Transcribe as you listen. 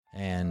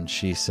And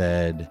she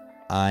said,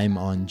 I'm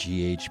on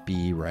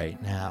GHB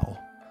right now.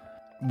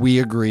 We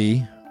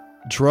agree.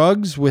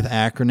 Drugs with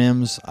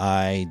acronyms,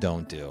 I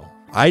don't do.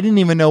 I didn't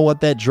even know what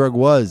that drug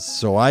was.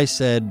 So I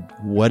said,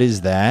 what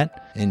is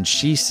that? And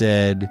she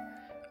said,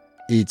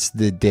 it's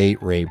the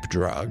date rape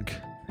drug.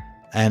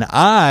 And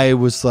I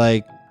was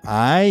like,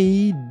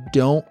 I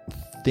don't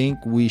think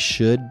we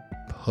should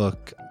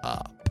hook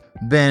up.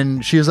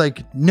 Then she was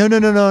like, no,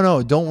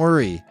 don't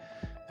worry.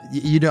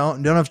 You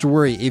don't have to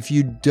worry. If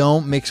you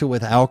don't mix it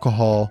with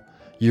alcohol,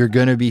 you're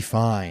going to be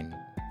fine.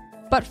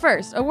 But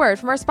first, a word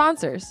from our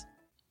sponsors.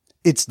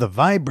 It's the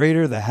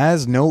vibrator that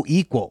has no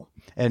equal.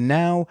 And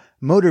now,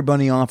 Motor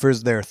Bunny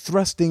offers their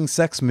thrusting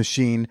sex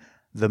machine,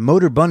 the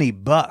Motor Bunny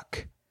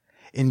Buck.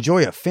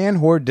 Enjoy a fan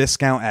whore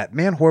discount at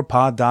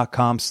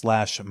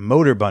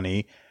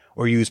manwhorepod.com/motorbunny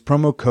or use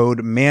promo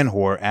code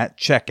manwhore at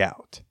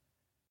checkout.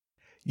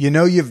 You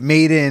know you've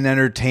made it in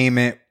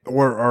entertainment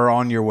or are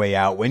on your way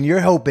out when you're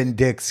helping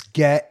dicks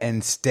get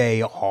and stay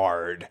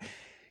hard.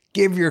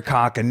 Give your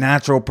cock a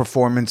natural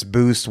performance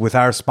boost with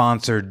our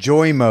sponsor,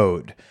 Joy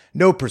Mode.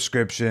 No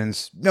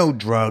prescriptions, no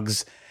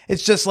drugs.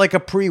 It's just like a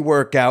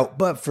pre-workout,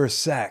 but for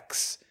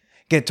sex.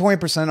 Get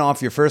 20%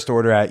 off your first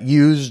order at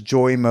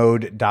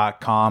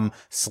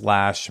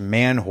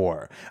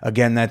usejoymode.com/manwhore.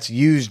 Again, that's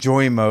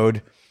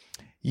usejoymode,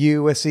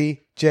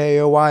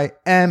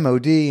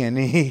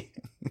 USEJOYMODNE,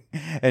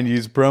 and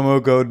use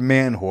promo code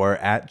manwhore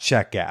at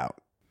checkout.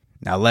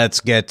 Now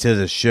let's get to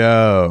the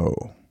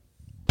show.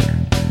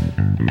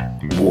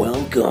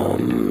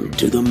 Welcome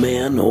to the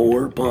Man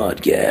Whore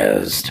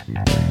Podcast.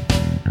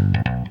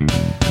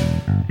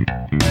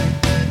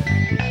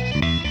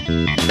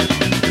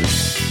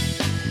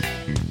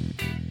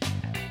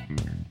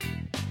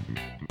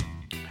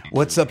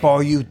 What's up,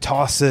 all you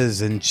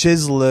tossers and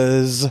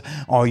chiselers,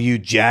 all you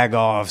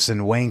jagoffs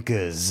and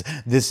wankers?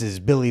 This is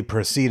Billy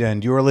Persida,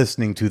 and you're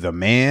listening to the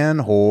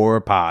Man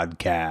Whore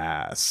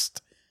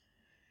Podcast.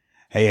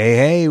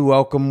 Hey,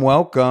 welcome.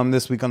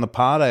 This week on the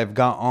pod, I've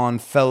got on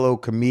fellow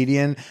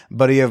comedian,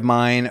 buddy of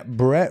mine,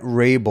 Bret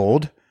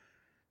Raybould.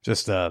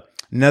 Just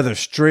another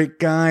straight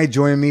guy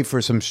joining me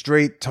for some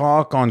straight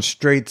talk on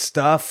straight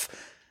stuff.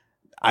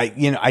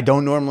 I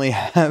don't normally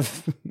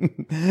have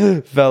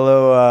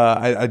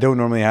I don't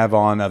normally have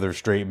on other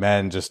straight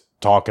men just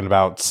talking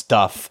about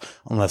stuff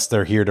unless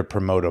they're here to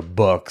promote a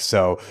book.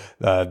 So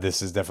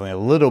this is definitely a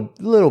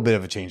little bit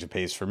of a change of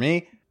pace for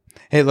me.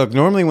 Hey, look,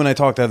 normally when I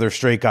talk to other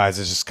straight guys,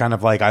 it's just kind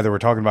of like either we're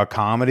talking about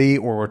comedy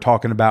or we're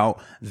talking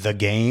about the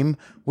game.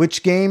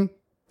 Which game?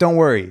 Don't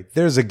worry,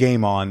 there's a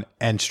game on,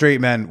 and straight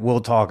men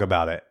will talk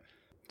about it.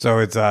 So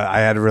I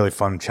had a really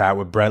fun chat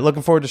with Bret.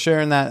 Looking forward to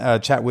sharing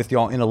that chat with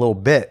y'all in a little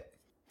bit.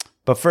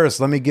 But first,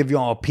 let me give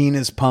y'all a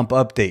penis pump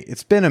update.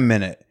 It's been a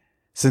minute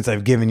since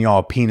I've given y'all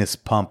a penis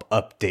pump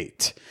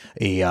update,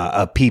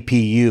 a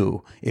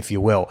PPU, if you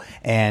will.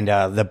 And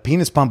the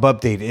penis pump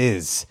update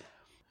is,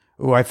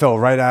 I fell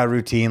right out of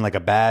routine like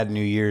a bad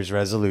New Year's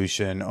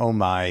resolution. Oh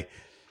my.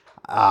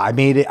 I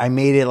made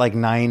it like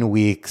 9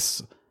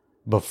 weeks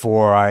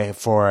before I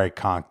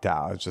conked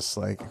out. I was just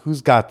like,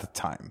 who's got the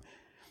time?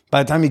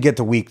 By the time you get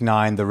to week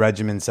 9, the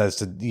regimen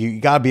says you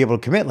got to be able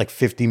to commit like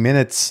 50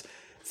 minutes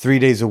 3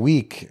 days a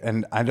week,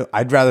 and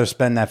I'd rather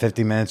spend that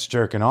 50 minutes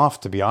jerking off,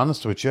 to be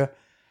honest with you.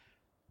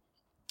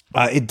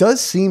 It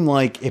does seem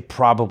like it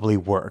probably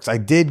works. I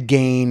did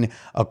gain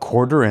a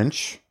 1/4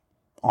 inch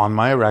on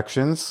my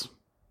erections.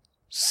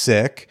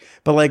 Sick.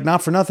 But like,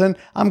 not for nothing,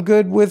 I'm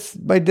good with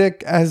my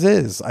dick as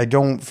is. I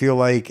don't feel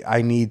like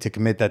I need to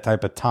commit that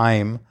type of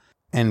time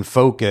and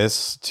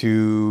focus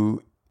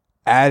to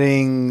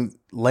adding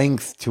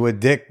length to a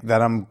dick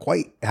that I'm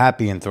quite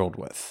happy and thrilled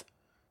with.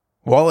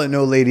 Wallet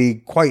No Lady,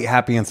 quite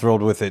happy and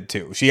thrilled with it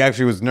too. She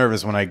actually was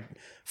nervous when I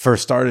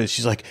first started.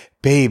 She's like,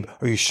 babe,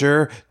 are you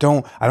sure? I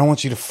don't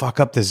want you to fuck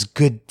up this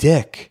good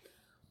dick.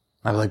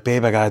 I'm like,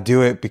 babe, I gotta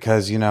do it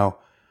because,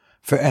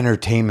 for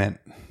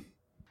entertainment.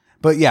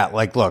 But yeah,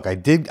 like, look, I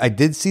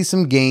did see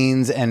some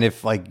gains, and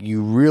if like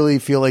you really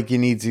feel like you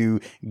need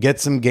to get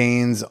some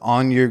gains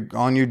on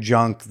your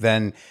junk,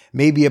 then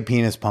maybe a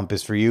penis pump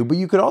is for you. But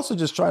you could also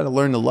just try to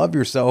learn to love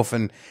yourself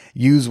and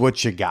use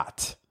what you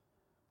got.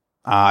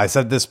 I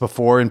said this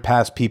before in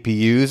past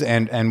PPUs,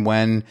 and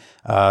when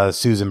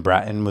Susan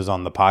Bratton was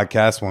on the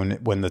podcast,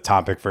 when the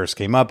topic first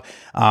came up,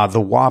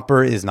 the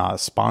Whopper is not a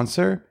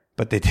sponsor,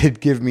 but they did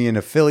give me an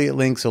affiliate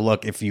link. So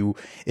look, if you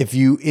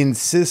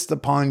insist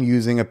upon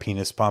using a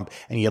penis pump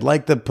and you'd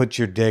like to put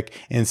your dick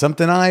in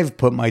something I've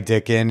put my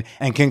dick in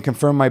and can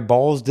confirm my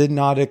balls did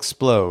not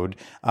explode,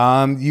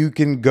 you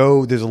can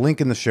go. There's a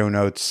link in the show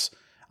notes.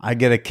 I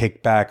get a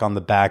kickback on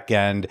the back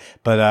end,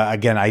 but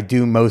again, I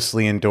do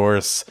mostly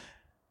endorse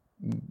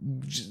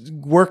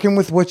working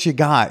with what you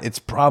got. It's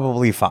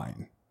probably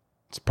fine.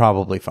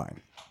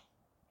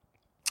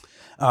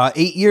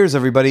 8 years,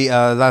 everybody.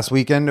 Last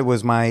weekend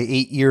was my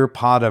 8-year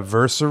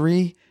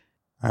podiversary.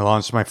 I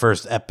launched my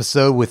first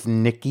episode with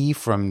Nikki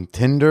from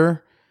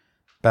Tinder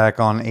back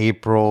on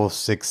April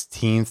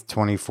 16th,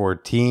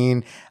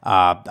 2014.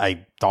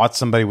 I thought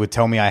somebody would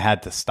tell me I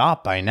had to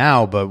stop by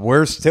now, but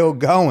we're still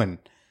going.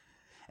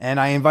 And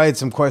I invited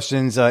some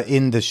questions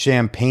in the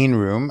Champagne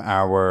Room,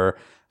 our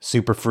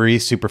super free,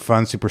 super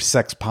fun, super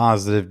sex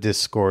positive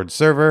Discord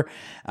server.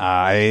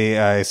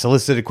 I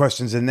solicited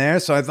questions in there,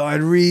 so I thought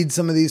I'd read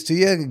some of these to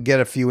you and get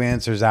a few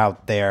answers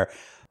out there.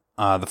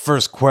 The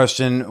first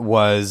question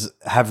was,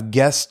 have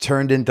guests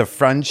turned into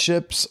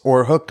friendships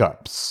or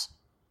hookups?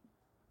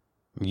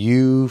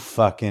 You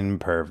fucking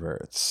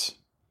perverts.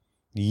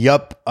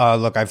 Yup.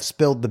 Look, I've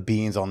spilled the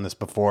beans on this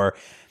before.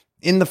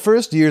 In the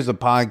first years of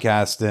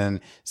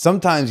podcasting,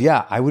 sometimes,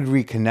 I would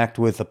reconnect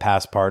with a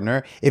past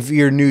partner. If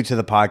you're new to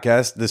the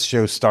podcast, this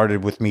show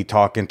started with me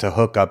talking to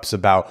hookups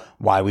about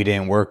why we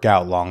didn't work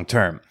out long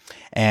term.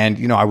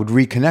 And, I would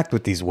reconnect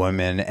with these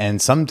women,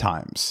 and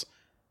sometimes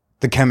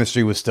the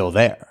chemistry was still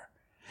there.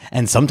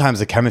 And sometimes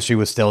the chemistry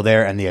was still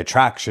there and the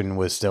attraction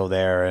was still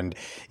there. And,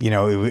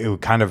 it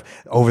would kind of,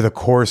 over the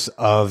course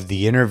of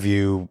the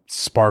interview,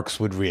 sparks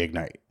would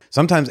reignite.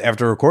 Sometimes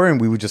after recording,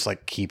 we would just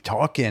keep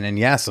talking.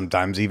 And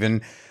sometimes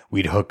even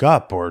we'd hook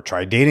up or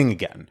try dating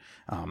again.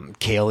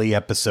 Kaylee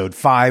episode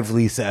 5,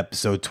 Lisa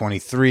episode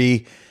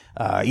 23.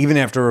 Even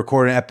after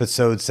recording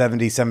episode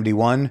 70,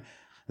 71,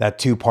 that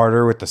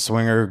 2-parter with the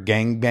swinger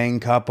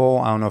gangbang couple.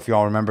 I don't know if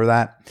y'all remember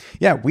that.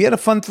 Yeah, we had a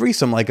fun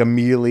threesome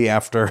immediately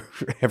after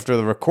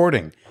the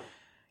recording.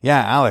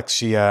 Yeah,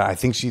 Alex, I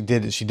think she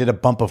did a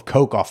bump of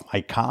coke off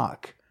my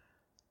cock.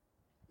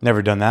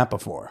 Never done that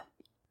before.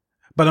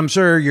 But I'm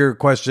sure your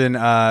question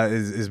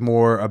is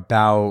more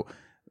about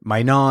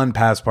my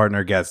non-past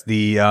partner guests,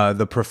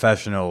 the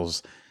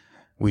professionals,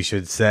 we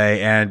should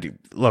say. And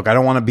look, I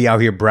don't want to be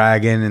out here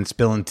bragging and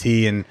spilling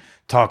tea and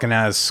talking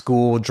out of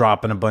school,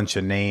 dropping a bunch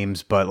of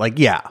names. But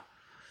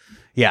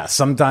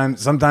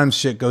sometimes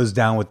shit goes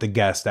down with the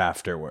guest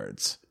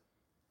afterwards.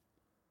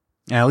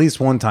 And at least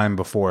one time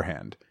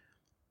beforehand.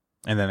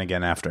 And then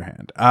again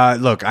afterhand.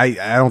 Look, I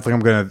don't think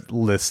I'm going to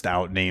list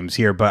out names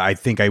here, but I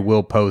think I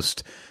will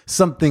post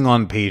something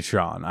on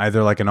Patreon,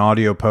 either an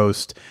audio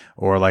post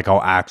or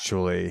I'll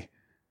actually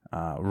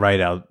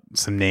write out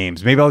some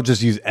names. Maybe I'll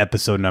just use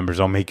episode numbers.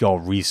 I'll make y'all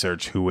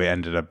research who it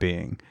ended up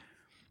being.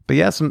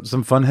 But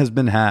some fun has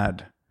been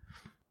had.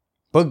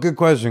 But good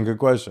question.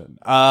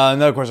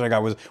 Another question I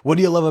got was, what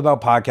do you love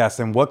about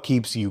podcasting? What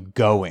keeps you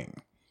going?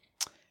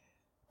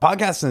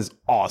 Podcasting is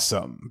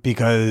awesome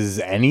because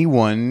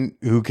anyone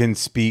who can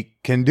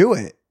speak can do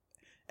it,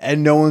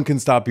 and no one can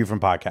stop you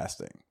from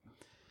podcasting.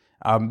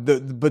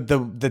 But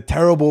the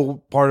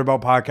terrible part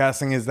about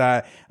podcasting is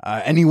that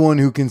anyone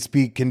who can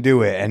speak can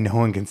do it, and no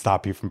one can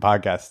stop you from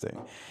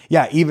podcasting.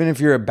 Yeah, even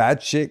if you're a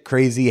batshit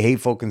crazy,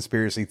 hateful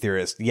conspiracy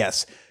theorist,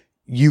 yes,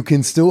 you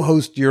can still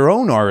host your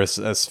own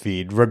RSS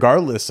feed,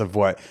 regardless of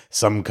what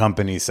some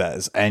company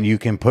says, and you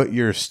can put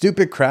your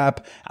stupid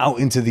crap out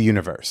into the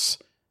universe.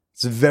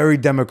 It's very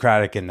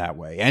democratic in that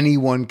way.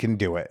 Anyone can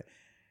do it.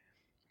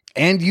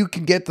 And you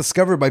can get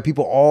discovered by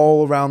people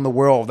all around the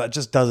world. That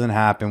just doesn't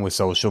happen with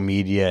social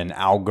media and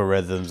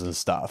algorithms and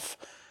stuff.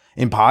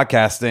 In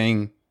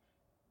podcasting,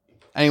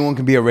 anyone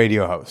can be a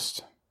radio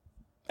host.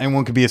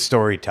 Anyone can be a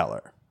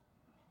storyteller.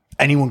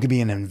 Anyone can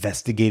be an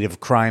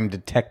investigative crime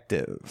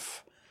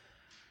detective.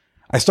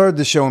 I started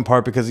this show in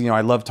part because,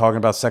 I love talking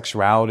about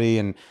sexuality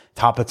and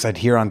topics I'd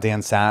hear on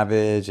Dan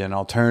Savage and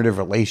alternative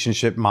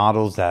relationship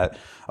models that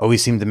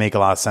always seem to make a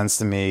lot of sense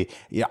to me.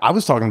 I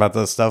was talking about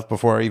this stuff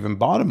before I even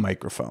bought a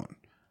microphone.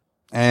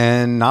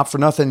 And not for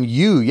nothing,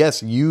 you,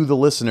 the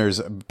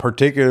listeners,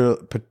 particularly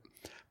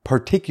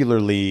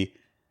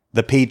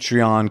the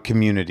Patreon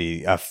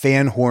community,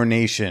 Fan Whore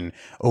Nation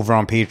over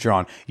on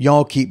Patreon,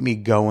 y'all keep me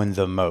going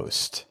the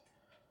most.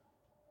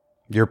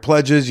 Your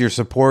pledges, your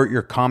support,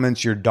 your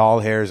comments, your doll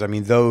hairs,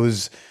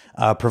 those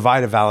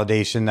provide a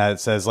validation that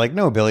says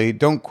no, Billy,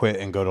 don't quit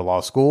and go to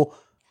law school.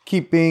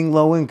 Keep being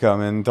low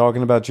income and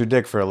talking about your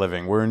dick for a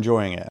living. We're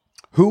enjoying it.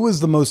 Who was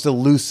the most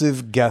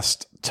elusive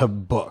guest to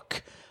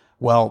book?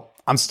 Well,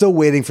 I'm still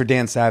waiting for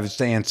Dan Savage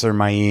to answer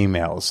my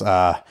emails.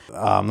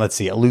 Let's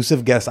see.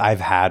 Elusive guest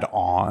I've had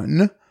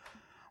on.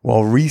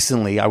 Well,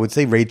 recently, I would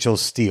say Rachel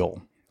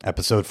Steele,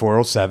 episode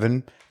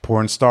 407,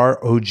 porn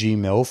star, OG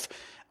MILF.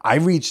 I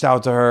reached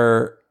out to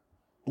her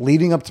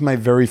leading up to my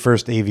very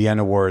first AVN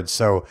Awards.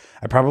 So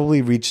I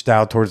probably reached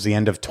out towards the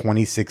end of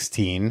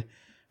 2016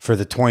 for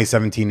the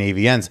 2017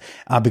 AVNs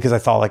because I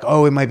thought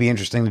it might be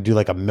interesting to do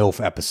a MILF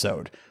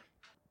episode.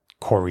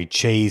 Corey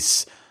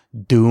Chase,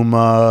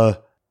 Duma,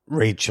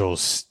 Rachel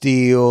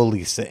Steele,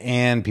 Lisa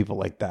Ann, people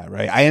like that,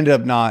 right? I ended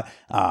up not,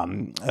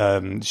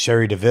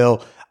 Sherry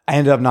DeVille, I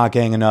ended up not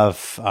getting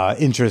enough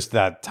interest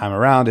that time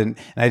around. And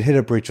I'd hit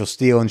up Rachel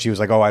Steele and she was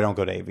like, oh, I don't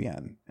go to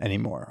AVN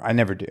anymore. I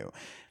never do.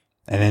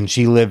 And then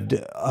she lived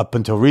up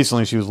until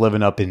recently, she was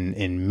living up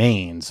in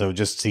Maine. So it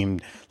just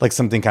seemed like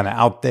something kind of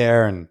out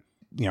there and,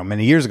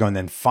 many years ago. And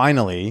then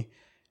finally,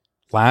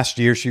 last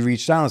year, she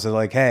reached out and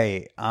said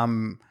hey,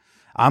 I'm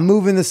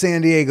moving to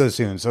San Diego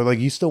soon. So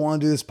you still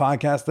want to do this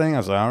podcast thing? I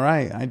was like, all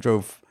right.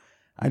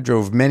 I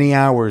drove many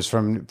hours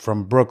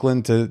from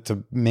Brooklyn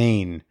to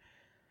Maine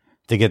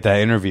to get that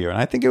interview. And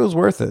I think it was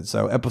worth it.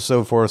 So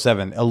episode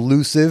 407,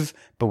 elusive,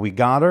 but we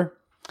got her.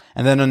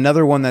 And then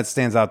another one that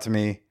stands out to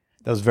me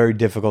that was very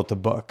difficult to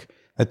book.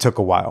 That took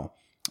a while.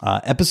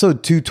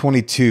 Episode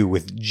 222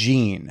 with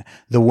Jean,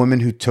 the woman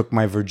who took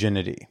my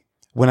virginity.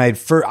 When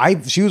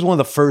she was one of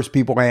the first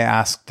people I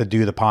asked to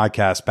do the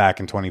podcast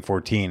back in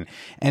 2014.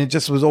 And it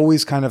just was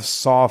always kind of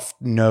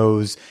soft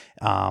nose.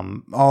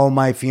 Oh,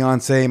 my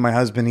fiance, my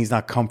husband, he's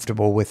not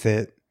comfortable with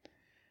it.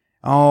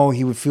 Oh,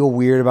 he would feel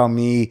weird about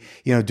me,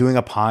 doing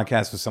a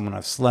podcast with someone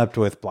I've slept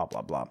with, blah,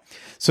 blah, blah.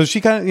 So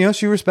she kind of,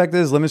 she respected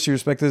his limits. She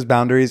respected his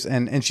boundaries.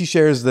 And she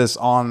shares this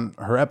on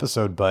her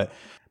episode, but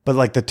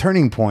like the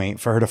turning point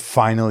for her to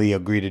finally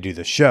agree to do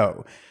the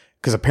show,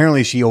 because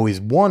apparently she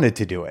always wanted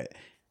to do it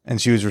and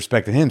she was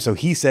respecting him. So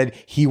he said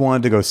he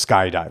wanted to go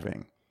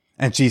skydiving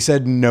and she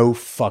said, no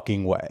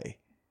fucking way.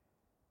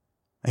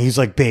 And he's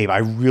like, babe, I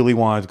really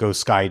wanted to go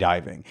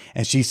skydiving.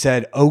 And she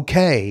said,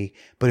 okay,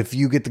 but if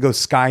you get to go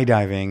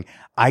skydiving,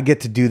 I get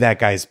to do that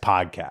guy's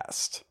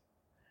podcast.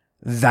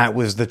 That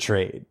was the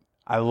trade.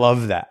 I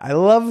love that. I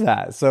love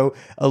that. So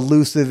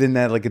elusive in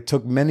that, like, it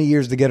took many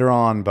years to get her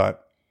on,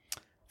 but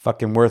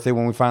fucking worth it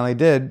when we finally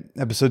did.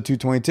 Episode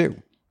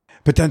 222.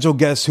 Potential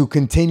guests who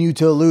continue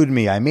to elude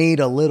me. I made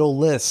a little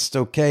list.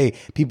 Okay.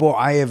 People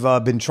I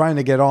have been trying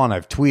to get on.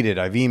 I've tweeted,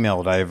 I've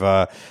emailed,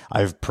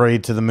 I've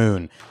prayed to the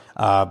moon.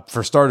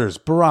 For starters,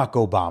 Barack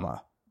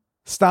Obama.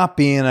 Stop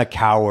being a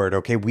coward,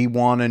 okay? We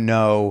want to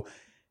know,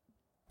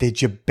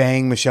 did you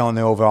bang Michelle in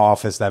the Oval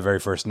Office that very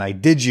first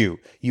night? Did you?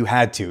 You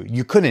had to.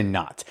 You couldn't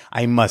not.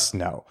 I must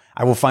know.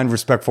 I will find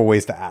respectful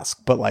ways to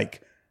ask, but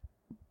like,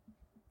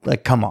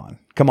 come on.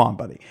 Come on,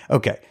 buddy.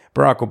 Okay,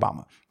 Barack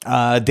Obama.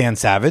 Dan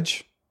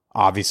Savage,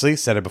 obviously,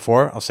 said it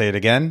before. I'll say it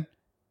again.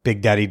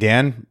 Big Daddy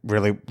Dan,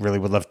 really, really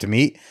would love to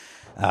meet.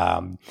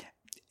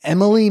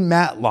 Emily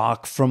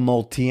Matlock from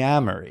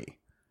Multiamory.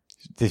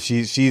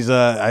 She's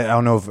I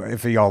don't know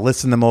if y'all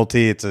listen to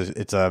Multi. It's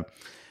a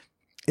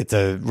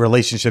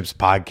relationships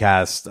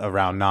podcast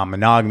around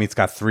non-monogamy. It's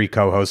got 3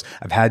 co-hosts.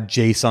 I've had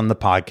Jace on the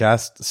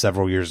podcast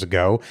several years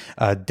ago.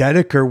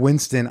 Dedeker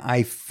Winston,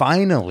 I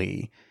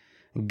finally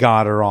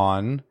got her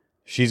on.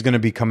 She's going to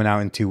be coming out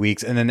in 2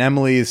 weeks. And then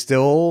Emily is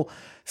still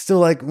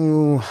like,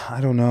 ooh,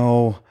 I don't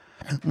know.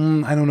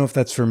 I don't know if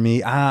that's for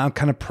me. I'm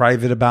kind of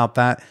private about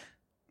that.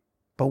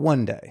 But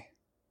one day,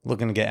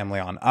 looking to get Emily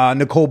on.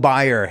 Nicole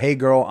Byer. Hey,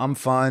 girl, I'm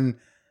fun.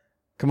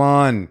 Come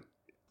on.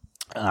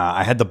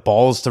 I had the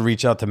balls to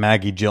reach out to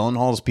Maggie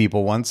Gyllenhaal's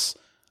people once.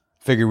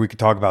 Figured we could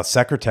talk about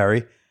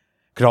Secretary.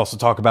 Could also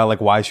talk about like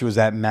why she was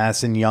at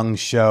Madison Young's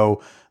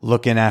show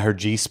looking at her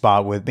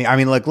G-spot with me. I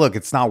mean, like, look,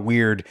 it's not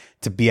weird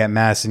to be at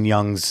Madison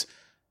Young's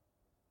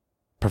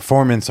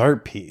performance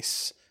art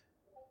piece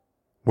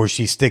where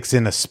she sticks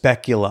in a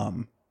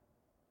speculum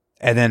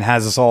and then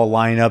has us all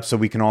line up so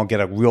we can all get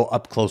a real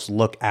up-close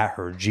look at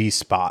her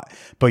G-spot.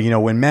 But,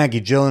 when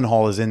Maggie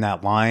Gyllenhaal is in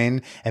that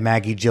line and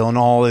Maggie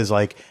Gyllenhaal is,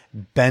 like,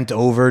 bent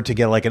over to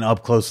get, like, an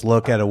up-close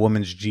look at a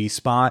woman's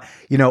G-spot,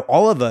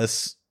 all of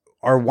us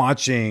are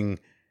watching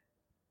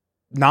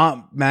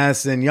not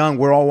Madison Young.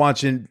 We're all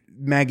watching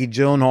Maggie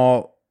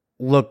Gyllenhaal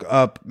look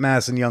up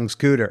Madison Young's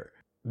cooter.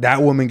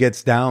 That woman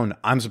gets down.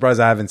 I'm surprised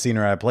I haven't seen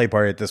her at a play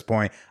party at this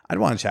point. I'd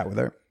want to chat with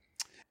her.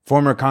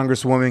 Former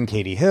Congresswoman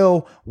Katie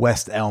Hill,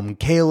 West Elm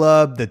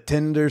Caleb, the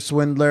Tinder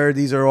swindler.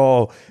 These are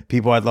all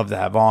people I'd love to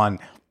have on.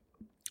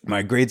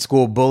 My grade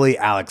school bully,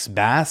 Alex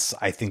Bass.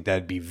 I think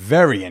that'd be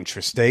very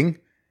interesting.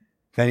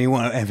 If any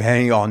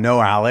of y'all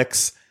know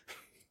Alex,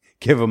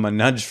 give him a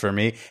nudge for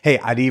me. Hey,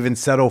 I'd even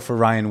settle for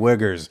Ryan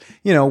Wiggers.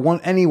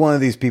 Any one of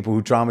these people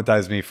who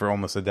traumatized me for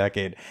almost a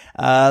decade.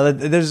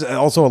 There's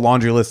also a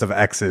laundry list of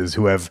exes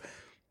who have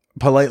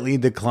politely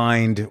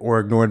declined or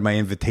ignored my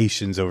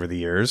invitations over the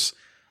years.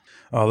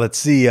 Let's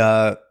see,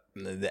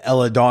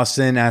 Ella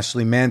Dawson,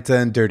 Ashley Manta,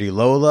 and Dirty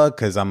Lola,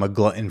 because I'm a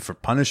glutton for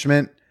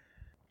punishment.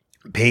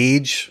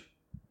 Paige.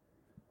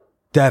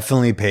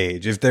 Definitely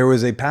Paige. If there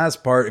was a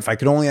past part, if I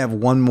could only have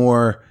one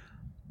more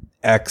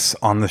ex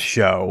on the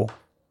show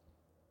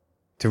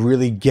to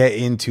really get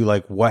into,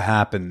 like, what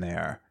happened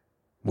there.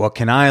 What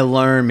can I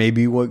learn?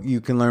 Maybe what you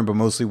can learn, but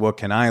mostly what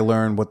can I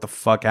learn? What the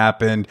fuck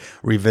happened?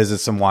 Revisit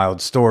some wild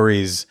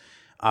stories.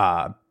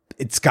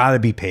 It's got to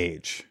be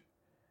Paige.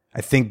 I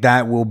think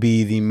that will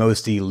be the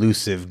most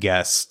elusive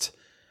guest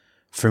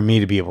for me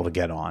to be able to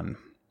get on.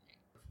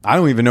 I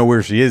don't even know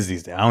where she is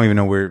these days. I don't even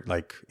know where,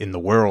 like, in the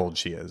world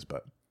she is,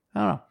 but I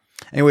don't know.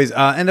 Anyways,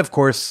 and of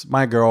course,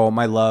 my girl,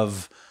 my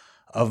love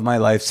of my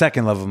life,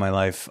 second love of my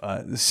life,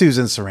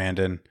 Susan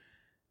Sarandon.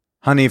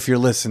 Honey, if you're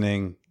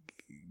listening,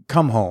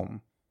 come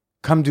home.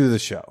 Come do the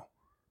show.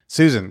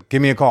 Susan,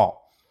 give me a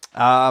call.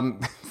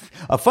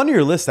 A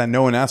funnier list that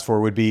no one asked for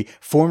would be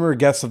former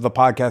guests of the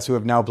podcast who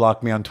have now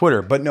blocked me on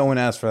Twitter, but no one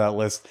asked for that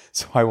list,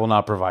 so I will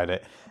not provide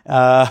it.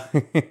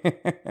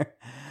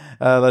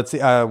 Let's see.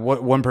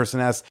 What one person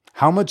asked,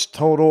 how much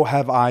total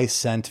have I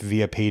sent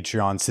via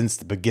Patreon since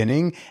the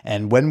beginning,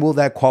 and when will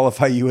that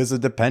qualify you as a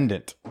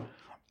dependent?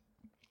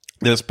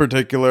 This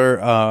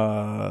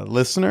particular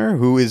listener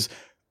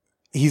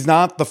he's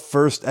not the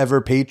first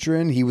ever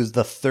patron. He was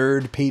the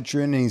third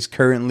patron, and he's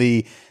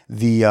currently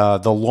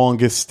the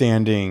longest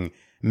standing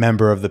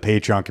member of the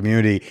Patreon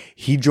community.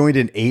 He joined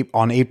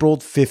on April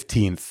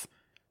 15th,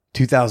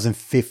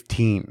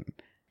 2015.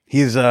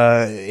 He's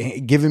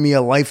given me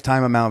a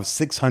lifetime amount of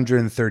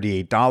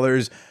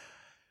 $638.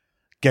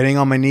 Getting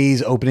on my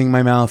knees, opening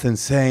my mouth and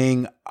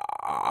saying,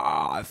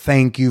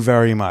 thank you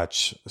very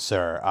much,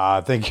 sir.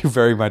 Thank you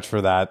very much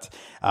for that.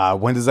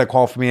 When does that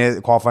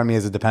qualify me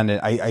as a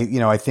dependent?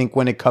 I think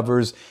when it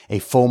covers a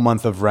full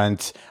month of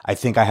rent, I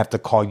think I have to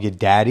call you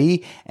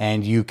daddy,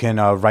 and you can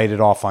write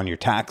it off on your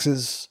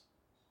taxes.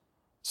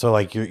 So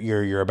like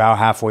you're about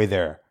halfway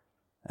there.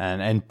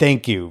 And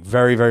thank you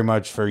very, very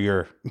much for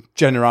your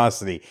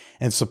generosity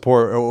and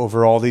support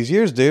over all these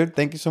years, dude.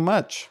 Thank you so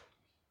much.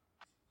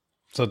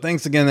 So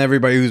thanks again to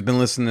everybody who's been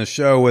listening to the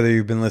show, whether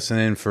you've been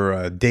listening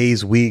for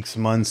days, weeks,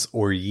 months,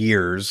 or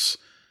years.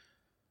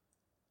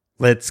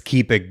 Let's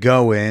keep it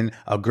going.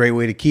 A great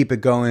way to keep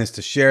it going is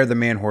to share the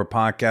Man Whore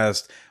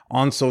podcast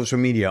on social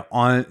media,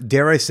 on,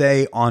 dare I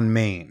say, on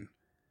Maine.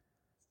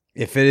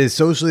 If it is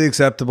socially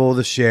acceptable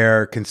to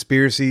share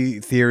conspiracy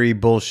theory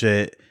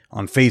bullshit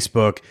on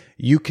Facebook,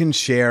 you can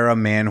share a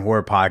Man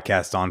Whore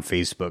podcast on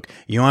Facebook.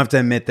 You don't have to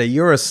admit that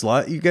you're a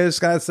slut. You just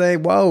got to say,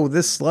 whoa,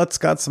 this slut's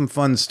got some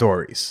fun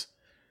stories.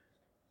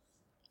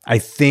 I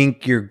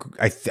think your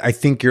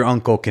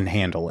uncle can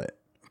handle it.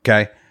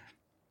 Okay.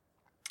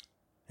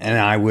 And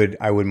I would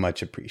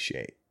much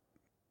appreciate.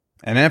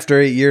 And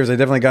after 8 years, I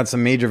definitely got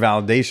some major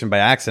validation by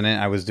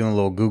accident. I was doing a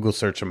little Google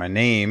search of my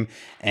name,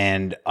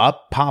 and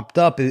popped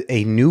up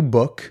a new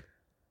book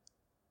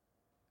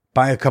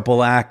by a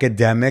couple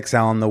academics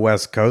out on the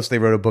West Coast. They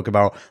wrote a book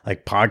about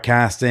like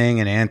podcasting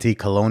and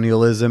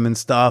anti-colonialism and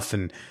stuff.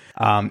 And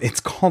it's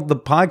called The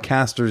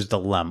Podcaster's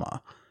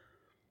Dilemma.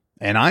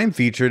 And I'm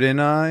featured in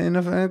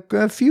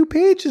a few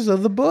pages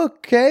of the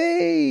book.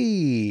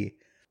 Hey,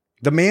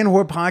 the Man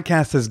Whore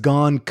podcast has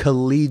gone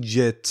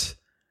collegiate.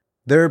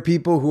 There are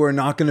people who are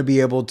not going to be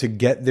able to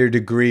get their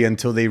degree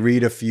until they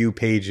read a few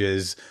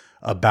pages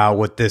about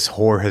what this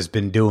whore has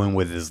been doing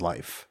with his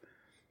life.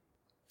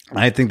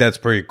 I think that's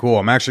pretty cool.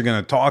 I'm actually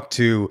going to talk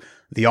to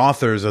the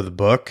authors of the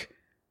book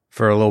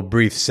for a little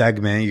brief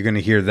segment. You're going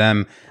to hear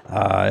them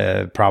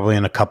probably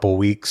in a couple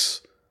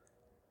weeks.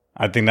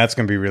 I think that's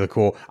going to be really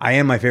cool. I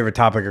am my favorite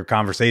topic of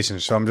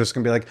conversation, so I'm just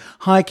going to be like,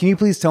 hi, can you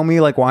please tell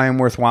me like why I'm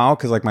worthwhile?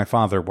 Because like my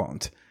father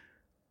won't.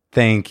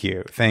 Thank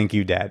you,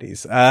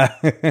 daddies.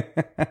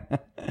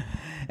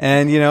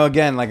 And,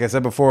 again, like I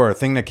said before, a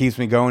thing that keeps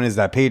me going is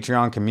that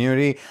Patreon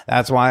community.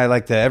 That's why I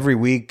like to every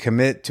week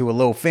commit to a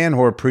little fan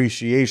whore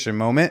appreciation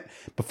moment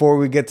before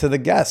we get to the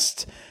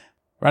guest.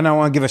 Right now, I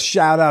want to give a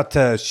shout out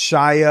to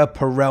Shia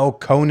Perel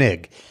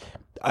Koenig.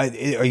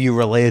 Are you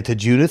related to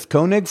Judith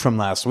Koenig from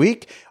last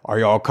week? Are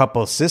y'all a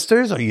couple of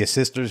sisters? Are you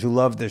sisters who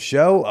love the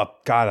show? Oh,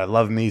 God, I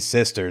love me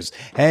sisters.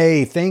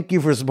 Hey, thank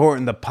you for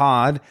supporting the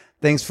pod.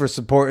 Thanks for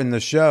supporting the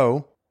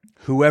show.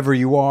 Whoever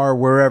you are,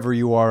 wherever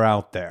you are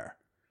out there.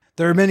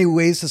 There are many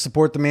ways to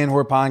support the Man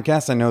Whore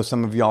podcast. I know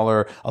some of y'all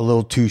are a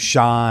little too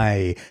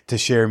shy to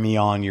share me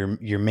on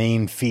your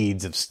main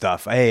feeds of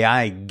stuff. Hey,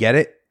 I get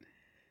it.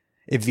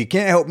 If you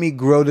can't help me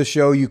grow the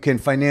show, you can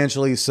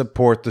financially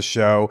support the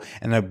show.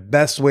 And the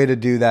best way to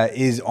do that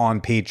is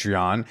on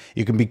Patreon.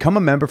 You can become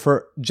a member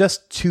for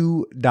just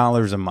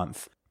 $2 a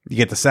month. You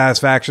get the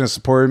satisfaction of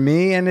supporting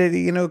me, and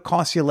it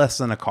costs you less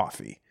than a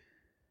coffee.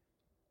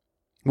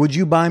 Would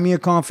you buy me a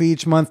coffee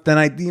each month? Then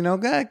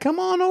come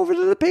on over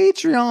to the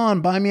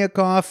Patreon, buy me a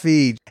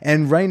coffee.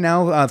 And right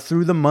now,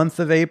 through the month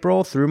of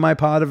April, through my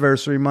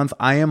podiversary month,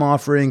 I am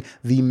offering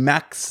the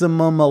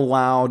maximum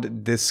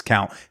allowed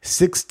discount,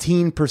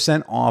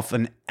 16% off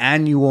an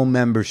annual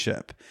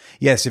membership.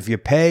 Yes, if you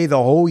pay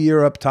the whole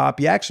year up top,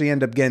 you actually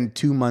end up getting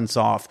 2 months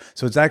off.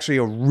 So it's actually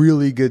a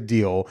really good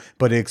deal,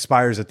 but it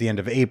expires at the end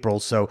of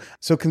April. So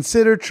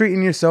consider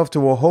treating yourself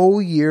to a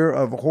whole year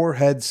of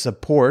Whorehead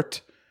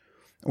support.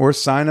 Or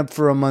sign up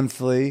for a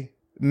monthly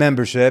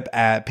membership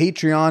at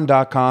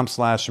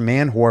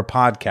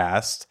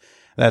patreon.com/manwhorepodcast.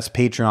 That's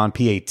Patreon,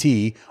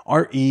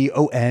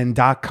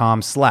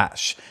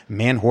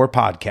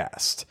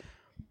 patreon.com/manwhorepodcast.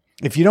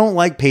 If you don't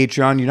like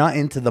Patreon, you're not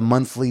into the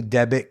monthly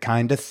debit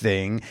kind of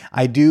thing,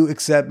 I do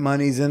accept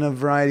monies in a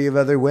variety of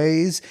other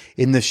ways.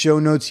 In the show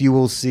notes, you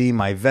will see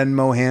my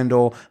Venmo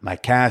handle, my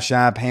Cash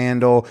App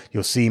handle.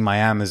 You'll see my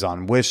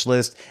Amazon wish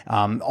list.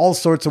 All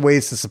sorts of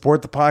ways to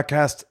support the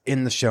podcast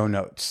in the show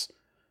notes.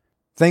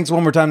 Thanks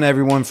one more time to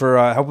everyone for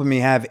helping me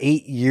have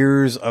 8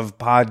 years of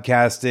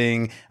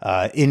podcasting,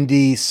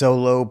 indie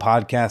solo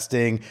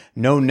podcasting,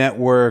 no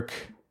network,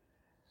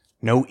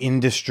 no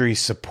industry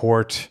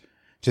support,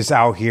 just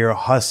out here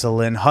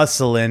hustling,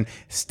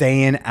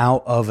 staying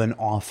out of an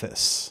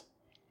office.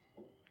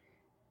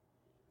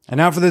 And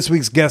now for this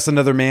week's guest,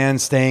 another man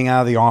staying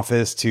out of the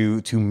office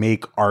to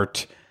make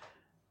art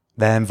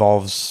that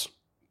involves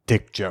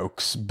dick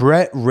jokes.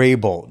 Bret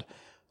Raybould.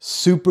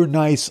 Super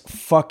nice,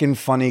 fucking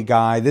funny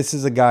guy. This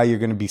is a guy you're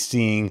going to be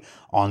seeing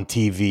on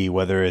TV,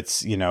 whether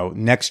it's,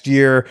 next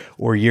year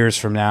or years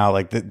from now.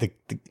 Like the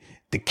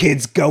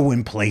kid's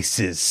going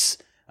places.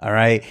 All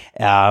right.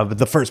 But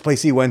the first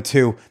place he went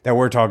to that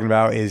we're talking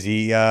about is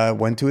he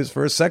went to his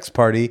first sex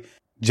party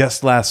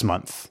just last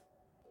month.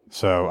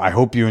 So I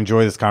hope you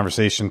enjoy this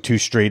conversation. Two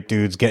straight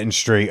dudes getting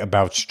straight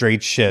about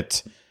straight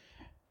shit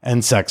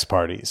and sex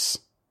parties.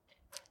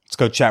 Let's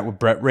go chat with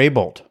Bret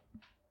Raybould.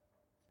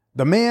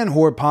 The Man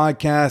Whore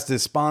Podcast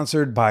is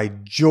sponsored by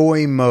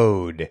Joy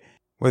Mode.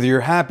 Whether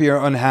you're happy or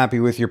unhappy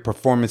with your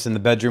performance in the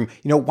bedroom,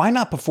 why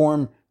not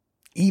perform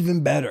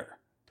even better?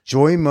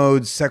 Joy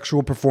Mode's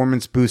sexual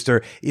performance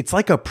booster, it's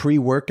like a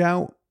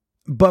pre-workout,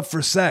 but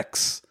for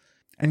sex.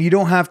 And you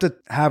don't have to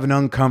have an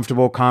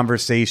uncomfortable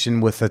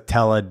conversation with a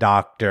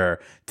teledoctor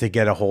to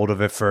get a hold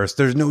of it first.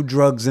 There's no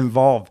drugs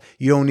involved.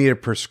 You don't need a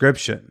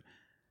prescription.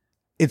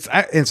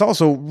 It's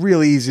also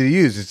really easy to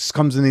use. It just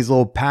comes in these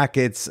little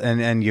packets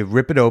and you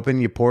rip it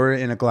open, you pour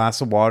it in a glass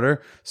of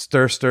water,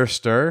 stir, stir,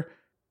 stir.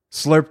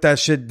 Slurp that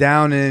shit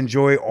down and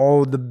enjoy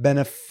all the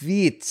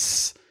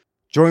benefits.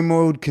 Joy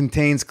Mode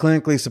contains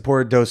clinically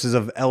supported doses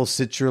of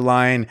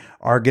L-citrulline,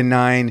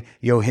 arginine,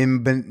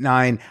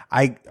 yohimbine.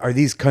 Are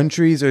these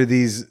countries or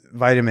these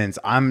vitamins?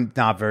 I'm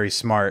not very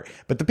smart,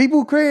 but the people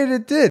who created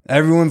it did.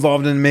 Everyone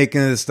involved in making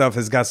this stuff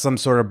has got some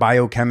sort of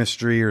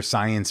biochemistry or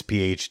science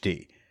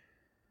PhD.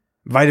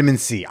 Vitamin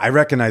C. I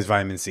recognize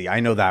vitamin C. I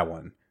know that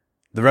one.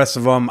 The rest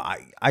of them,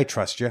 I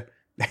trust you.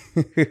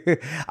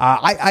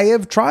 I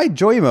have tried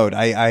Joy Mode.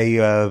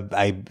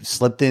 I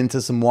slipped into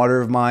some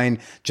water of mine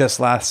just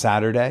last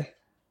Saturday.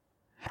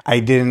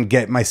 I didn't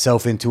get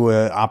myself into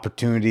an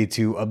opportunity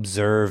to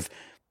observe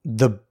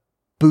the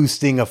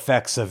boosting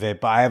effects of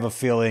it, but I have a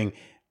feeling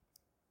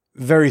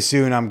very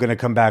soon I'm going to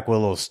come back with a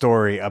little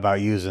story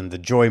about using the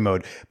Joy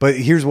Mode. But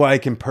here's what I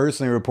can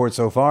personally report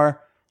so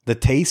far. The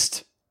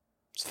taste,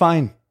 it's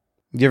fine.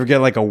 You ever get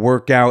like a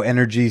workout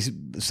energy,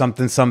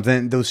 something,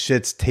 those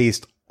shits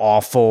taste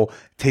awful,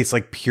 tastes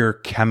like pure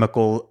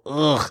chemical.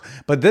 Ugh.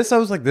 But this, I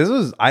was like,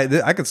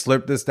 I could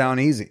slurp this down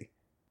easy.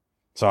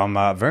 So I'm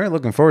very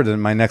looking forward to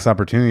my next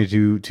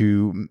opportunity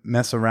to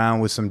mess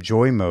around with some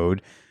Joy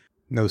Mode.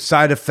 No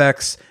side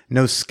effects,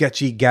 no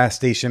sketchy gas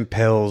station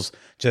pills,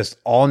 just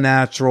all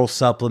natural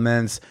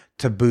supplements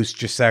to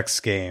boost your sex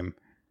game.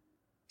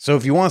 So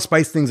if you want to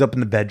spice things up in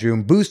the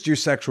bedroom, boost your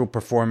sexual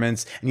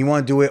performance, and you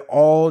want to do it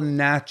all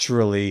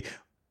naturally,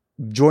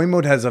 Joy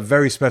Mode has a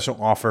very special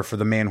offer for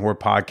the Man Whore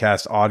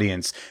Podcast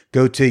audience.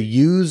 Go to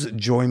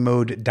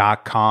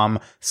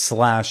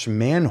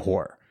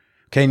usejoymode.com/manwhore.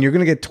 Okay, and you're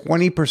going to get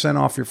 20%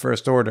 off your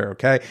first order,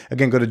 okay?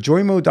 Again, go to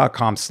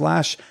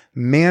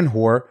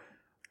joymode.com/manwhore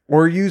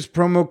or use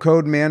promo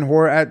code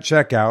manwhore at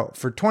checkout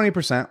for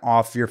 20%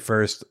 off your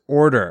first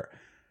order.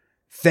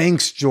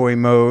 Thanks, Joy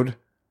Mode,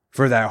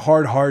 for that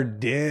hard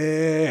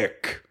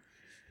dick.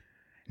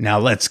 Now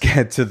let's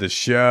get to the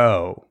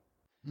show.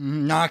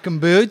 Knocking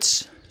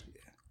boots.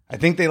 I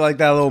think they like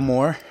that a little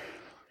more.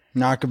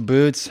 Knocking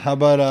boots. How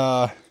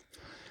about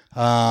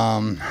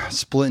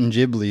splitting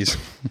giblies?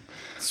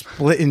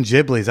 Splitting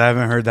giblies. I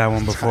haven't heard that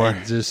one before.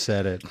 I just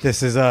said it.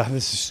 This is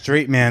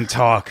straight man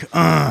talk.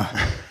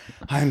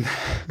 I'm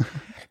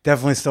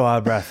definitely still out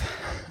of breath.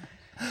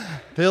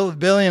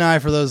 Billy and I,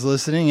 for those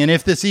listening, and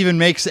if this even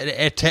makes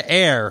it to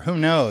air, who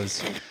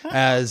knows?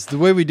 As the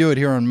way we do it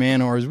here on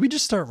Man Whore is we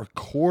just start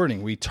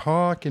recording. We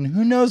talk, and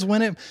who knows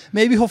when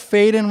maybe he'll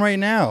fade in right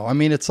now. I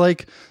mean, it's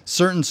like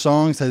certain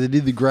songs that they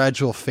do the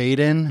gradual fade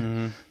in.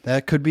 Mm-hmm.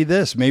 That could be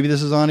this. Maybe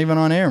this is not even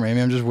on air. Maybe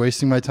I'm just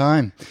wasting my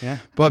time. Yeah.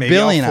 But maybe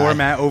Billy I'll and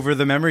format over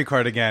the memory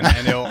card again,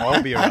 and it'll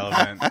all be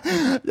irrelevant.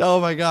 Oh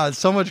my God.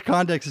 So much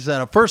context to set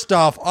up. First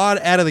off,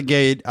 out of the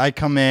gate, I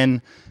come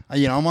in.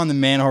 I'm on the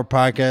Man Whore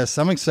Podcast.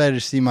 I'm excited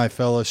to see my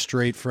fellow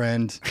straight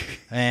friend.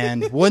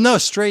 And, well, no,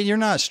 straight. You're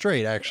not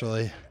straight,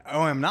 actually.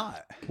 Oh, I'm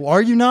not. Well,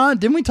 are you not?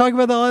 Didn't we talk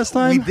about that last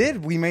time? We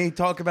did. We may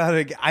talk about it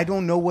again. I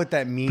don't know what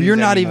that means. But you're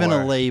not anymore.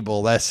 even a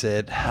label. That's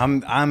it.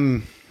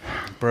 I'm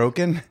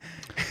broken.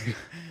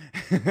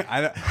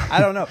 I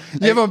don't know.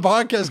 You have a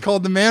podcast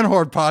called the Man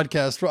Whore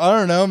Podcast. I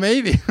don't know.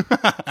 Maybe.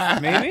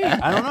 Maybe.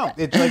 I don't know.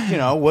 It's like,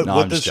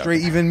 what does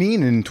straight even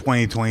mean in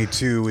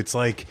 2022? It's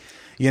like,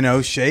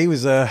 Shay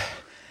was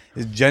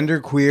is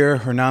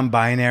genderqueer or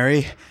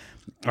non-binary.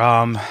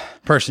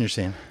 Person you're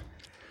seeing.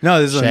 No,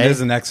 this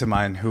is an ex of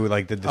mine who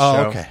did the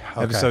show. Okay.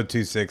 Episode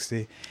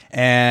 260.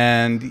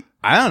 And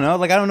I don't know.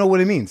 I don't know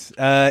what it means.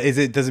 Does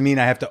it mean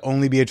I have to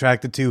only be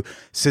attracted to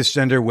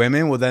cisgender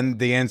women? Well, then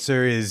the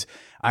answer is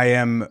I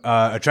am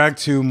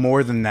attracted to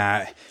more than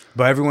that.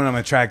 But everyone I'm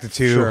attracted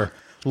to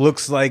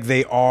looks like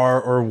they are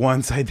or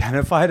once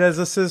identified as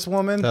a cis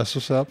woman. That's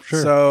what's up.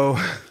 Sure. So,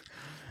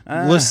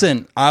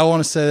 listen, I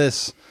want to say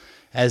this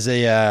as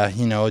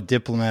a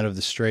diplomat of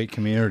the straight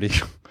community.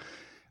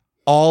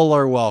 All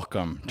are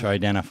welcome to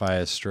identify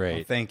as straight.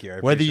 Well, thank you.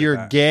 Whether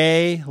you're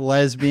gay,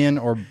 lesbian,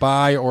 or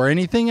bi, or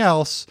anything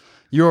else,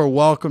 you are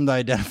welcome to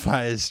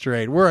identify as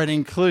straight. We're an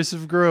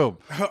inclusive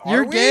group.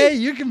 You're gay,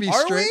 you can be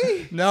straight.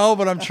 We? No,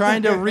 but I'm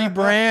trying to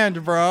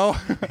rebrand, bro.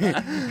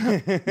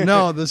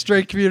 No, the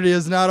straight community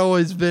has not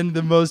always been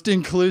the most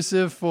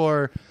inclusive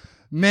for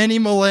many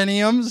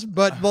millenniums,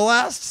 but the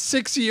last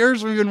 6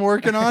 years we've been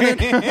working on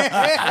it.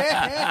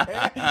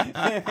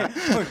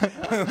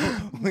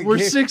 We're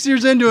 6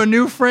 years into a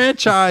new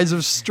franchise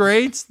of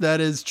straights that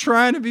is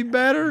trying to be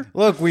better.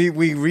 Look, we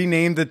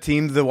renamed the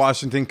team the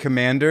Washington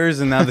Commanders,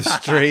 and now the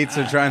Straights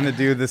are trying to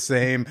do the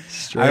same.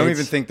 I don't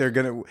even think they're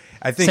gonna.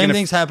 I think same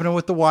thing's happening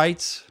with the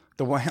whites.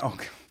 The white. Oh,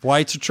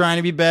 Whites are trying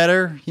to be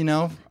better. You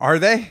know, are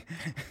they?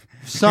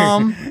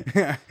 Some.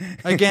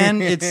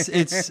 Again,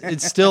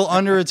 it's still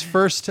under its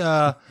first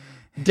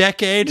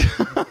decade.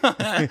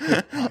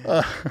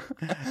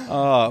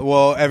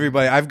 Well,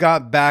 everybody, I've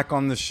got back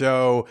on the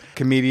show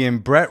comedian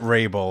Bret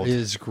Raybould. It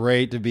is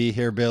great to be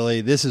here, Billy.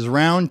 This is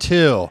round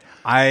 2.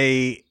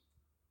 I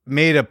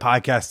made a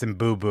podcast in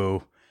Boo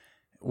Boo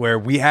where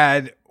we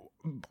had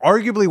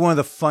arguably one of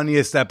the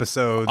funniest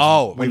episodes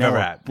we've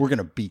ever had. We're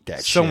gonna beat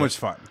that. So shit. much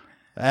fun.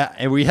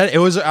 And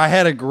I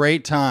had a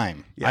great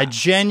time. Yeah. I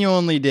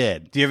genuinely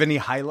did. Do you have any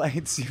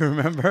highlights you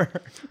remember?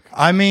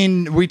 I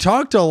mean, we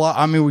talked a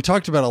lot. We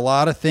talked about a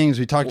lot of things.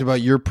 We talked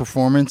about your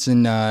performance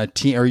in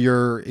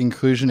your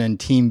inclusion in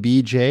Team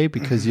BJ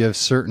because you have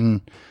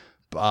certain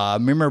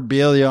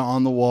memorabilia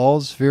on the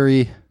walls.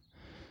 Very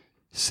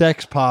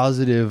sex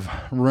positive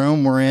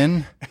room we're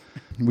in.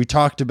 We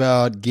talked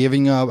about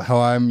giving up,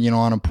 how I'm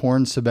on a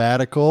porn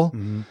sabbatical.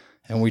 Mm-hmm.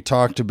 And we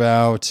talked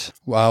about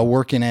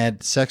working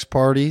at sex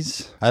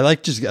parties.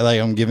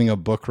 I'm giving a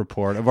book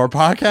report of our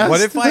podcast.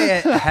 What if I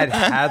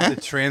had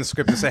the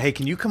transcript and say, "Hey,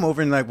 can you come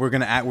over and we're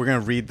gonna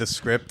read the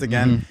script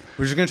again? Mm-hmm.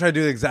 We're just gonna try to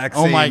do the exact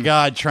same." Oh my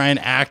god! Try and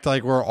act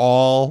like we're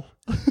all.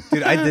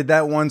 Dude, I did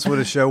that once with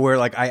a show where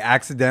I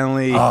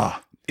accidentally.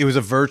 It was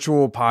a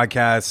virtual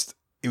podcast.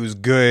 It was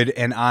good,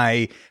 and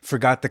I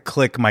forgot to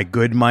click my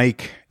good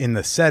mic in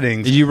the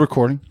settings. Are you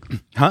recording?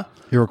 Huh?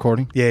 You're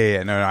recording?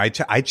 Yeah. No. I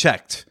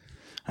checked.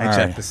 I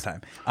checked this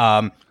time.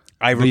 I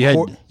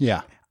recorded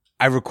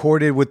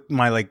with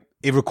my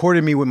it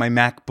recorded me with my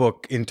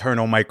MacBook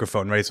internal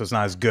microphone, right? So it's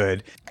not as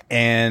good.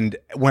 And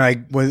when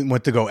I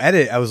went to go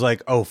edit, I was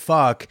like, oh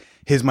fuck,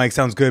 his mic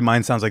sounds good,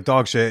 mine sounds like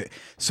dog shit.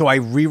 So I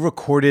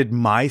re-recorded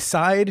my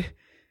side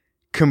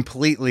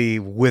completely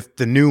with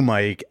the new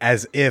mic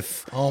as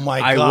if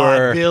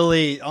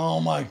Billy, oh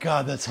my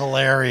god, that's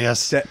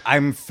hilarious.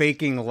 I'm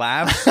faking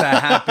laughs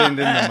that happened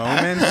in the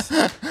moment.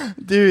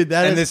 Dude,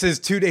 this is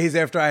 2 days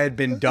after I had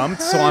been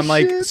dumped, so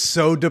I'm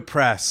so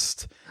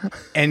depressed.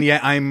 And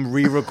yet I'm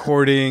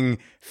re-recording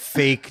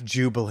fake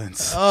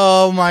jubilance.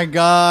 Oh my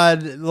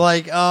god.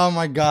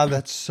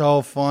 That's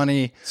so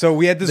funny. So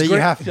we had this you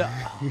have to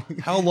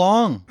how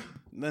long?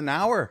 An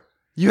hour.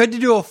 You had to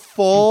do a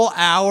full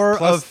hour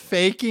of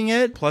faking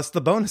it? Plus the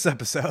bonus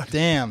episode.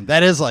 Damn,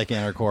 that is like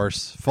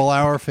intercourse. Full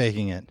hour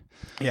faking it.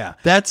 Yeah.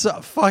 That's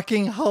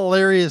fucking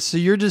hilarious. So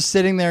you're just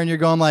sitting there and you're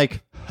going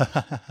like...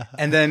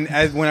 And then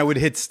when I would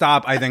hit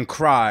stop, I then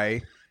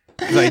cry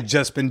because I'd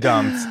just been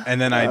dumped. And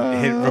then I'd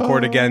hit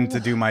record again to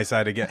do my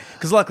side again.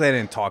 Because luckily I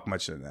didn't talk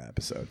much in that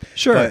episode.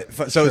 Sure.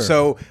 But,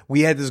 so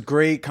we had this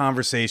great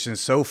conversation.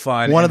 So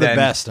fun. One of the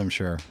best, I'm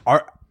sure.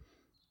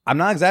 I'm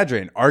not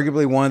exaggerating.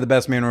 Arguably one of the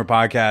best Man Hour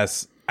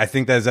podcasts I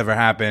think that has ever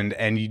happened.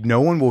 And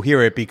no one will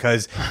hear it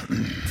because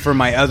for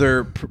my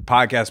other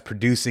podcast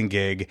producing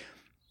gig,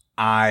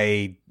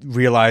 I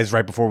realized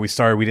right before we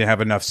started we didn't have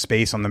enough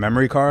space on the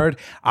memory card.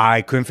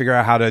 I couldn't figure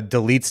out how to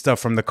delete stuff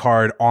from the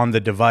card on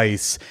the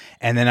device.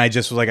 And then I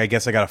just was like, I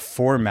guess I got a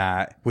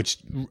format, which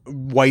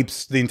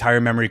wipes the entire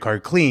memory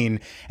card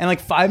clean.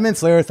 And 5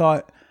 minutes later, I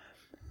thought,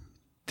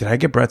 did I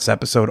get Bret's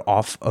episode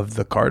off of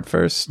the card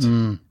first?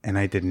 And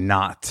I did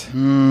not.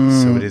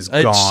 So it is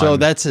gone. So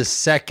that's a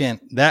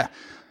second.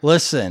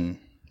 Listen,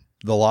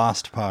 the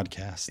Lost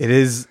podcast. It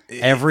is.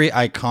 Every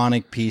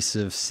iconic piece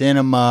of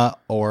cinema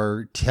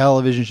or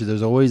television show,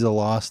 there's always a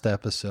Lost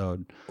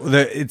episode.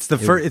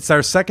 It's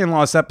our second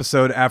Lost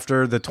episode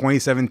after the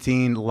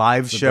 2017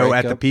 live show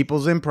at the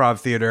People's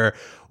Improv Theater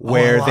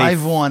where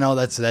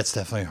that's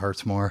definitely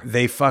hurts more.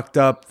 They fucked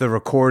up the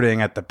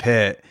recording at the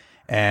Pit.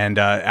 And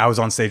I was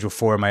on stage with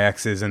 4 of my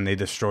exes, and they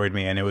destroyed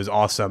me, and it was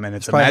awesome. And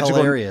it's a magical,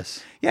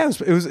 hilarious. Yeah,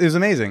 it was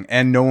amazing,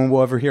 and no one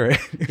will ever hear it.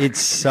 It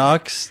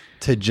sucks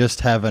to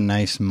just have a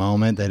nice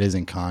moment that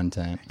isn't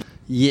content.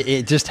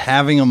 Just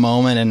having a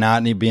moment and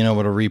not being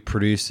able to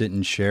reproduce it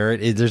and share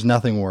it, there's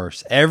nothing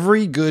worse.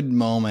 Every good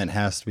moment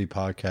has to be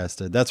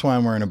podcasted. That's why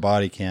I'm wearing a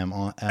body cam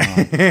on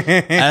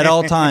at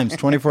all times,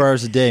 24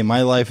 hours a day.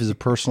 My life is a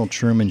personal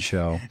Truman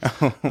Show.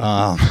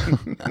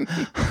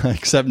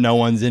 Except no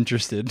one's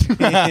interested.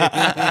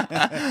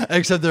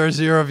 Except there are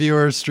 0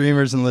 viewers,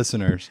 streamers, and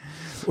listeners.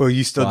 Well,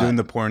 you still doing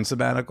the porn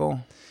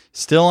sabbatical?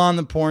 Still on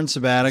the porn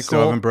sabbatical.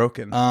 Still haven't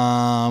broken.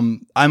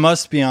 I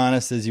must be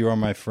honest, as you are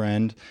my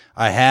friend,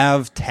 I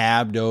have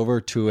tabbed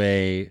over to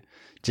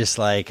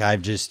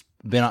I've just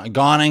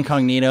gone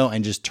incognito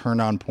and just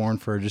turned on porn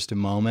for just a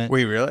moment.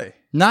 Wait, really?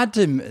 I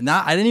didn't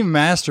even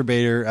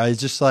masturbate her. I was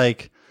just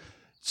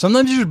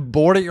sometimes you're just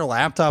bored at your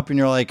laptop and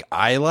you're like,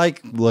 I like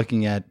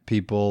looking at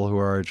people who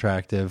are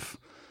attractive.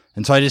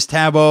 And so I just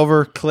tab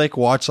over, click,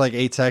 watch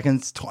 8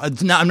 seconds.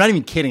 I'm not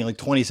even kidding,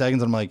 20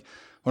 seconds. I'm like,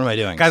 what am I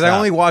doing? Guys, I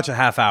only watch a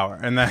half hour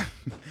and then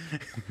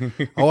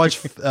I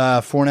watched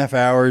 4.5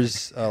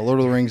 hours. Lord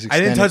of the Rings. I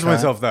didn't extended touch cut.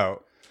 myself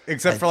though,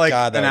 except for like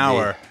God, an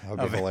hour. That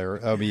would be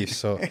hilarious. That would be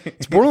so.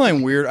 It's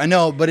borderline weird. I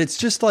know, but it's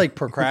just like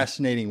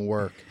procrastinating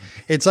work.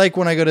 It's like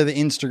when I go to the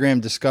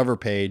Instagram Discover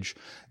page,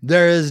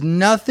 there is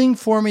nothing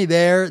for me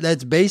there.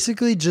 That's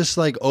basically just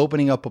like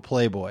opening up a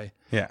Playboy.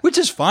 Yeah. Which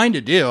is fine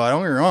to do. I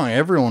don't get me wrong.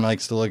 Everyone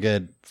likes to look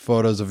at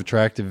photos of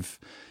attractive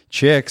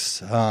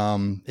chicks.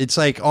 It's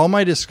like all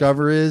my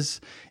Discover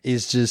is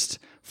just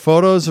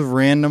photos of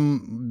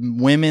random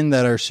women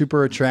that are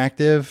super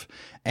attractive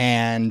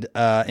and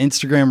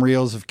Instagram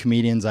reels of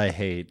comedians I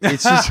hate.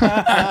 It's just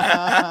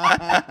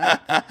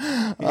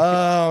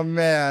oh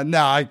man,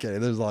 no, I can't.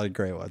 There's a lot of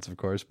great ones, of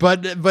course,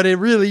 but it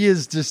really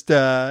is just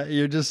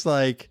you're just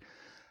like,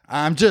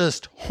 I'm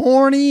just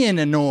horny and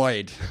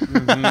annoyed.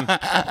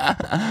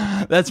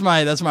 Mm-hmm. That's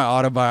my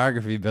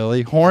autobiography,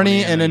 Billy.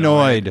 Horny and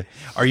annoyed.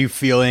 Are you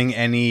feeling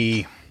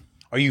any?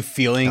 Are you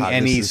feeling God,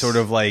 any this is sort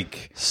of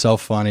like? So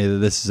funny that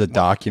this is a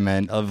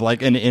document of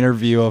like an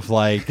interview of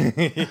like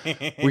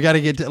we got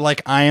to get to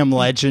like I Am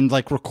Legend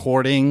like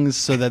recordings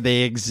so that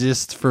they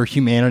exist for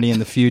humanity in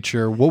the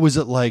future. What was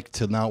it like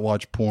to not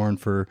watch porn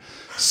for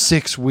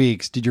 6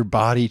 weeks? Did your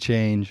body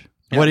change?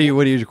 What are your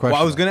questions? Well,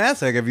 I was going to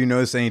ask, like, have you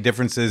noticed any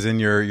differences in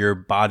your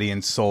body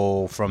and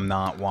soul from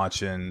not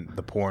watching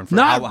the porn for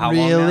not how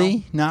really,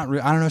 long now?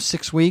 I don't know,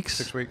 6 weeks,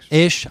 6 weeks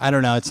ish. I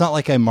don't know. It's not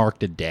like I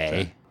marked a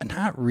day.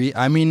 Not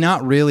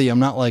really. I'm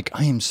not like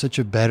I am such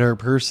a better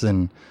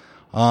person.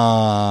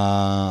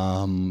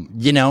 I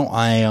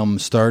am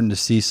starting to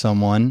see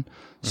someone,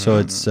 so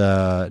it's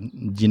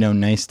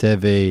nice to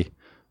have a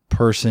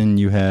person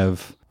you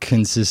have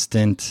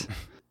consistent,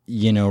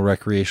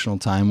 recreational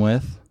time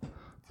with.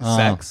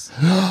 Sex.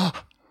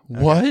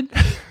 What?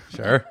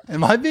 Sure.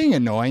 Am I being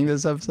annoying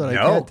this episode?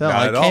 No, I can't tell.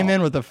 not at I came all.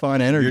 in with a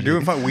fun energy. You're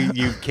doing fun.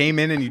 You came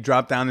in and you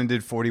dropped down and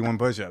did 41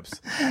 push-ups.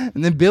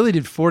 And then Billy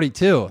did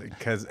 42.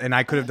 And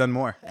I could have done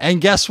more.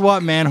 And guess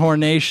what, Man Whore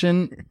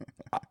Nation?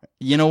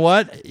 You know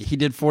what? He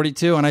did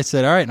 42, and I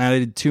said, all right, and I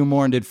did 2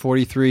 more and did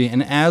 43.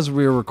 And as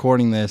we were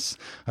recording this,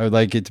 I would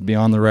like it to be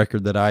on the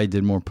record that I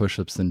did more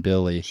push-ups than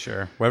Billy.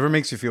 Sure. Whatever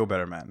makes you feel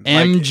better, man.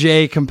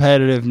 MJ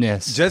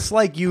competitiveness. Just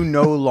like you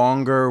no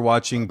longer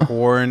watching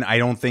porn, I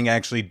don't think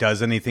actually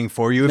does anything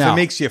for you. If No. it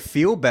makes you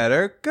feel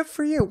better, good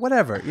for you.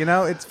 Whatever.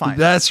 It's fine.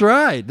 That's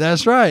right.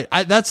 That's right.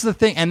 That's the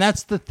thing. And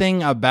that's the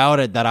thing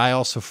about it that I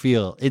also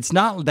feel. It's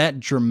not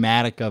that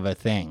dramatic of a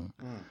thing.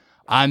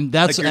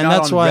 That's you're and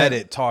not that's on why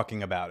Reddit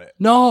talking about it.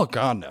 No,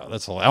 God, no.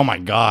 Oh my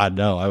God,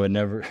 no. I would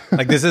never.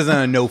 Like this isn't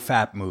a no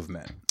fap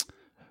movement.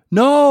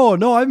 No,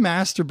 I've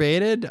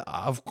masturbated.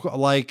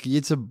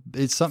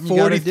 It's something you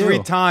gotta do.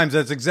 43 times.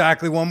 That's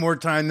exactly one more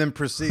time than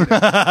Procida.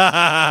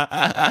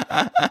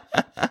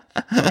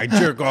 I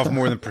jerk off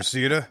more than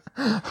Procida.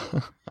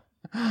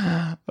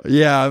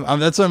 Yeah,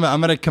 that's what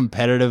I'm gonna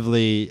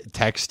competitively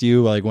text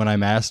you like when I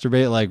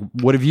masturbate. Like,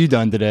 what have you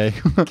done today?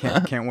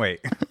 Can't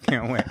wait.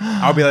 Can't wait.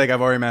 I'll be like, I've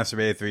already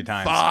masturbated 3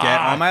 times.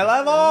 Get on my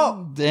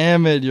level.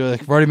 Damn it! You're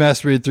like, I've already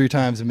masturbated 3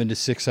 times and been to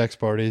 6 sex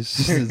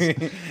parties.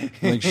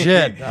 Like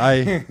shit.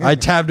 I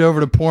tabbed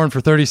over to porn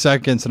for 30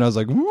 seconds and I was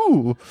like,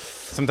 woo.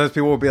 Sometimes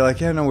people will be like,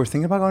 yeah, no, we're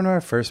thinking about going to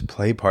our first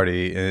play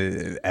party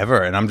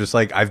ever, and I'm just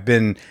like, I've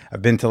been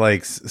to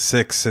like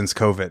 6 since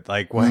COVID.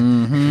 Like what?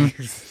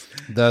 Mm-hmm.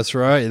 That's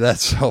right.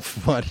 That's so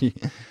funny.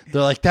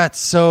 They're like, that's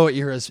so and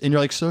you're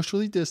like,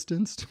 socially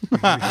distanced. We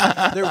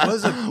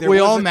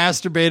all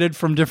masturbated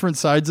from different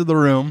sides of the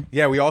room.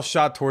 Yeah, we all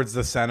shot towards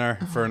the center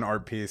for an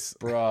art piece.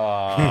 Bro.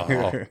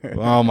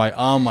 Oh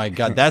my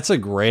God. That's a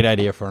great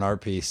idea for an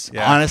art piece.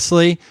 Yeah.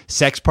 Honestly,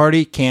 sex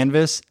party,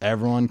 canvas,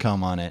 everyone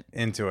come on it.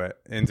 Into it.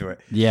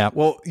 Yeah.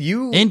 Well,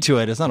 into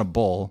it. It's not a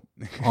bull.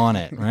 On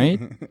it, right?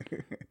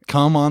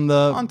 Come on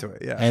onto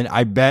it, yeah. And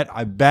I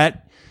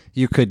bet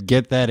you could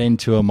get that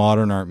into a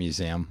modern art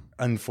museum.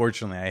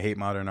 Unfortunately, I hate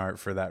modern art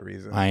for that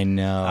reason. I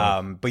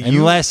know. But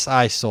unless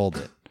I sold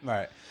it. All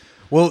right.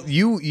 Well,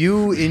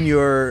 you in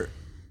your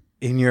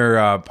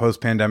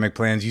post-pandemic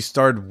plans, you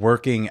started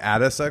working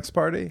at a sex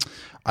party?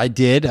 I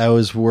did. I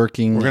was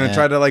working. We're going to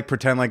try to like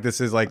pretend like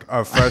this is like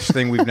a fresh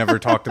thing we've never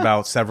talked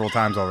about several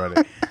times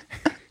already.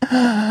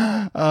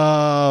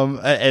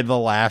 And the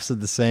laughs at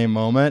the same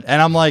moment,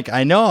 and I'm like,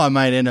 I know I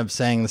might end up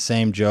saying the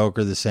same joke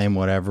or the same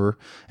whatever,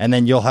 and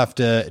then you'll have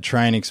to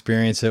try and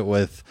experience it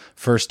with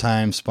first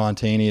time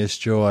spontaneous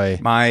joy.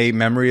 My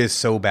memory is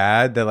so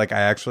bad that like I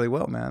actually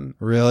will, man.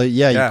 Really?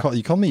 Yeah.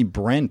 You called me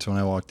Brent when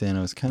I walked in.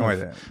 I was kind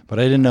of, but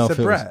I didn't know if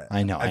it Bret. was.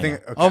 I know. I think.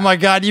 know. Okay. Oh my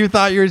God! You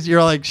thought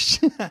you're like.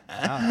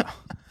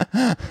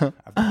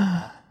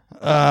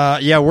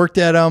 Yeah, worked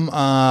at them.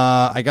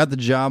 I got the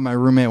job. My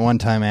roommate one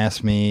time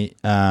asked me,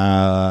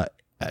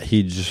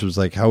 he just was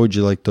like, how would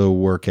you like to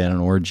work at an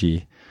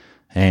orgy?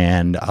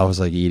 And I was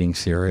like eating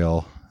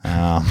cereal.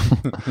 I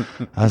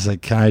was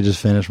like, can I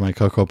just finish my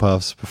Cocoa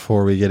Puffs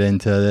before we get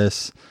into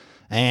this?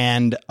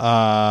 And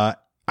I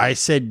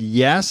said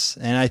yes.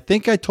 And I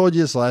think I told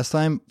you this last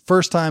time.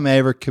 First time I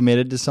ever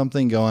committed to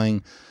something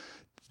going,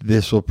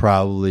 this will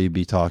probably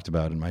be talked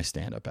about in my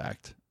stand-up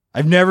act.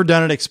 I've never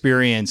done an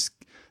experience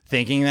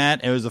thinking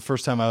that. It was the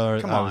first time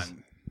I Come was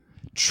on.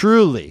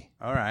 truly,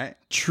 All right.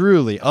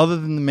 other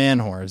than the man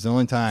whore, it's the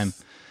only time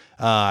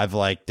I've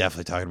like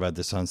definitely talked about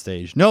this on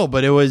stage. No,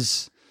 but it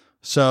was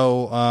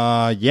so.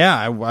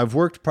 I've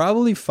worked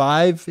probably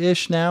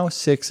 5-ish now,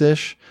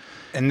 6-ish.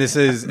 And this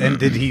is,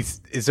 and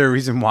is there a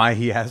reason why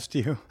he asked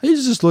you?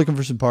 He's just looking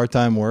for some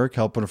part-time work,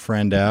 helping a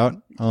friend out.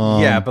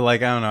 Yeah, but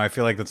like, I don't know. I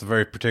feel like that's a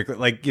very particular,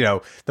 like, you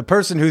know, the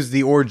person who's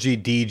the orgy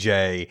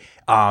DJ,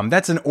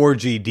 that's an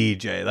orgy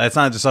DJ. That's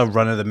not just a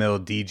run-of-the-mill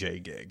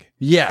DJ gig.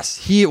 Yes,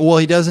 he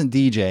doesn't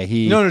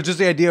DJ. No, just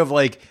the idea of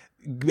like,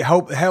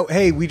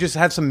 hey, we just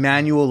have some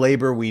manual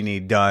labor we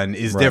need done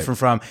is different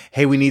from,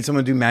 hey, we need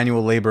someone to do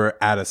manual labor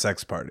at a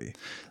sex party.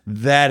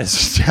 That is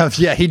stuff.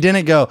 Yeah, he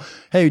didn't go,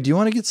 hey, do you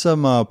want to get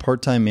some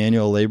part-time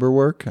manual labor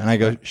work? And I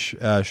go,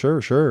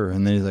 sure.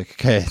 And then he's like,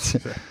 okay,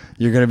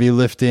 you're going to be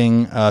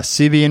lifting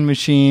Sibian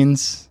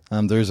machines.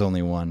 There's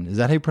only one. Is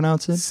that how you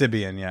pronounce it?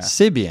 Sibian, yeah.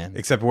 Sibian.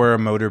 Except we're a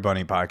Motor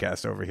Bunny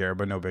podcast over here,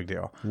 but no big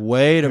deal.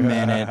 Wait a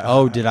minute.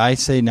 Oh, did I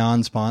say a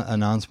non-sponsor?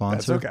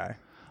 That's okay.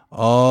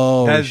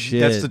 Oh,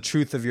 shit. That's the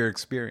truth of your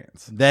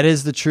experience. That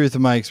is the truth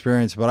of my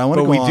experience, but I want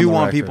to go But on we do the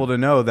want record. people to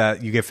know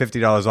that you get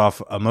 $50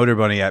 off a Motor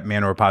Bunny at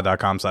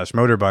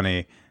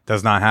manwhorepod.com/motorbunny.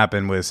 Does not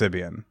happen with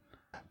Sibian.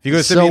 If you go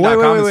to So,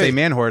 Sibian.com and wait. say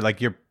manwhore,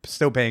 like you're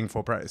still paying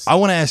full price. I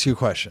want to ask you a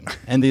question,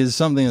 and this is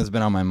something that's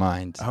been on my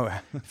mind. Oh.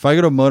 If I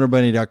go to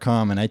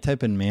motorbunny.com and I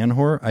type in man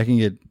whore, I can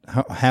get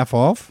half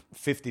off?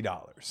 $50.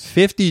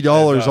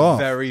 $50 off.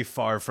 Very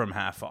far from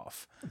half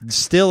off.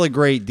 Still a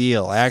great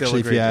deal, actually,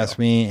 if great you ask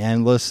me.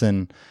 And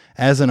listen,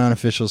 as an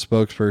unofficial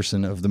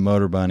spokesperson of the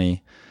Motor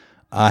Bunny,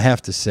 I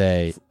have to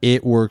say,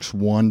 it works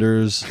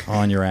wonders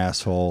on your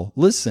asshole.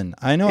 Listen,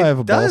 I know I have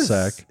a ball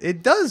sack.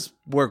 It does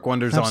work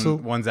wonders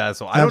on one's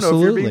asshole. I don't know if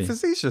Absolutely. you're being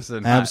facetious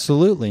or not.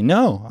 Absolutely.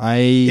 No,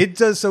 It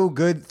does so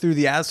good through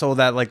the asshole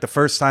that like the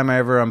first time I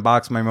ever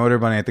unboxed my Motor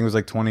Bunny, I think it was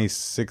like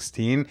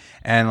 2016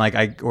 and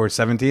like or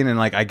 17, and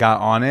like I got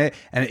on it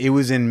and it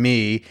was in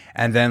me,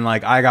 and then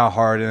like I got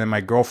hard, and then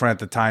my girlfriend at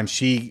the time,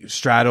 she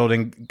straddled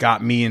and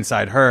got me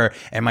inside her,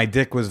 and my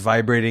dick was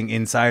vibrating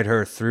inside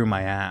her through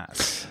my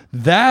ass.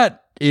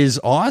 That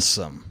is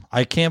awesome.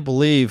 I can't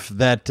believe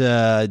that.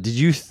 Did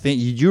you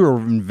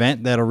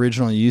invent that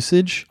original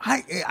usage?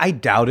 I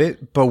doubt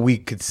it, but we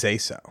could say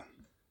so.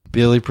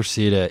 Billy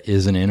Procida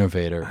is an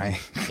innovator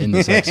in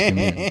the sex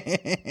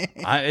community.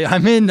 I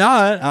mean,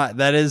 not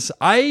that is.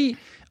 I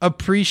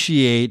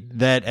appreciate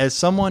that as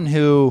someone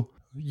who,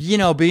 you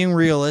know, being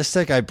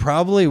realistic, I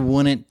probably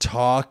wouldn't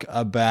talk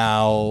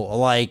about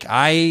like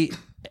I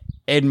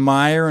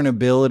admire an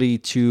ability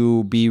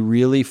to be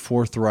really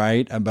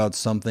forthright about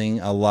something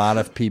a lot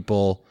of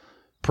people,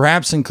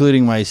 perhaps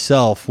including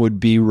myself, would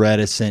be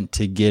reticent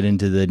to get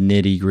into the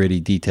nitty-gritty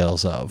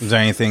details of. Is there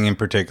anything in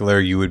particular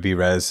you would be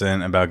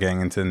reticent about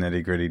getting into the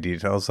nitty-gritty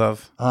details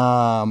of?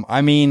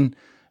 I mean,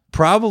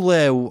 probably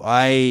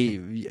I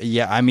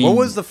mean, what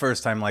was the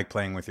first time like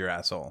playing with your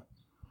asshole?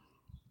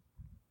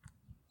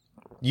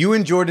 You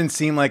and Jordan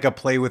seem like a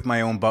play with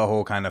my own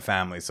butthole kind of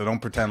family, so don't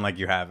pretend like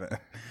you haven't.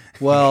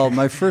 Well,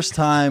 my first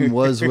time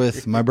was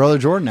with my brother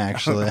Jordan,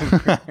 actually.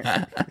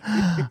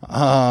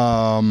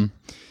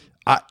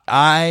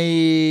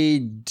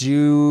 I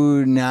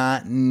do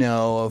not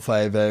know if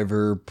I've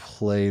ever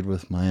played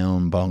with my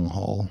own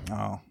bunghole.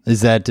 Oh,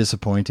 is that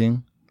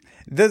disappointing?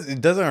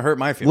 It doesn't hurt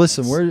my feelings.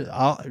 Listen,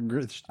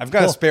 I've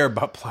got a spare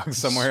butt plug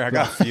somewhere. I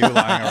got a few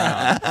lying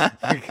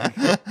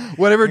around.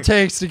 Whatever it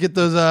takes to get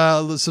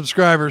those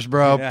subscribers,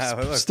 bro. Yeah,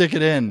 look, stick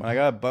it in. I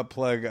got a butt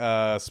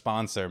plug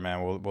sponsor,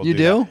 man. We'll you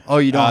do? That. Oh,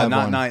 you don't have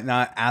not, one?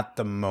 Not at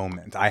the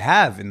moment. I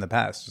have in the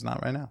past, just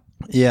not right now.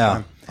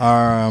 Yeah.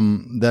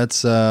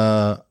 That's.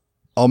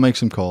 I'll make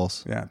some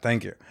calls. Yeah,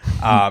 thank you.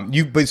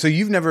 So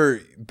you've never,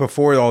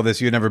 before all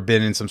this, you had never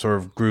been in some sort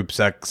of group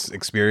sex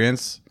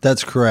experience?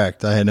 That's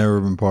correct. I had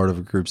never been part of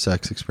a group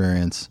sex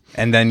experience.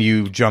 And then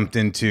you jumped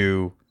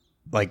into,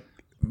 like,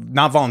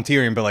 not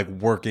volunteering, but like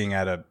working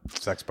at a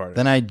sex party.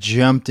 Then I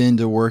jumped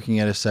into working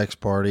at a sex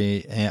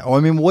party. And, I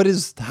mean,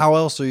 how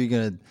else are you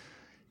going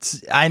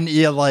to,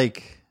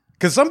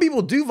 because some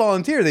people do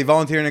volunteer. They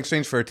volunteer in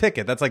exchange for a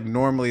ticket. That's like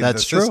normally the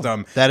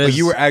system. That is, but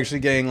you were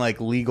actually getting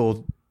like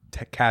legal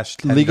cash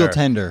tender. Legal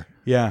tender.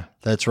 Yeah.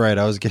 That's right.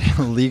 I was getting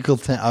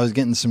I was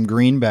getting some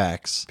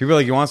greenbacks. People are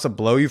like, you want us to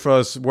blow you for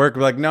us work?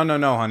 We're like, no,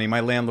 honey. My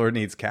landlord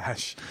needs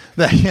cash.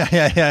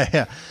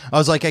 Yeah. I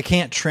was like, I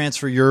can't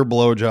transfer your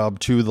blowjob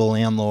to the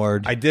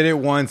landlord. I did it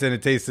once and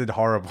it tasted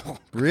horrible.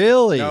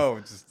 Really?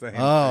 No, just the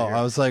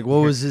I was like,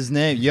 what was his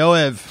name?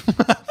 Yoev.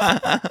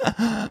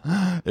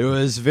 It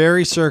was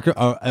very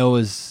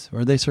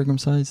were they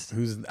circumcised?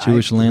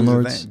 Jewish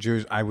landlords?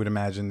 Jewish. I would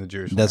imagine the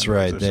Jewish. That's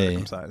right. They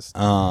circumcised.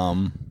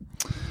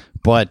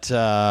 But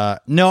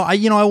no,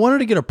 I wanted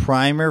to get a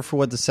primer for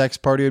what the sex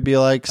party would be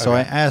like. So I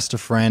asked a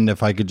friend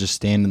if I could just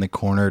stand in the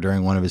corner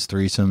during one of his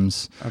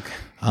threesomes. Okay.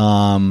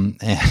 And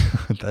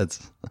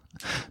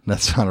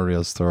That's not a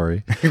real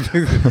story.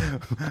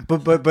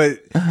 but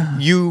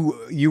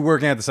you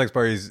working at the sex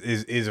parties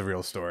is a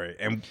real story.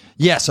 And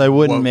Yes, I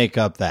wouldn't make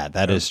up that.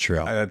 That is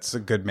true. that's a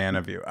good man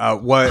of you.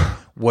 What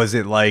was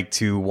it like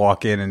to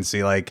walk in and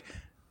see like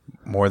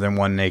more than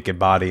one naked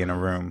body in a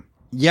room?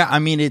 Yeah, I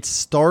mean, it's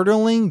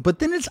startling, but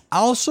then it's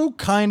also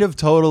kind of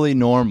totally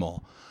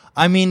normal.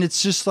 I mean,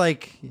 it's just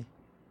like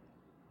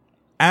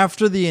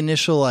after the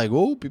initial like,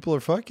 whoa, people are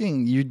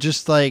fucking, you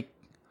just like,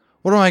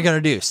 what am I going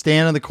to do?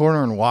 Stand in the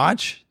corner and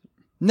watch?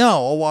 No,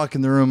 I'll walk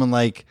in the room and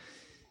like,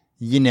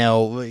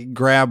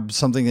 grab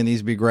something that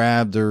needs to be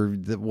grabbed or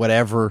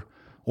whatever,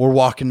 or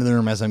walk into the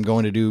room as I'm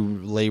going to do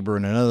labor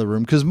in another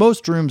room. Because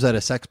most rooms at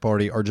a sex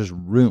party are just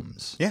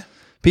rooms. Yeah.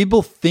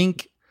 People,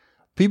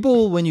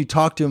 when you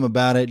talk to them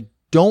about it,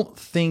 don't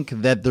think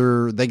that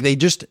they're like, they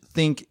just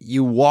think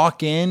you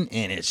walk in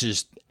and it's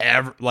just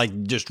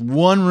just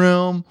one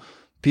room,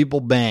 people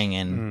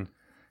banging.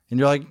 And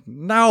you're like,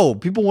 no,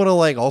 people want to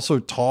like also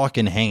talk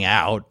and hang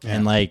out. Yeah.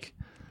 And like,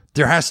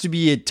 there has to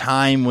be a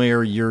time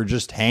where you're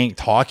just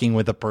talking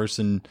with a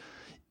person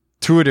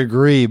to a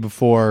degree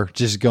before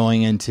just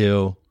going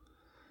into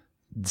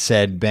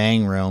said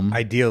bang room.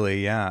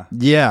 Ideally, yeah.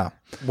 Yeah.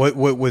 What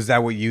was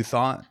that what you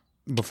thought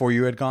before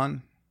you had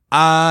gone?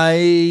 Or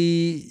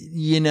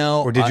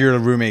did your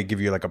roommate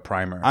give you like a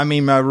primer? I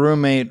mean, my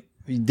roommate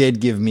did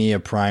give me a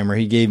primer.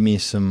 He gave me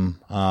some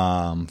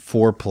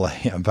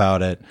foreplay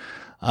about it.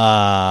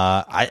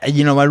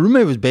 My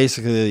roommate was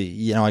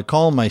basically, I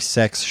call him my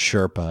sex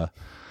Sherpa,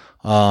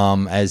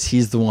 as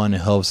he's the one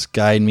who helps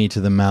guide me to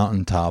the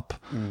mountaintop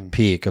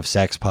peak of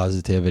sex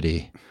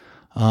positivity.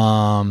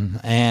 No,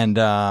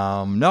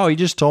 he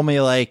just told me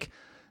like,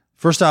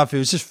 first off, it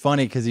was just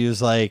funny because he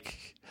was like,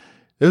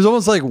 it was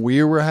almost like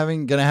we were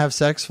gonna have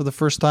sex for the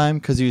first time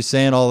because he was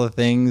saying all the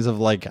things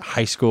of like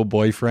high school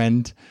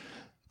boyfriend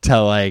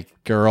to like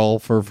girl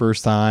for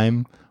first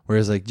time,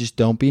 whereas like, just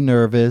don't be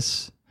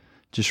nervous.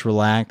 Just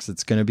relax.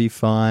 It's going to be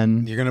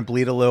fun. You're going to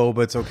bleed a little,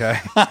 but it's okay.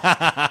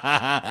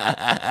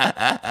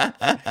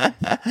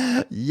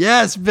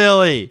 Yes,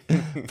 Billy.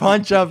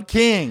 Punch up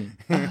king.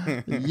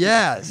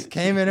 Yes.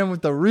 Came in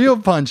with the real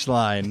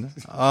punchline.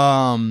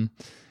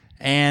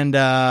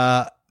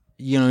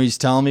 He's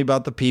telling me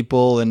about the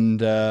people,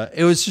 and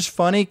it was just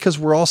funny because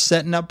we're all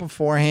setting up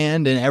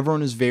beforehand, and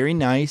everyone is very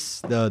nice.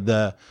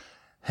 The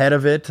head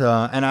of it,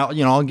 and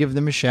I'll give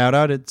them a shout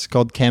out. It's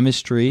called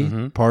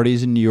Chemistry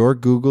Parties in New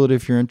York. Google it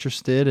if you're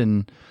interested.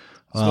 And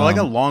it's like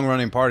a long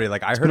running party.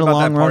 Like I heard about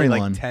that party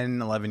like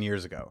 10, 11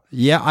 years ago.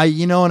 Yeah,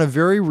 in a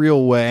very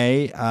real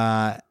way,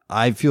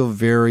 I feel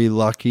very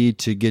lucky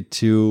to get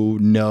to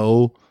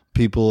know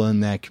people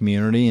in that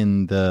community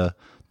and the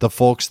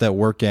folks that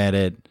work at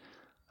it.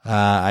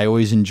 I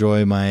always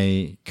enjoy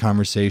my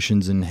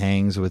conversations and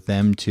hangs with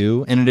them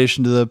too, in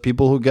addition to the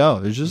people who go.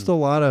 There's just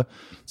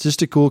it's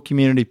just a cool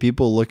community,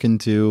 people looking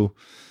to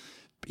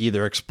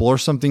either explore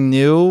something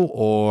new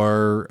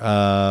or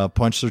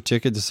punch their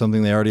ticket to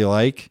something they already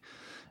like.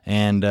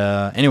 And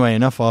anyway,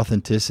 enough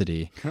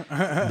authenticity.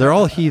 They're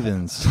all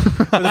heathens.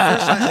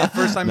 The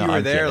first time No, you were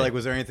I'm there, kidding. like,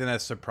 was there anything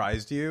that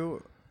surprised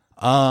you?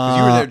 'Cause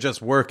you were there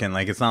just working.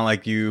 Like, it's not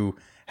like you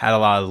had a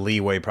lot of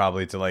leeway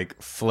probably to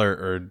like flirt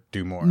or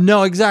do more.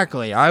 No,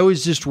 exactly. I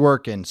was just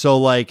working. So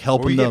like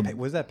helping them. What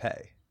was that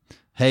pay?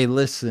 Hey,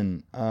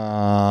 listen,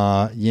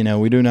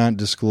 we do not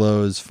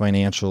disclose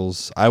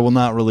financials. I will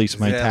not release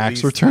my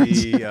tax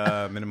returns.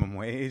 The minimum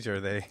wage, or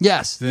they?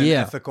 Yes, the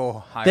ethical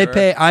hire? They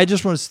pay. I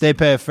just want to. They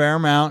pay a fair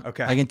amount.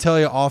 Okay. I can tell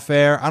you off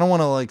air. I don't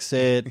want to like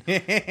say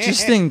it,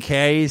 just in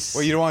case.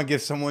 Well, you don't want to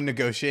give someone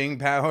negotiating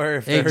power.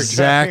 If they're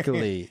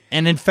Exactly.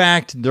 And in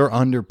fact, they're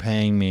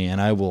underpaying me, and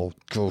I will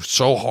go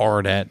so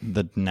hard at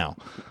the no.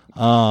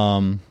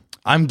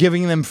 I'm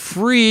giving them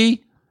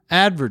free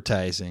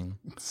advertising.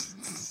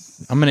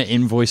 I'm going to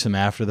invoice him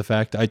after the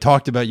fact. I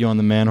talked about you on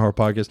the Man Whore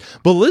podcast.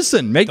 But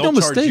listen, make no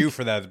mistake. Don't charge you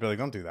for that. Billy,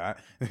 don't do that.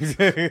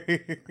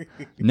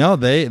 No,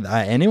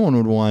 anyone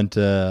would want,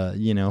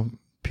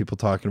 people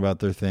talking about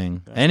their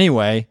thing.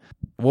 Anyway,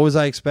 what was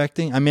I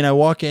expecting? I mean, I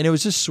walk in. It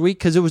was just sweet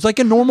because it was like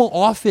a normal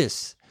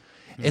office,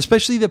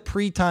 especially the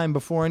pre-time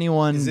before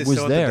anyone Is this was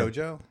still there. At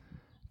the dojo?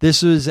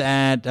 This was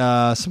at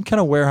some kind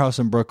of warehouse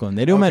in Brooklyn.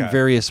 They do them at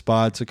various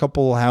spots, a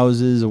couple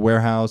houses, a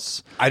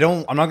warehouse. I'm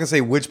not going to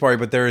say which party,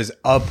 but there is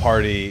a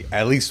party,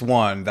 at least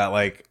one, that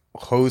like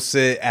hosts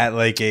it at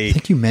like I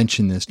think you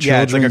mentioned this.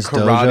 Yeah, it's like a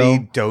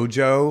karate dojo.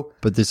 dojo.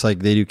 But this like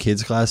they do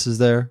kids classes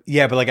there.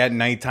 Yeah, but like at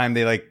nighttime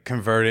they like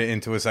convert it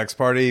into a sex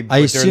party. But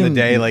I during the assume-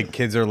 day, like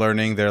kids are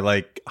learning their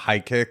like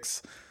high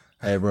kicks.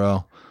 Hey,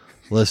 bro.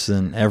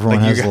 Listen, everyone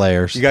has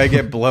layers. You gotta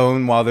get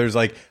blown while there's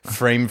like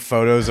framed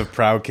photos of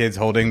proud kids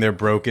holding their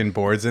broken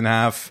boards in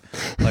half,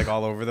 like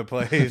all over the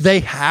place. They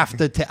have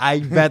to.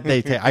 I bet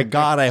they take.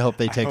 I hope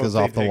they take those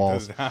off the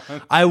walls.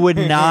 I would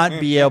not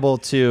be able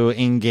to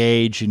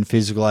engage in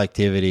physical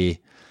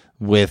activity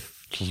with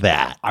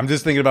that. I'm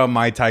just thinking about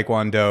my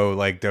Taekwondo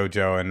like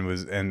dojo,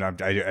 and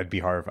I'd be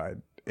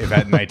horrified if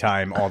at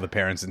nighttime all the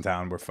parents in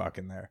town were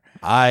fucking there.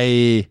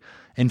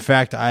 In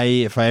fact,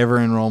 if I ever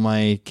enroll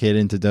my kid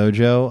into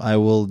dojo, I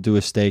will do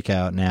a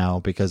stakeout now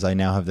because I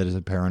now have that as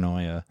a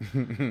paranoia.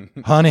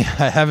 Honey,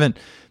 I haven't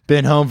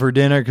been home for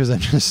dinner because I'm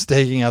just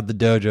staking out the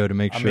dojo to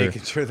make I'm sure.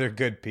 making sure they're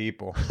good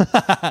people.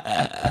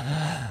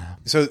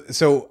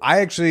 So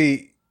I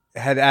actually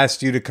had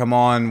asked you to come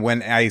on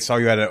when I saw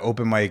you at an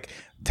open mic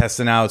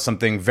testing out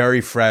something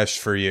very fresh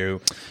for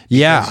you.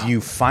 Yeah. Because you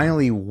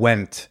finally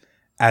went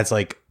as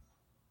like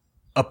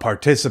a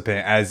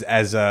participant,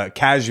 as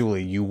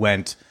casually you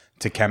went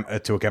to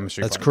a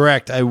chemistry That's party.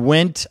 correct.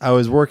 I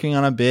was working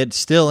on a bit,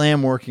 still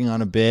am working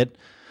on a bit.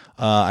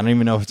 I don't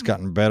even know if it's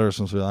gotten better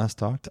since we last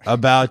talked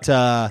about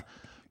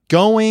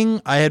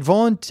going. I had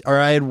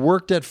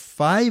worked at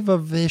 5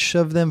 of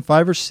them,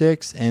 5 or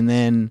 6, and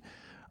then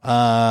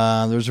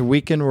there was a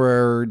weekend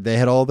where they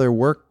had all their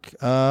work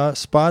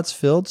spots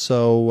filled.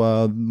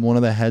 So one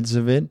of the heads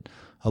of it,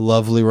 a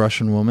lovely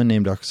Russian woman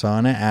named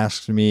Oksana,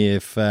 asked me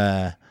if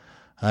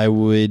I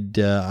would.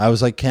 I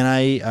was like, "Can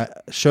I?"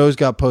 Shows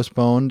got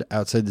postponed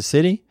outside the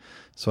city,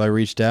 so I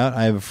reached out.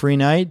 I have a free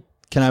night.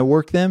 Can I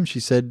work them? She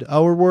said,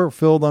 "Oh, we're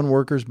filled on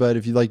workers, but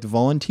if you'd like to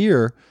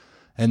volunteer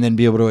and then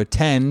be able to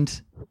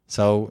attend,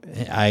 so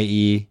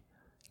i.e.,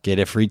 get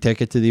a free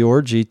ticket to the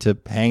orgy to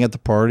hang at the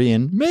party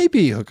and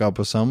maybe hook up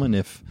with someone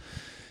if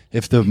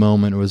the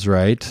moment was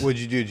right." What'd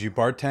you do? Did you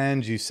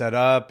bartend? Did you set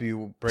up?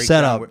 You break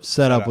Set down? up.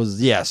 Set up was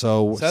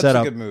So Setup's set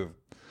up. a good move.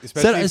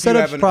 Especially if Set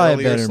you up's have an probably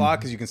earlier better. slot,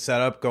 because you can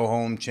set up, go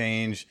home,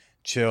 change,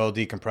 chill,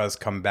 decompress,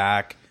 come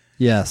back.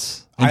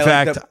 Yes. In I like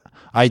fact, that-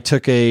 I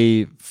took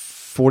a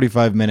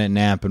 45-minute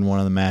nap in one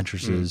of the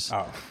mattresses.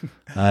 Oh,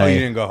 you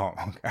didn't go home.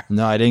 Okay.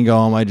 No, I didn't go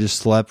home. I just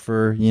slept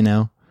for,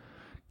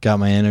 got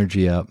my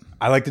energy up.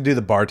 I like to do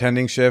the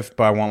bartending shift,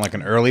 but I want like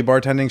an early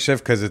bartending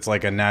shift because it's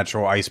like a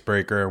natural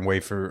icebreaker and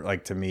wait for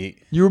like to meet.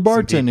 You were some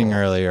bartending people.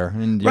 earlier.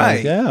 And you're Right.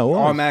 like, yeah, well.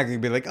 Automatically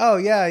be like, oh,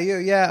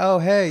 yeah, oh,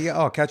 hey, yeah,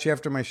 I'll catch you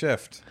after my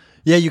shift.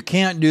 Yeah, you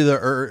can't do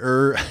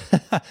the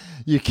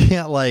you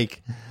can't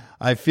like.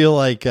 I feel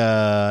like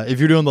if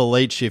you're doing the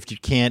late shift, you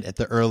can't at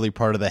the early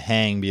part of the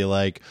hang be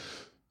like,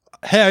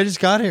 "Hey, I just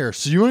got here,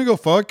 so you want to go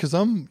fuck? Because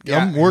I'm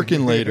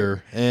working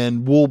later,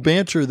 and we'll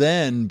banter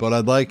then. But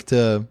I'd like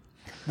to."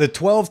 The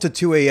 12 to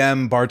 2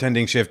 a.m.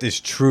 bartending shift is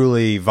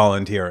truly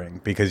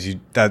volunteering because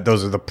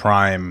those are the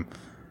prime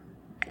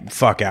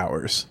fuck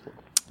hours.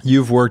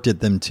 You've worked at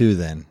them too,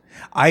 then.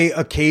 I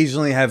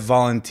occasionally have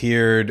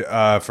volunteered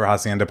for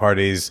hacienda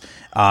parties,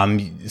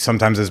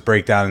 sometimes as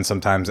breakdown and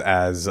sometimes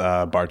as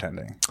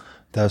bartending.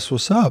 That's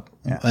what's up.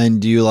 Yeah. And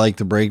do you like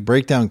the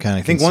breakdown kind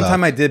of? I think one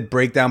time I did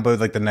breakdown, but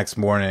like the next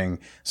morning.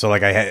 So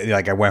like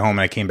I went home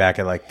and I came back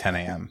at like 10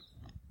 a.m.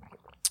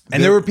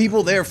 And there were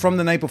people there from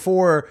the night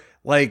before,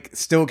 like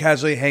still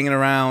casually hanging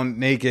around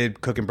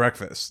naked, cooking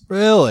breakfast.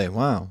 Really?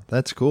 Wow,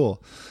 that's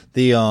cool.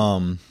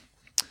 The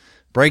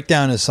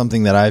breakdown is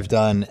something that I've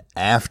done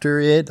after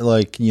it,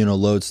 like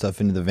load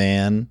stuff into the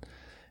van,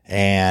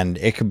 and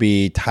it could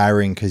be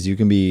tiring because you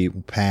can be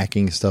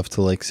packing stuff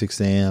till like 6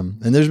 a.m.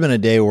 And there's been a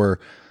day where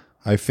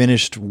I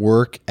finished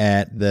work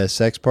at the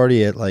sex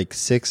party at like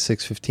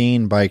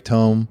 6:15, biked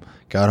home,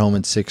 got home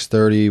at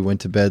 6:30,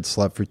 went to bed,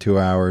 slept for 2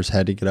 hours,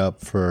 had to get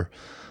up for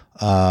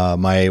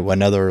my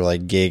another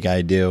like gig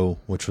I do,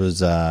 which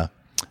was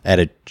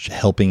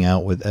helping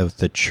out with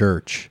the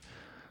church.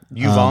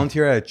 You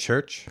volunteer at a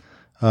church?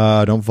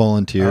 Don't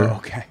volunteer. Oh,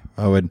 okay.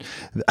 I would.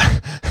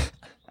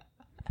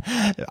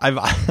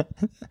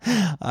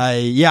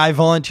 I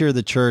volunteer at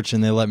the church,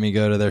 and they let me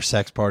go to their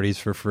sex parties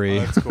for free.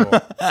 Oh, that's cool.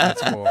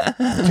 That's cool.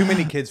 Too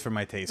many kids for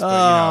my taste, but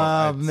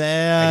Oh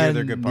man, I hear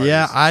they're good parties.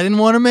 Yeah, I didn't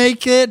want to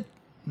make it,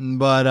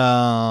 but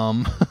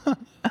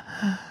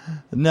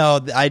no,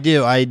 I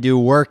do. I do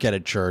work at a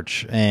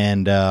church,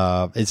 and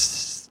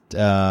it's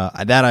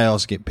that I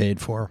also get paid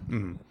for.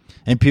 Mm-hmm.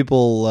 And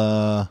people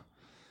are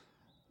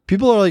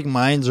like,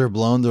 minds are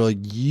blown. They're like,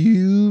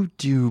 "You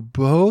do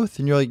both?"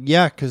 And you're like,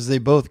 "Yeah," because they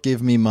both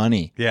give me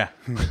money. Yeah,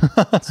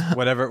 It's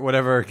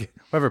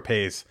whatever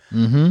pays.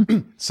 Mm-hmm.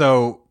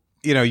 So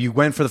you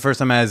went for the first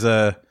time as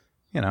a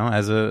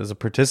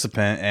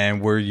participant,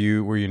 and were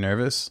you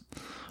nervous?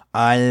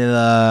 I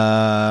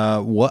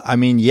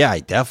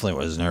definitely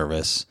was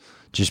nervous,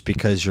 just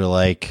because you're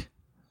like,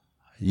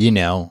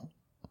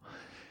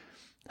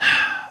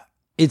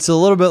 it's a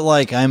little bit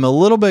like I'm a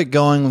little bit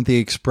going with the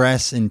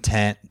express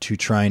intent to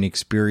try and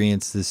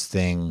experience this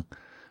thing,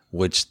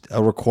 which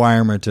a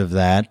requirement of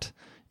that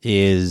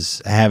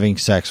is having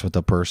sex with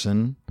a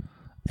person.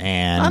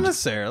 And Not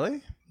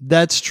necessarily.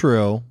 that's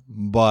true.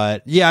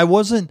 But yeah, I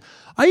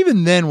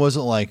even then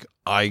wasn't like,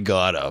 I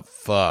gotta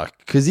fuck.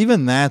 Because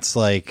even that's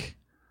like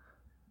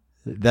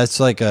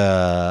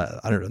I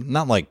don't know,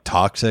 not like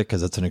toxic,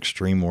 because that's an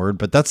extreme word,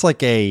 but that's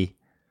like I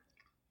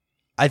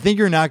think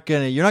you're not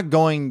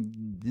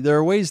going, there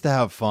are ways to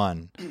have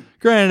fun.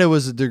 Granted, it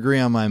was a degree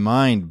on my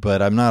mind,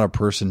 but I'm not a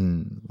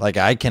person, like,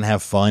 I can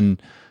have fun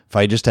if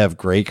I just have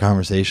great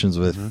conversations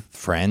with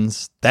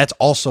friends. That's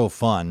also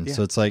fun. Yeah.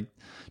 So it's like,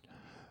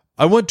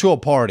 I went to a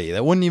party.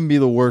 That wouldn't even be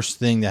the worst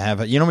thing to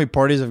have. You know how many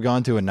parties I've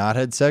gone to and not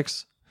had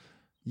sex?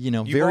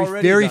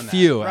 very done that.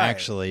 few Right.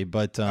 actually.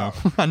 But no,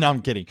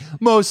 I'm kidding.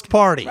 Most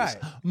parties, Right.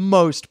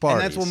 most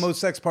parties, And that's what most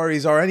sex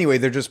parties are anyway.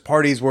 They're just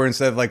parties where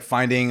instead of like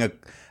finding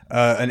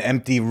an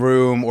empty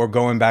room or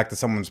going back to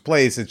someone's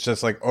place, it's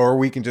just like, or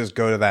we can just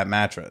go to that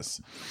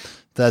mattress.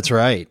 That's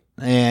right,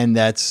 and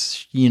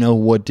that's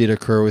what did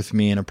occur with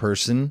me and a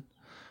person.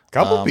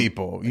 Couple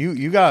people,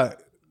 you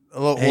got a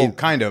little, well,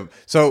 kind of.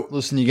 So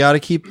Listen, you got to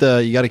keep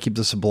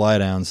the supply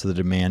down so the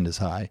demand is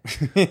high.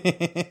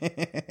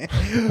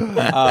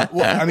 well,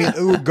 I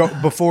mean,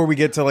 before we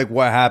get to like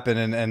what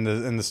happened and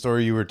the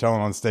story you were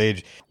telling on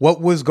stage, what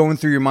was going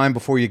through your mind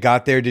before you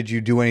got there? Did you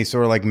do any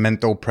sort of like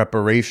mental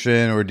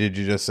preparation, or did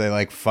you just say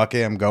like, fuck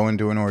it, I'm going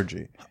to an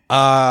orgy?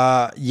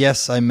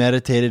 Yes, I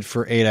meditated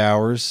for 8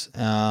 hours.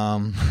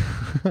 No,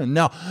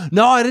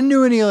 I didn't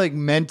do any like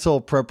mental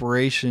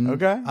preparation.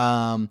 Okay.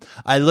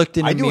 I looked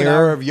in I the do mirror. an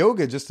hour of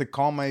yoga just to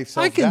calm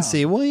myself I can down.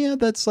 see. Well, yeah,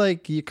 that's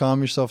like you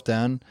calm yourself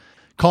down.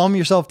 Calm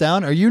yourself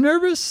down. Are you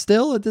nervous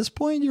still at this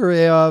point? You're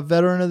a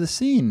veteran of the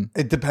scene.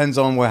 It depends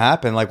on what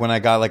happened. Like when I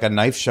got like a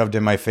knife shoved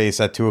in my face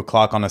at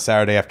 2:00 on a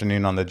Saturday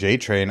afternoon on the J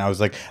train, I was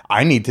like,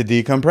 I need to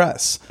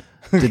decompress.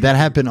 Did that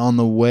happen on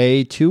the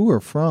way to or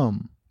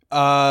from?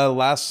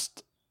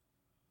 Last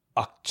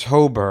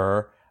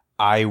October,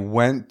 I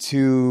went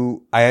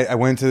to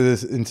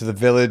into the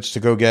village to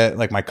go get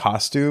like my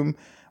costume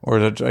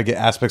or to get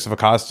aspects of a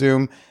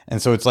costume, and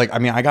so it's like, I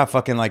mean, I got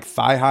fucking like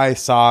thigh high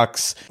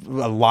socks,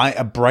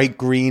 a bright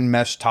green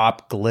mesh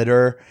top,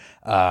 glitter,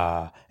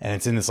 and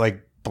it's in this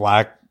like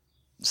black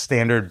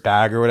standard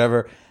bag or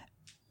whatever.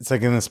 It's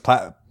like in this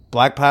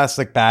black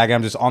plastic bag.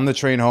 I'm just on the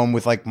train home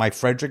with like my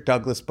Frederick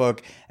Douglass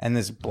book and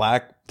this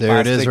black. There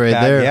it is, plastic right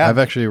bag. there. Yeah. I've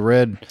actually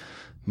read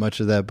much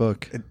of that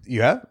book.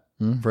 You have?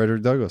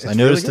 Frederick Douglass. I It's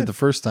noticed really it good. the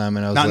first time,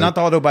 and I was Not the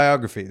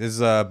autobiography. This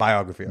is a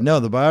biography. no,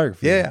 the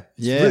biography. Yeah.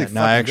 It's yeah. really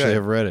No, I fucking actually good.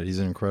 have read it. He's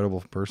an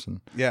incredible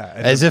person. Yeah.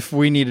 As if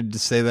we needed to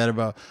say that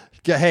about.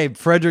 Hey,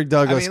 Frederick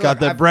Douglass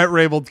got look, the Bret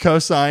Raybould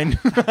cosign.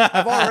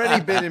 I've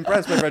already been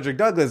impressed by Frederick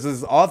Douglass.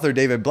 This author,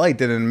 David Blight,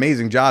 did an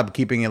amazing job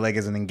keeping it like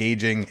as an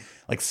engaging,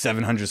 like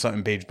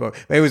 700-something page book.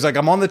 But it was like,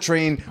 I'm on the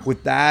train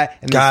with that.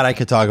 And God, I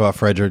could talk about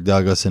Frederick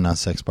Douglass and not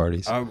sex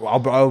parties.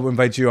 I'll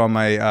invite you on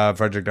my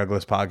Frederick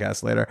Douglass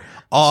podcast later.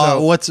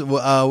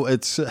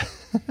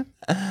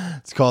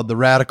 It's called The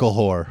Radical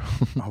Whore.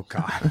 Oh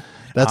God.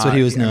 That's what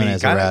he was known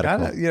as, a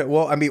radical. Yeah,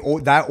 well, I mean,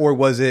 or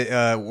was it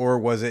a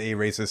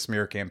racist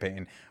smear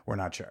campaign? We're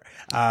not sure.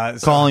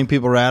 Calling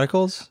people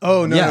radicals?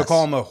 Oh no, Yes. no,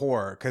 call him a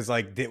whore because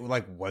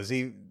was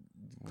he?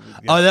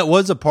 Oh, that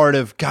was a part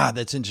of. God,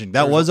 that's interesting.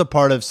 That was a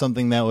part of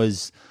something that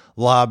was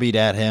lobbied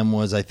at him.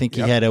 Was I think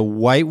he had a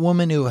white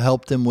woman who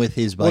helped him with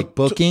his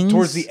bookings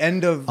towards the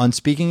end of on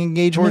speaking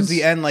engagements. Towards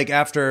the end, like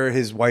after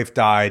his wife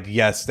died,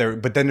 yes, there.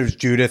 But then there's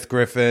Judith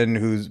Griffin,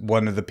 who's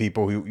one of the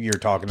people who you're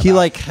talking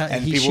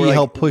about. She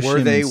helped push were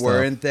him. they? and stuff.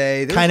 Weren't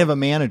they? Kind of a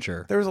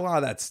manager. There was a lot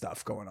of that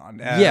stuff going on.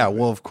 Yeah,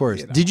 well, of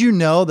course. Did you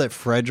know that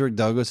Frederick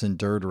Douglass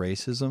endured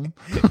racism?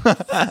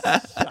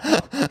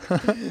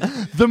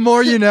 The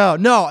more you know.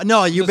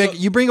 No,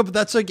 you bring up.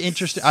 That's like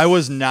interesting. I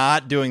was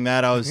not doing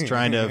that. I was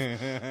trying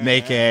to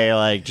make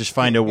just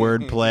find a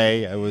word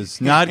play. I was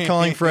not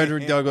calling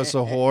Frederick Douglass a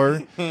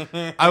whore.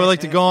 I would like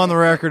to go on the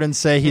record and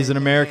say he's an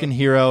American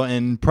hero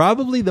and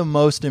probably the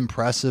most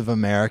impressive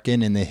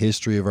American in the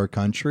history of our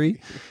country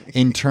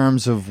in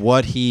terms of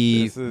what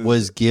he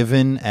was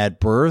given at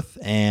birth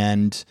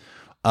and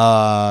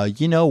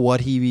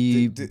what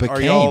he became.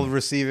 Are y'all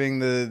receiving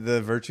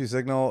the virtue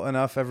signal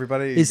enough,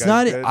 everybody? You It's guys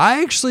not. good?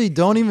 I actually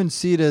don't even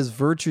see it as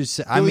virtue.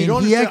 I mean, You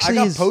don't he understand. actually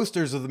I got is.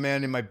 posters of the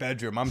man in my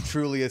bedroom. I'm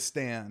truly a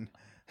stan.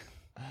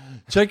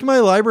 Check my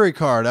library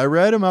card. I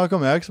read a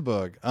Malcolm X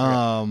book.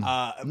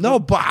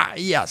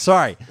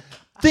 Sorry.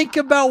 Think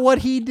about what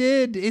he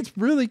did. It's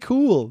really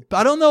cool.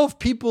 I don't know if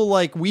people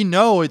we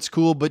know it's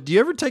cool, but do you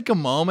ever take a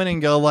moment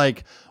and go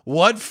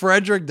what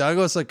Frederick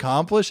Douglass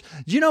accomplished?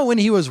 Do you know when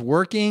he was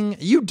working?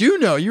 You do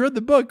know. You read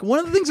the book. One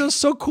of the things that was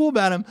so cool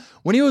about him,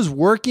 when he was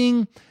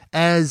working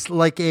as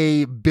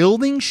a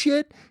building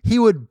shit, he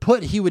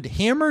would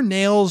hammer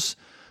nails.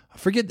 I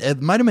forget,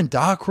 it might have been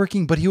Doc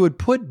working, but he would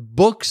put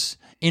books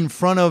in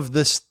front of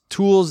the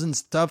tools and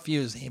stuff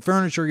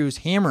furniture he was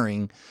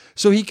hammering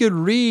so he could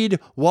read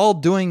while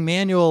doing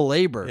manual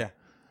labor. Yeah.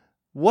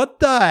 What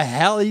the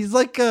hell? He's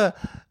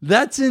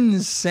that's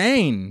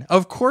insane.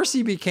 Of course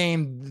he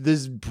became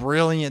this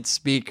brilliant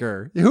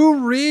speaker.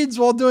 Who reads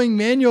while doing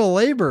manual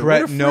labor?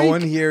 Bret, no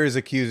one here is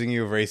accusing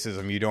you of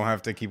racism. You don't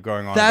have to keep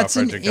going on That's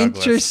about an Frederick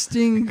Douglass.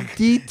 interesting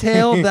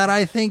detail that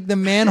I think the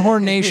Man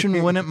Whore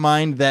Nation wouldn't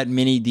mind that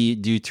mini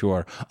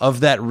detour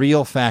of that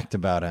real fact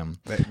about him.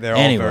 They're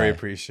all very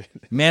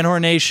appreciative. Man Whore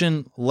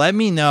Nation, let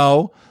me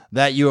know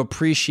that you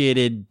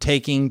appreciated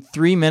taking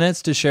 3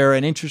 minutes to share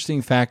an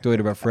interesting factoid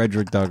about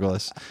Frederick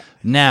Douglass.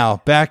 Now,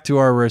 back to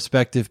our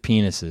respective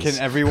penises. Can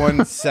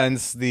everyone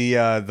sense the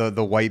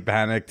white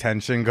panic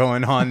tension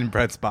going on in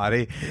Bret's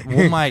body?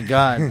 Oh my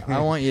God. I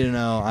want you to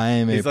know I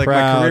am He's a like,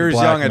 proud my career is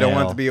black young. I don't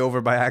want male. it to be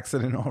over by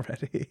accident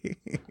already.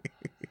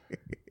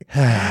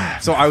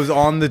 So I was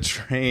on the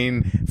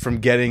train from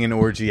getting an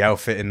orgy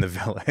outfit in the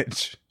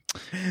village.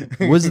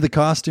 Was the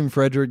costume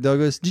Frederick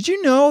Douglass? Did you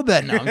know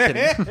that? No, I'm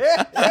kidding.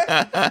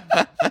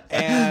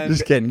 And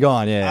Just kidding. Go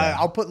on. Yeah.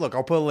 I'll put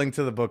a link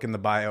to the book in the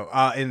bio,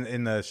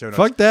 in the show notes.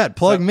 Fuck that.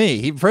 Plug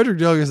me. Frederick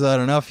Douglass had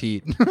enough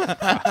heat.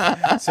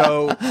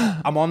 So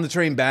I'm on the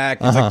train back.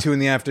 It's like 2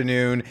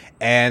 p.m,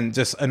 and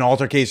just an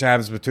altercation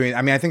happens between.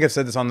 I mean, I think I've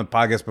said this on the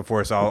podcast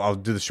before, so I'll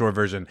do the short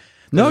version.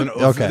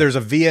 There's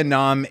a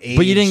Vietnam age.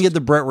 But you didn't get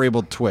the Bret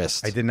Raybould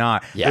twist. I did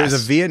not. Yes. There's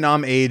a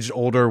Vietnam aged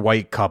older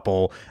white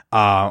couple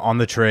on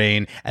the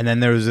train, and then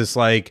there was this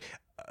like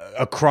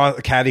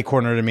caddy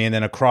corner to me, and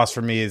then across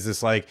from me is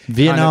this like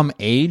Vietnam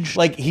age.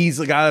 Like he's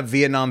got a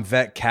Vietnam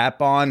vet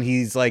cap on.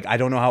 He's like, I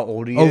don't know how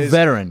old he is.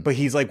 Veteran. But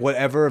he's like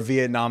whatever a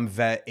Vietnam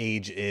vet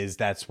age is,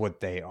 that's what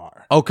they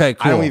are. Okay,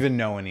 cool. I don't even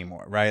know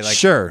anymore, right? Like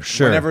sure.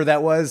 Whatever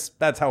that was,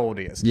 that's how old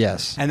he is.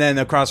 Yes. And then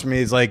across from me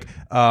is like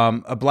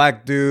a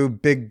black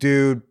dude, big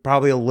dude,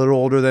 probably a little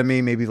older than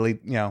me, maybe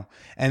late,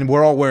 and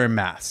we're all wearing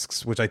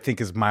masks, which I think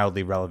is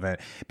mildly relevant.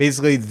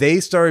 Basically,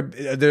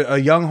 a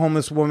young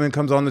homeless woman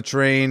comes on the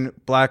train,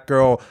 black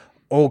girl,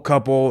 old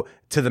couple,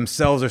 to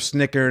themselves are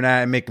snickering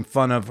at and making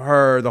fun of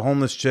her, the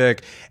homeless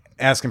chick,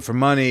 asking for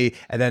money,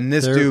 and then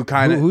dude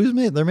kind of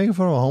they're making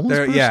fun of a homeless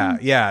person?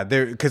 Yeah,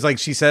 because like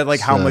she said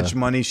like how much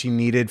money she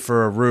needed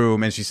for a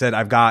room, and she said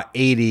I've got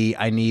 80,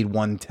 I need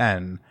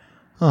 110.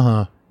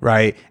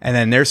 Right, and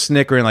then they're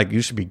snickering like,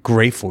 you should be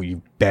grateful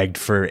you begged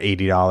for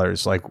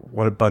 $80. Like,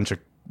 what a bunch of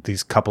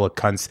these couple of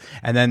cunts.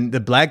 And then the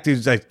black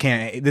dude's like,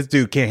 this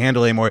dude can't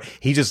handle it anymore.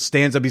 He just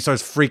stands up, he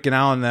starts freaking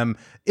out on them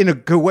in a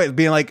good way,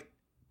 being like,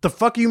 the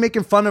fuck are you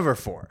making fun of her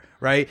for?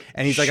 Right?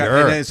 And he's like,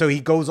 and then, so he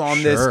goes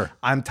on this,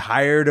 I'm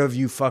tired of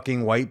you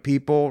fucking white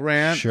people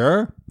rant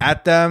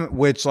at them,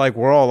 which like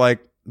we're all like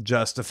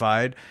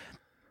justified.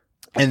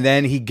 And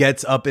then he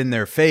gets up in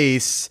their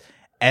face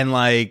and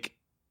like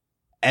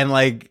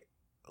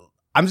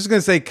I'm just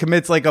gonna say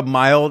commits like in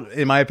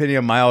my opinion,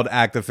 a mild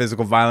act of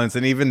physical violence.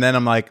 And even then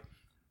I'm like,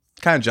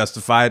 kind of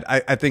justified.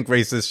 I think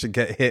racists should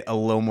get hit a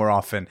little more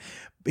often.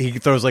 He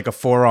throws like a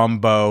forearm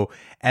bow,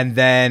 and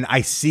then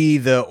I see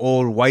the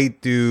old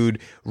white dude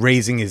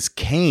raising his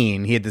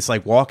cane. He had this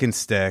like walking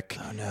stick.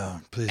 Oh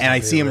no! Please. And I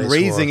see him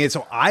raising it,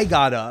 so I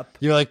got up.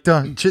 You're like,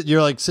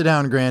 you're like, sit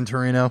down, Gran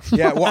Torino.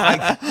 Yeah, well,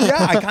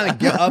 I kind of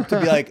get up to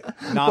be like,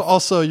 not. But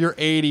also, you're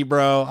 80,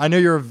 bro. I know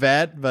you're a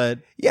vet, but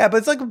yeah, but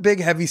it's like a big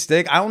heavy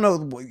stick. I don't know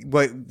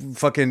what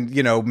fucking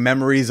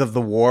memories of the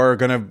war are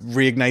gonna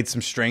reignite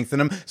some strength in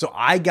him. So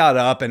I got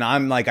up and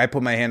I'm like, I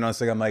put my hand on the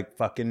stick. I'm like,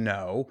 fucking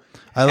no.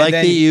 I like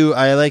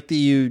that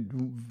you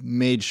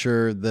made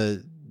sure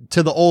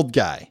to the old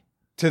guy,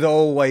 to the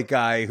old white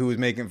guy who was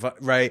making fun,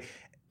 right?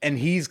 And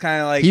he's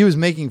kind of like, he was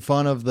making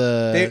fun of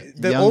the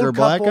younger old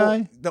black couple,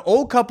 guy. The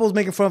old couple's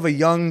making fun of a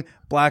young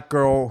black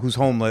girl who's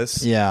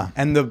homeless. Yeah,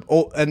 and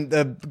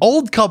the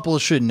old couple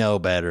should know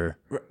better.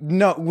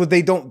 No, well,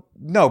 they don't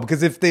know,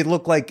 because if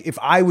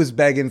I was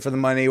begging for the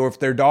money, or if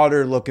their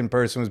daughter looking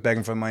person was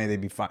begging for the money, they'd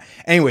be fine.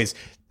 Anyways,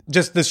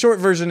 just the short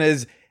version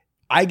is,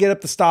 I get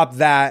up to stop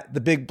that. The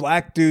big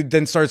black dude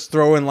then starts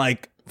throwing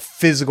like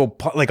physical,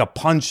 like a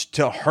punch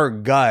to her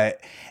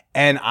gut.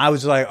 And I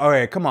was like, all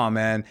right, come on,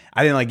 man.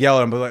 I didn't like yell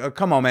at him, but like, oh,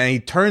 come on, man. And he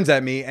turns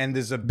at me and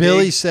there's a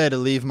Billy said,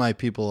 leave my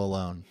people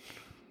alone.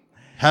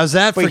 How's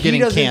that for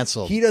getting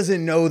canceled? He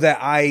doesn't know that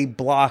I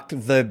blocked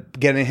the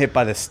getting hit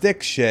by the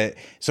stick shit.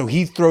 So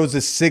he throws the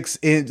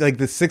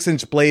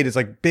 6-inch blade is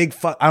like big,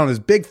 this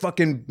big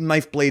fucking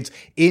knife blades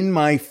in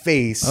my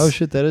face. Oh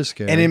shit, that is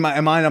scary. And in my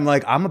mind, I'm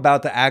like, I'm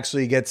about to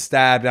actually get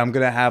stabbed. And I'm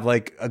going to have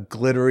like a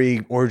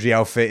glittery orgy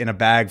outfit in a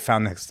bag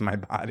found next to my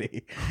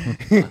body.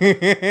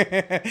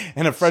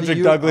 And a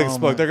Frederick Douglass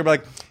book. They're going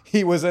to be like,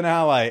 he was an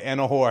ally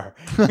and a whore.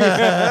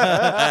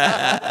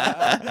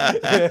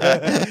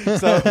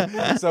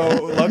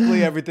 So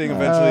luckily everything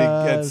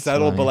eventually gets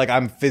settled. Funny. But like,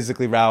 I'm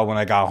physically riled when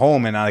I got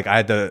home, and I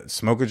had to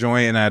smoke a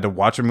joint and I had to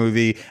watch a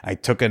movie. I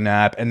took a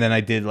nap, and then I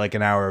did like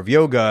an hour of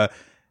yoga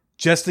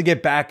just to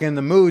get back in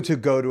the mood to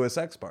go to a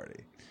sex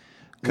party.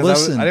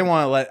 Because I didn't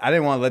want to let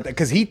that,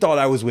 because he thought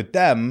I was with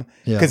them,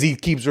 because he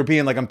keeps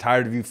repeating like, I'm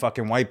tired of you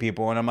fucking white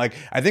people. And I'm like,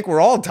 I think we're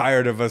all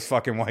tired of us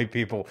fucking white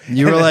people.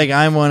 You were like,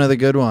 I'm one of the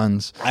good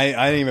ones. I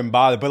didn't even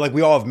bother. But like,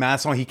 we all have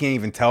masks on. He can't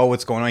even tell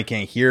what's going on. He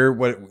can't hear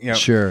what,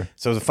 Sure.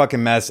 So it's a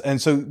fucking mess.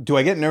 And so do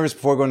I get nervous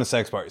before going to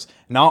sex parties?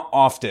 Not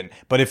often.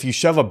 But if you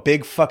shove a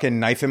big fucking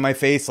knife in my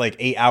face like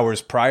 8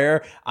 hours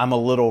prior, I'm a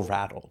little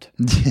rattled.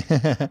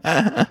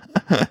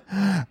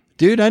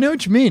 Dude, I know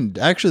what you mean.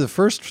 Actually, the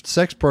first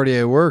sex party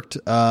I worked,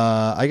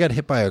 I got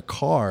hit by a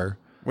car.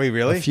 Wait,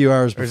 really? A few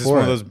hours before. Or is this one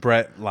of those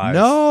Bret lies?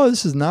 No,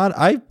 this is not.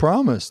 I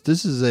promise.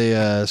 This is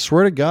a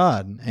swear to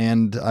God,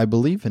 and I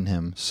believe in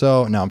him.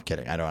 So, no, I'm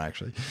kidding. I don't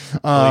actually.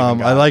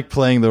 I like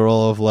playing the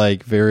role of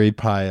like very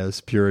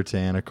pious,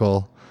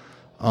 puritanical.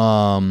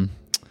 No,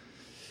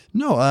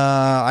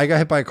 I got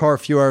hit by a car a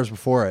few hours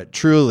before it.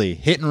 Truly,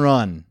 hit and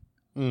run.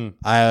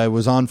 I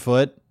was on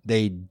foot.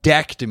 They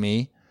decked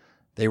me.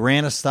 They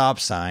ran a stop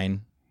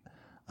sign.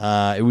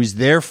 It was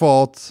their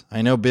fault.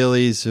 I know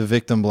Billy's a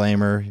victim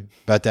blamer.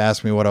 About to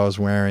ask me what I was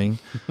wearing.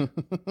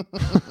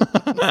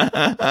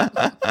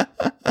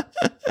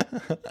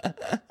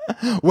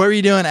 What were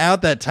you doing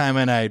out that time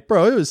of night?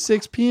 Bro, it was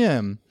 6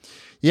 p.m.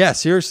 Yeah,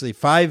 seriously,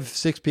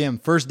 6 p.m.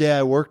 First day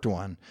I worked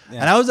one.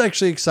 Yeah. And I was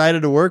actually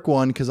excited to work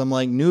one because I'm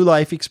like, new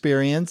life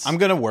experience. I'm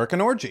going to work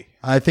an orgy.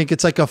 I think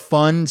it's like a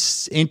fun,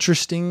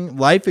 interesting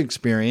life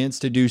experience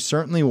to do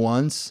certainly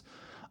once.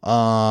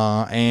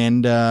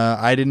 And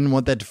I didn't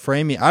want that to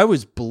frame me. I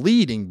was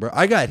bleeding, bro.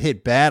 I got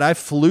hit bad. I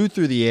flew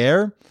through the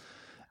air.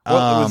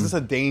 Was this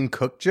a Dane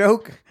Cook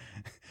joke?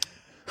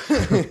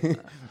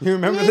 You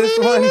remember this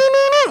one?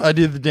 I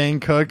do the Dane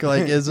Cook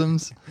like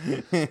isms.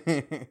 Billy,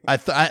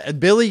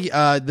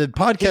 the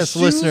podcast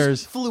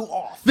listeners flew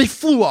off. They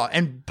flew off,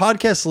 and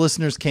podcast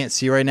listeners can't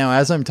see right now.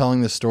 As I'm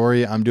telling the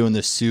story, I'm doing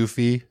the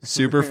Sufi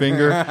super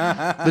finger,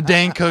 the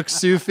Dane Cook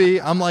Sufi.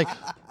 I'm like,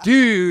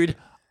 dude,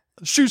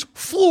 shoes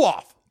flew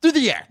off through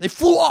the air. They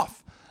flew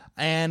off,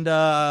 and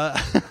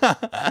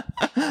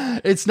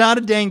it's not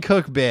a Dane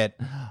Cook bit.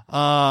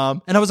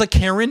 And I was like,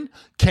 Karen,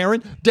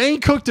 Dane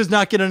Cook does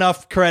not get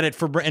enough credit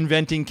for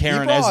inventing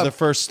Karen as the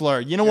first slur.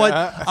 You know what?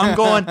 I'm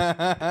going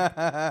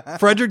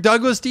Frederick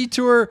Douglass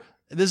detour.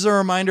 This is a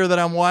reminder that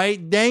I'm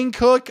white. Dane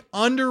Cook,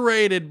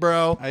 underrated,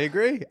 bro. I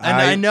agree. And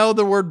I know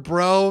the word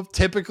bro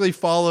typically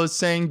follows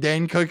saying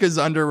Dane Cook is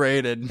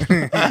underrated.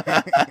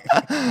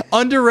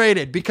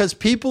 Underrated because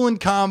people in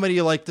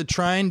comedy like to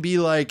try and be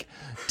like,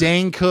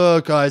 Dane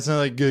Cook, oh, it's not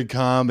like good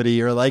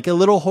comedy, or like a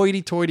little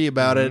hoity-toity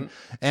about it.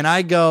 And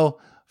I go,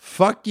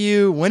 fuck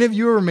you. When have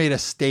you ever made a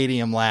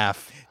stadium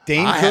laugh?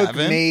 Dane Cook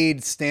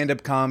made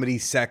stand-up comedy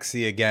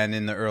sexy again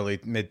in the early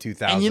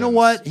mid-2000s. And you know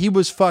what? He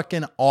was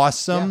fucking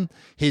awesome. Yeah.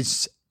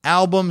 His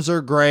albums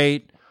are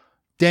great.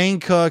 Dane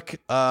Cook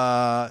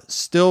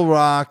still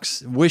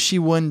rocks. Wish he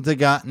wouldn't have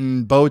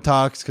gotten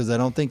Botox because I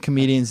don't think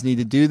comedians need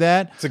to do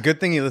that. It's a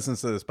good thing he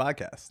listens to this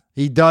podcast.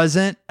 He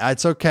doesn't.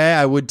 It's okay.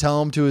 I would tell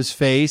him to his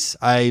face.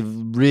 I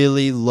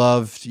really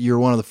loved, you're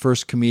one of the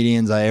first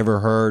comedians I ever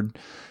heard.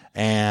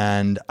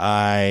 And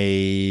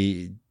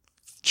I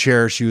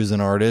cherish you as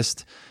an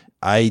artist.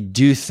 I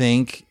do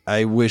think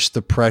I wish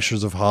the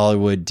pressures of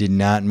Hollywood did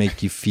not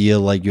make you feel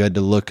like you had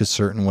to look a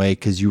certain way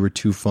because you were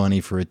too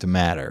funny for it to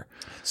matter.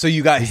 So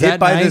you got hit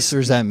by nice, this, or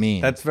is that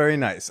mean? That's very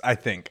nice, I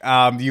think.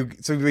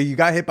 You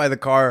got hit by the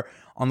car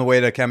on the way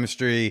to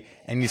chemistry,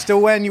 and you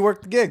still went and you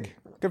worked the gig.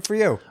 Good for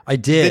you. I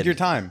did. You did your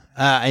time.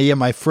 Yeah,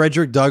 my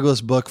Frederick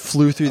Douglass book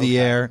flew through the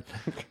air.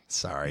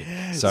 Sorry.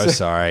 So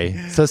sorry.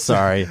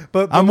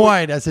 But I'm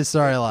white. I say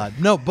sorry a lot.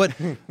 But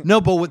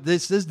what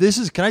this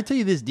is, can I tell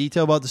you this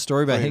detail about the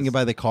story about hitting it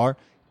by the car?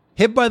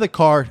 Hit by the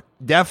car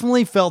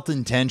definitely felt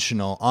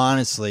intentional,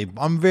 honestly.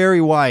 I'm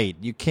very white.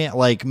 You can't,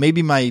 like,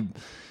 maybe my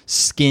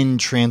skin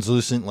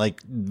translucent,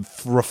 like,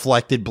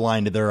 reflected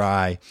blinded their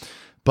eye.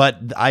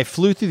 But I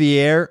flew through the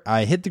air.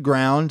 I hit the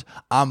ground.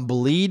 I'm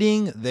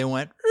bleeding. They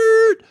went,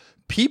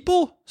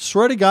 people,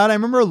 swear to God, I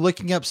remember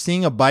looking up,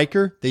 seeing a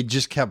biker. They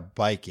just kept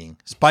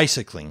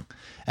bicycling.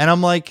 And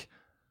I'm like,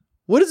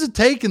 what does it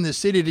take in this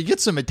city to get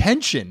some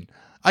attention?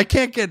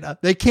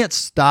 They can't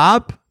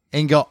stop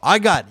and go, I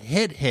got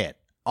hit.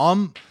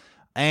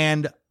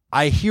 And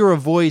I hear a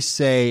voice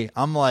say,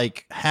 I'm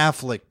like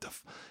half licked.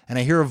 And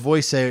I hear a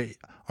voice say,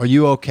 are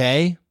you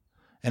okay?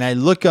 And I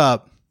look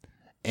up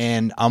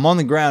and I'm on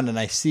the ground and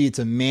I see it's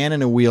a man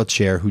in a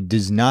wheelchair who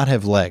does not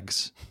have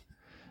legs.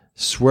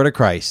 Swear to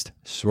Christ.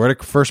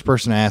 First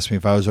person to ask me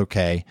if I was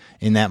okay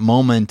in that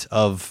moment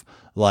of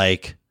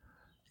like,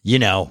 you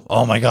know,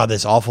 oh my God,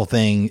 this awful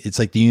thing. It's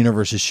like the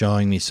universe is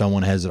showing me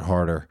someone has it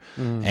harder.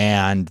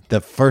 And the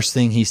first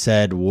thing he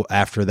said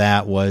after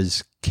that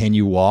was, can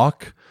you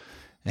walk?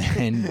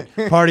 And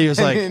Party was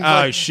like,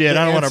 oh shit,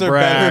 I don't want to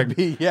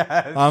brag.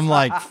 Yes. I'm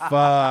like,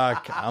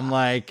 fuck. I'm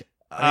like,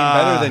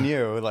 better than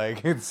you.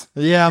 Like it's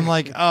I'm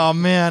like, oh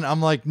man. I'm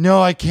like,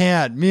 no, I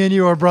can't. Me and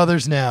you are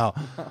brothers now.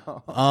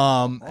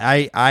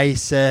 I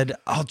said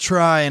I'll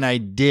try, and I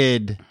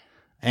did.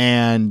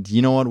 And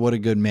you know what? What a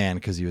good man,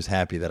 because he was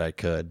happy that I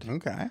could.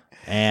 Okay.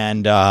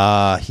 And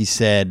he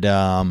said, do you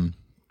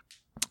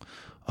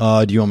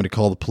want me to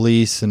call the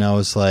police? And I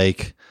was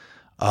like,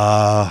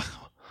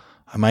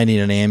 I might need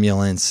an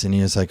ambulance. And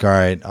he was like, all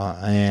right.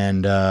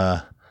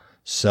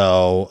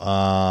 So,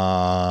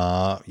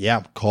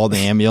 called the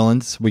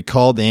ambulance. We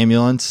called the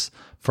ambulance.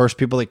 First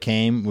people that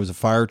came was a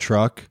fire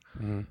truck.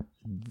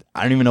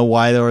 I don't even know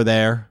why they were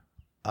there.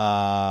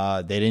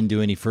 They didn't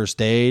do any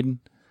first aid.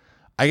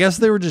 I guess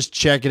they were just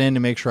checking in to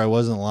make sure I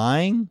wasn't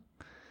lying.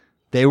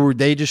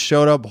 They just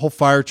showed up, whole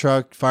fire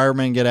truck,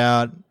 firemen get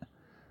out.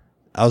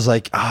 I was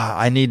like,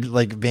 I need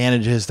like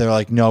bandages. They're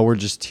like, no, we're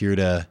just here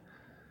to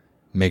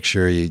make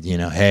sure you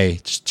know, hey,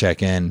 just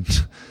check in.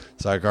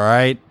 It's like, all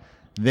right.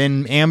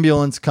 Then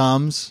ambulance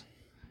comes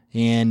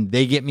and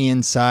they get me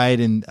inside,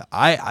 and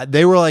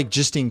they were like,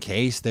 just in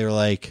case, they were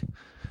like,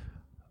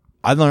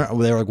 they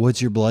were like,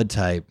 what's your blood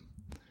type?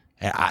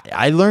 And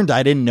I learned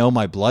I didn't know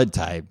my blood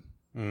type.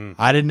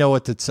 I didn't know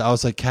what to say. I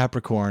was like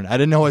Capricorn. I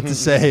didn't know what to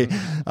say.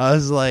 I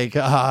was like,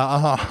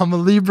 I'm a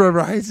Libra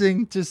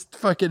rising. Just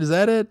fucking, is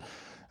that it?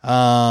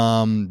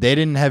 They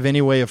didn't have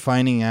any way of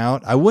finding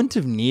out. I wouldn't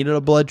have needed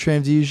a blood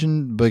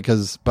transfusion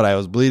but I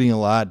was bleeding a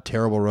lot,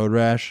 terrible road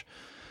rash.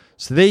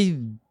 So they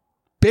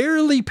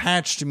barely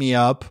patched me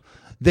up.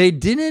 They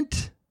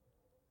didn't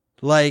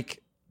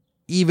like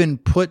even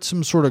put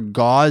some sort of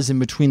gauze in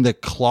between the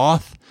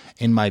cloth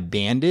and my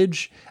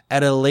bandage.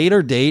 At a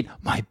later date,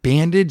 my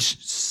bandage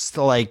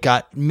like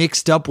got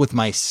mixed up with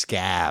my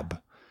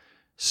scab.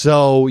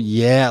 So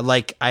yeah,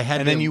 like I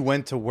had. And then you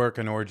went to work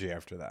an orgy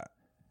after that.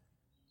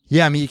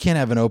 Yeah, I mean you can't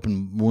have an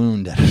open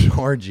wound at an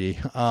orgy.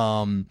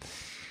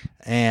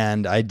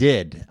 And I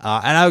did,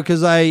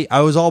 because I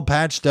was all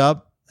patched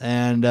up,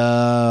 and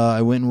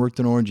I went and worked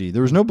an orgy.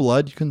 There was no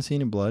blood; you couldn't see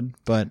any blood.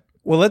 But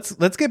well,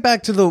 let's get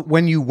back to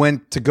when you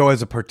went to go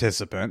as a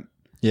participant.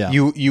 Yeah.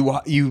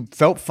 You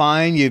felt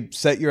fine. You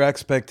set your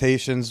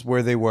expectations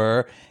where they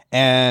were.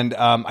 And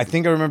I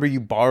think I remember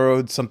you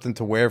borrowed something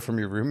to wear from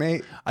your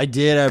roommate. I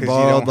did. I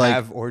borrowed you don't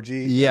have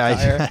orgy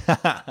attire.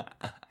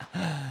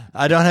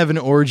 I don't have an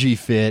orgy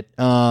fit.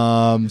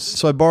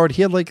 So I borrowed,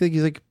 he had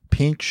these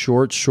pink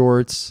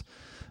shorts,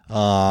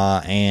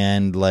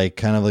 and like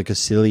kind of like a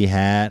silly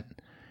hat.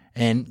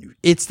 And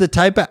it's the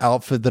type of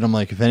outfit that I'm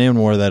like, if anyone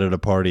wore that at a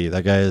party,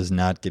 that guy is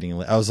not getting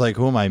lit. I was like,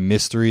 who am I,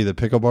 Mystery, the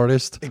pickup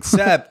artist?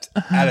 Except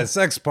at a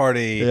sex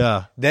party,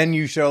 yeah. Then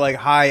you show like,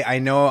 hi, I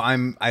know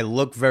I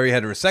look very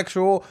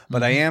heterosexual,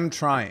 but I am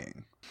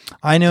trying.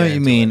 I know what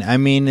you mean. I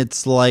mean,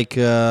 it's like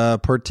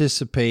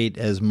participate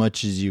as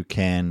much as you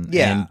can,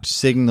 and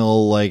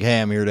signal like,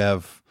 hey, I'm here to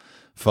have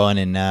fun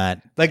and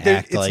not like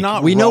act it's like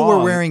not. We know wrong.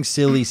 we're wearing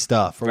silly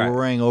stuff or we're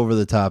wearing over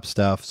the top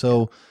stuff,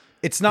 so.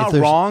 It's not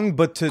wrong,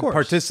 but to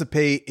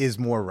participate is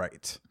more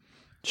right.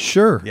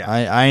 Sure. Yeah.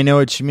 I know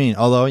what you mean.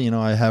 Although,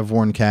 I have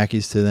worn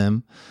khakis to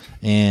them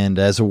and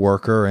as a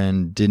worker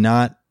and did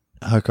not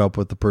hook up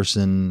with the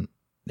person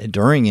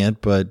during it,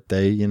 but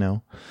they,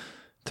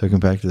 took him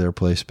back to their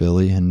place,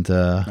 Billy. And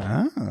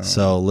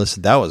so,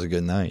 listen, that was a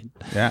good night.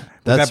 Yeah.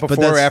 Was that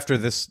before or after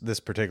this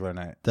particular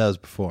night? That was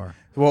before.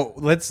 Well,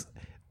 let's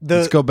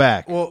go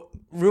back. Well,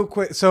 real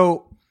quick.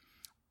 So,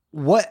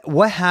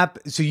 What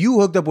happened? So you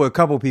hooked up with a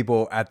couple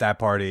people at that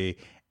party,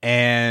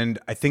 and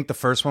I think the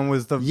first one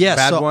was the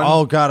bad one.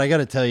 Oh God, I got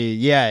to tell you,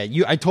 yeah,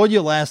 I told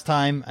you last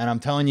time, and I'm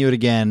telling you it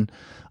again.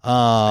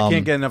 I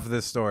can't get enough of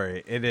this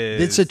story.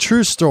 It's a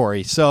true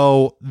story.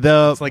 So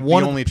it's like the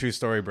only true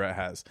story Bret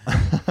has.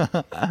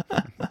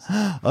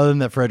 Other than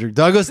that Frederick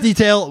Douglass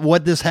detail,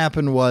 what this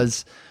happened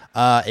was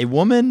a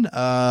woman. This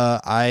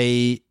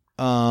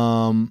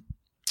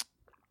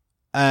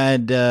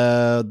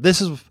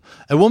is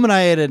a woman I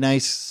had a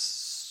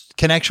nice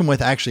connection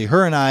with. Actually,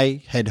 her and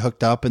I had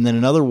hooked up, and then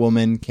another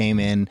woman came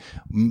in.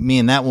 Me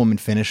and that woman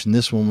finished, and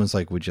this woman was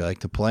like, "Would you like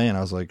to play?" And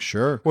I was like,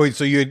 "Sure." Wait,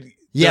 so you had...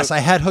 Yes, I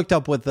had hooked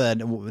up with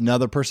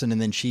another person,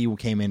 and then she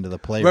came into the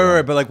play.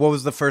 Right. But like, what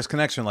was the first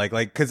connection like?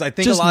 Like, because I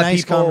think just a lot nice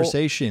of people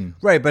conversation.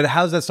 Right, but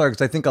how's that start?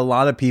 Because I think a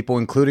lot of people,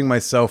 including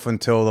myself,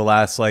 until the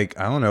last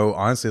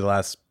honestly, the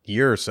last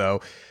year or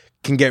so,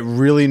 can get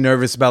really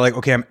nervous about like,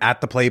 okay, I'm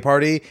at the play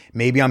party.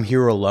 Maybe I'm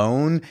here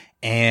alone,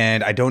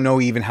 and I don't know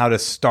even how to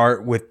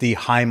start with the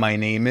 "Hi, my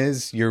name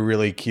is. You're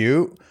really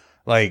cute."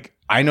 Like,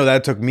 I know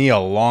that took me a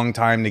long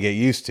time to get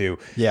used to.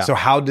 Yeah. So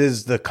how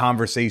does the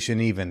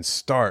conversation even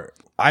start?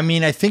 I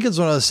mean, I think it's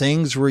one of those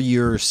things where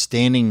you're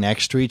standing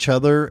next to each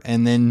other,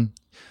 and then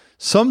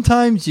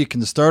sometimes you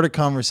can start a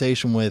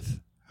conversation with,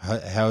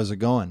 "How's it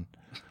going?"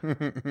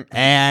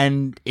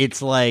 And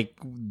it's like,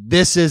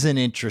 this isn't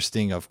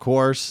interesting, of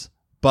course,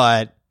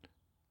 but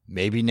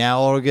maybe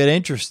now it'll get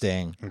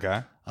interesting.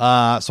 Okay.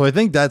 So I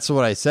think that's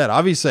what I said.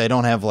 Obviously, I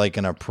don't have like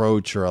an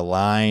approach or a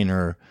line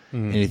or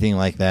anything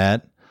like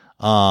that.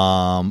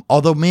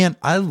 Although, man,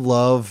 I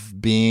love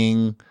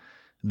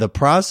the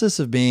process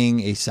of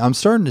being I'm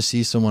starting to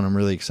see someone, I'm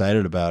really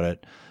excited about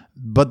it.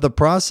 But the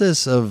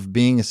process of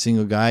being a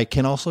single guy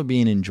can also be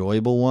an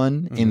enjoyable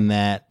one in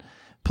that,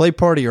 play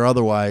party or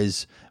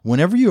otherwise,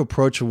 whenever you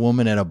approach a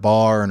woman at a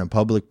bar in a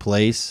public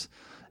place,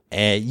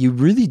 you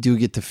really do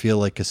get to feel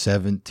like a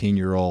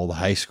 17-year-old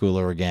high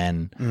schooler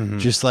again.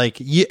 Just like,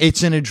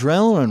 it's an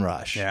adrenaline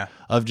rush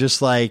of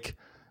just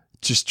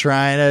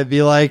trying to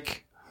be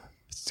like,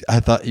 I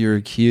thought you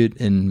were cute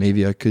and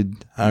maybe I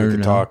could,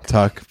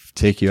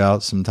 take you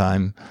out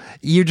sometime.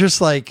 You're just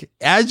like,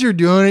 as you're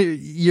doing it,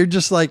 you're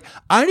just like,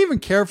 I don't even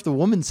care if the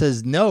woman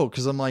says no,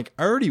 because I'm like,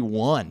 I already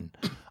won.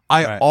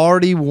 I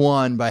already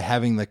won by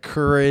having the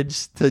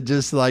courage to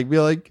just like be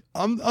like,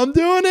 I'm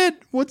doing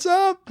it. What's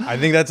up? I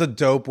think that's a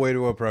dope way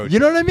to approach it. You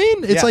know what I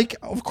mean? It's like,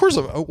 of course,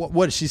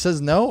 what she says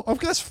no?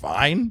 Okay, that's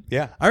fine.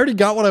 Yeah. I already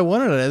got what I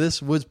wanted out of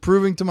this, was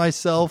proving to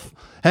myself,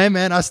 hey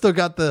man, I still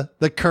got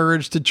the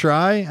courage to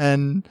try.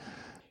 And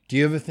do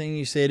you have a thing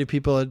you say to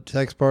people at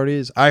sex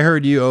parties? I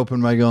heard you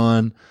open by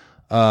going,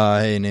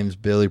 hey, name's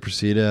Billy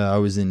Procida. I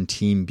was in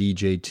Team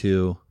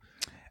BJ2.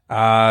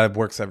 It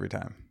works every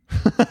time.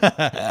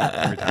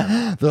 Every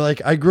time. They're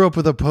like, I grew up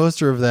with a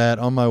poster of that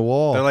on my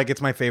wall. They're like, it's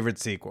my favorite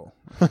sequel.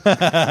 You're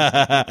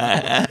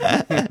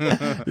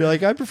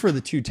like, I prefer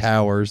the two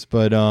towers,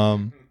 but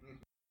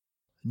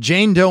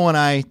Jane Doe and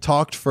I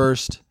talked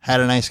first, had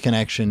a nice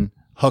connection,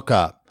 hook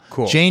up.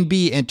 Cool. Jane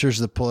B enters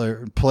the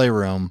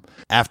playroom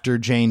after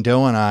Jane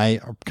Doe and I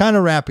are kind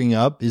of wrapping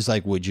up. Is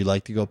like, would you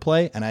like to go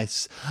play? And I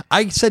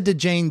said to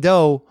Jane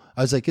Doe,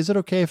 I was like, is it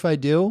okay if I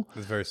do?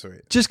 That's very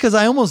sweet. Just because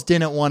I almost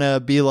didn't want to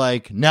be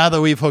like, now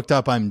that we've hooked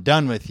up, I'm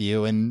done with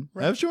you. And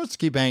if she wants to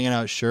keep hanging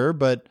out, sure.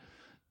 But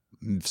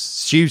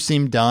she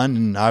seemed done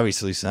and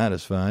obviously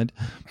satisfied.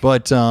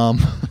 But,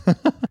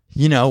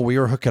 you know, we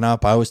were hooking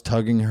up. I was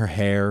tugging her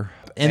hair.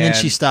 And then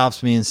she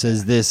stops me and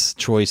says this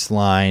choice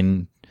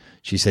line.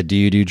 She said, do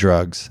you do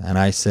drugs? And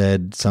I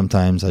said,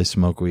 sometimes I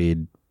smoke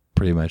weed,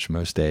 pretty much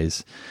most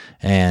days.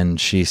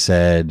 And she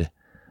said,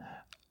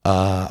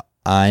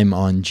 I'm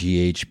on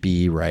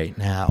GHB right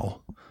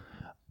now.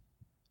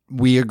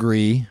 We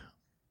agree.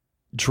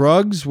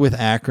 Drugs with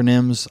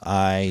acronyms,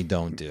 I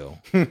don't do.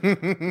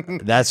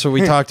 That's what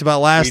we talked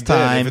about last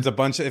time. If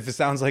it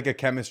sounds like a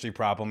chemistry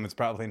problem, it's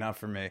probably not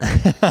for me.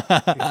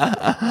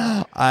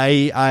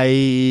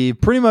 I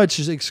pretty much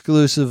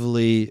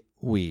exclusively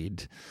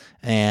weed.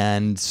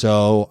 And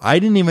so I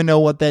didn't even know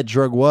what that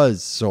drug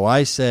was. So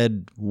I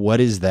said, what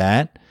is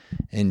that?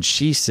 And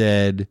she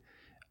said,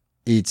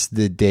 it's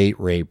the date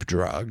rape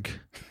drug.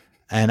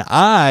 And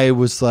I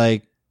was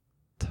like,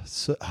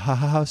 so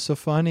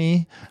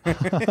funny. I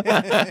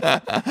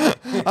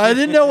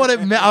didn't know what it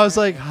meant. I was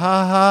like,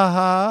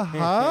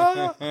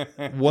 ha.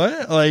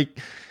 What? Like,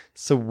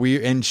 so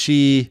weird. And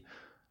she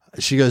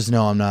goes,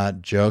 no, I'm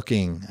not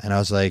joking. And I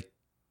was like,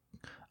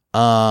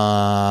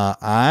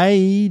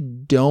 I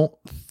don't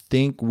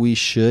think we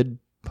should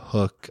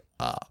hook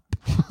up.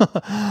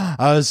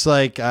 I was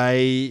like,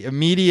 I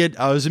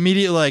was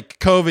immediately like,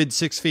 COVID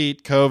 6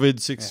 feet, COVID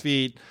 6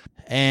 feet.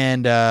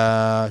 And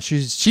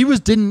she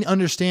didn't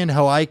understand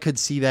how I could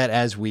see that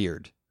as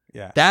weird.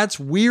 Yeah. That's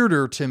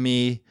weirder to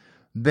me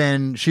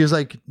than she was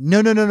like,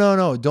 no,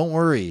 don't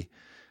worry.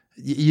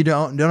 You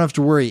don't have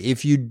to worry.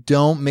 If you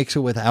don't mix it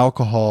with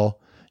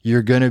alcohol,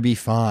 you're going to be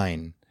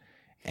fine.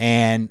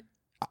 And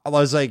I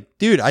was like,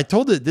 dude, I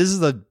told it, this is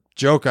the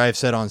joke I've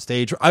said on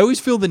stage. I always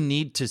feel the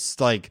need to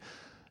like,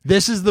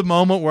 this is the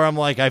moment where I'm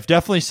like, I've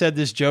definitely said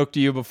this joke to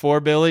you before,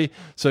 Billy.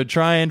 So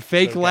try and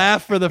fake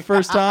laugh for the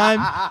first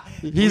time.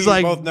 He's we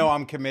like, both know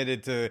I'm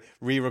committed to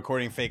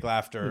re-recording fake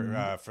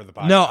laughter for the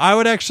podcast. no, I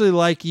would actually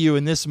like you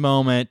in this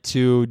moment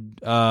to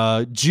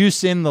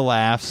juice in the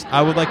laughs.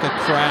 I would like a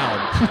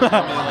crowd. Do a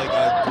drop.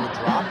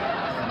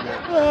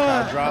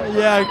 Drop.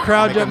 Yeah,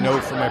 crowd Make drop. a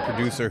note for my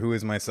producer, who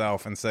is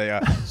myself, and say,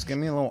 just give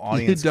me a little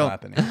audience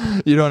clapping.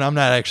 You don't. I'm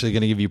not actually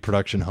going to give you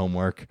production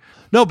homework.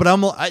 No, but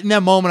in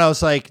that moment, I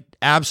was like,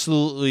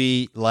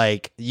 absolutely.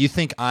 Like, you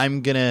think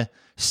I'm gonna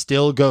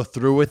still go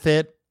through with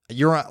it?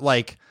 You're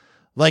like,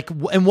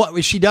 and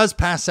what she does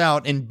pass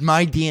out, and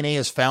my DNA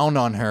is found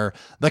on her.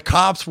 The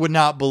cops would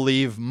not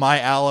believe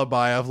my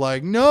alibi of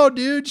like, no,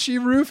 dude, she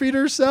roofied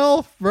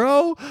herself,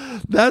 bro.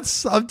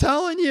 I'm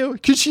telling you,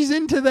 because she's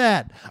into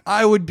that.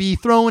 I would be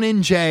thrown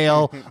in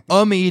jail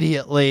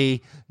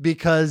immediately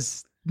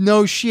because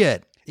no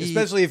shit.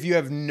 Especially if you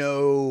have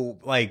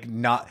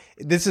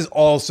this is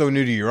all so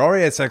new to you. You're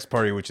already at sex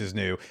party, which is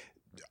new.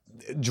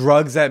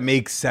 Drugs that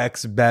make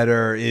sex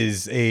better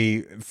is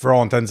for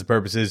all intents and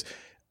purposes,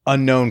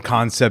 unknown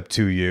concept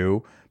to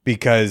you,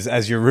 because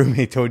as your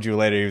roommate told you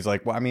later, he was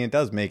like, well, I mean, it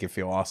does make it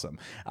feel awesome.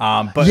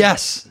 But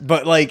yes,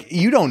 but like,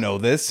 you don't know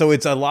this. So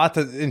it's a lot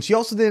and she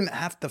also didn't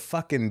have to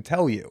fucking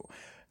tell you.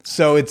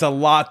 So it's a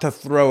lot to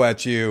throw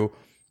at you.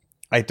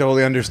 I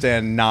totally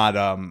understand not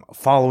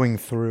following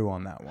through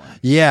on that one.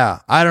 Yeah,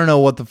 I don't know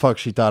what the fuck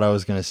she thought I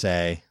was going to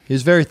say. He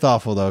was very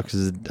thoughtful, though,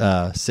 because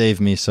it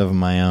saved me some of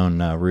my own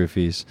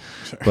roofies.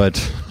 Sure.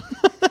 But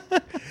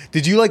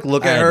did you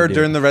look at her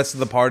during the rest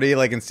of the party,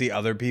 and see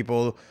other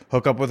people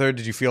hook up with her?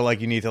 Did you feel like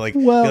you need to be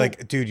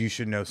like, dude, you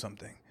should know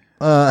something?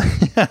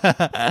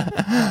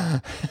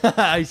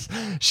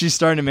 She's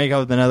starting to make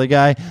out with another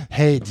guy.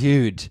 Hey,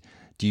 dude.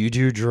 Do you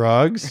do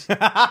drugs?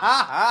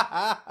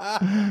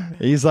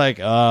 He's like,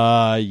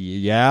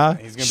 yeah.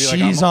 He's gonna be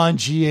she's on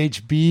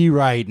GHB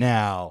right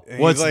now.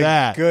 What's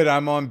that? Good,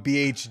 I'm on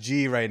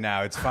BHG right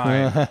now. It's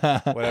fine.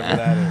 Whatever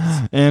that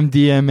is.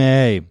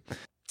 MDMA.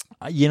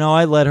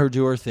 I let her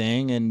do her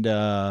thing, and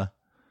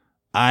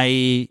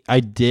I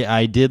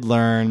did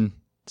learn.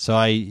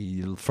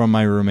 So from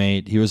my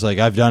roommate, he was like,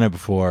 I've done it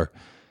before.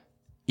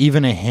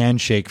 Even a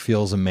handshake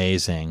feels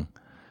amazing.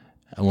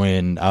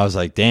 When I was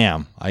like,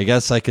 damn, I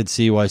guess I could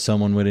see why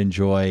someone would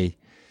enjoy.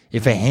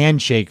 If a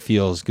handshake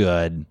feels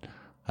good,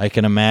 I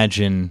can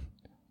imagine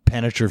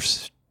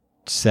penetrative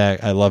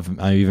sex.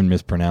 I even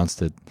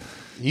mispronounced it.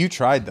 You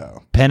tried,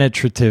 though.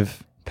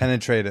 Penetrative.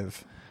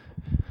 Penetrative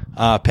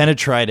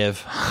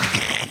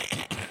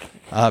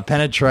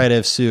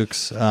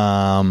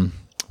Sukes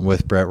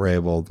with Bret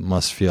Raybould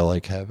must feel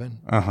like heaven.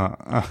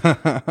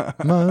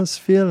 Must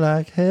feel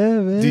like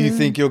heaven. Do you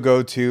think you'll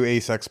go to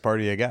a sex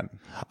party again?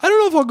 I don't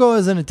know if I'll go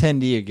as an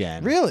attendee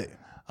again. Really?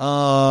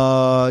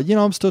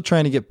 I'm still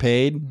trying to get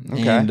paid.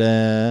 Okay.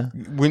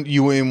 And When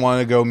you wouldn't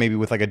want to go maybe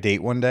with like a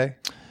date one day?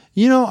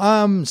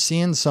 I'm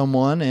seeing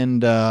someone,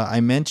 and I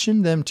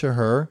mentioned them to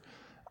her.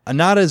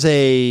 Not as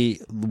a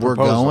we're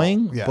Proposal,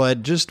 going, yeah.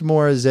 but just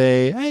more as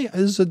a, hey,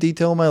 this is a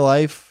detail of my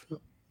life.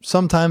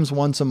 Sometimes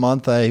once a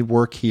month I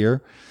work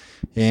here.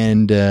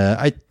 And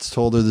I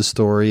told her the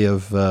story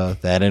of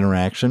that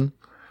interaction.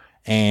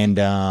 And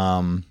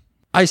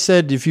I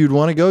said, if you'd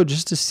want to go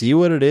just to see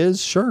what it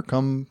is, sure,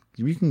 come.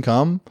 You can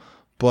come.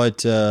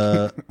 But,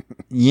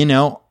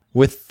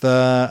 with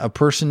a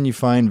person you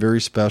find very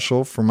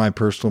special, from my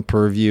personal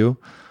purview,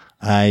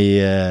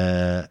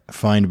 I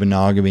find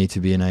monogamy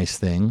to be a nice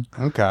thing.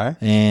 Okay.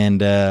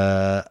 And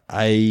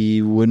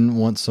I wouldn't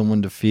want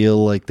someone to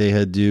feel like they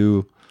had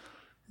to,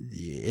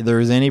 there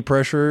was any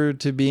pressure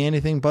to be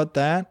anything but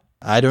that.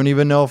 I don't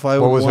even know if I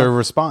would. What was her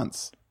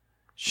response?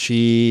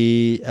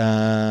 She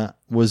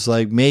was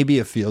like, maybe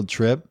a field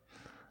trip.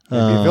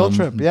 Maybe a field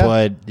trip, yeah.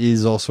 But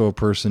is also a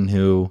person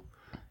who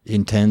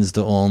intends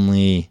to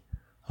only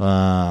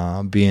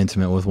be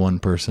intimate with one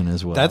person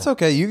as well. That's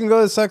okay. You can go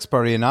to the sex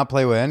party and not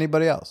play with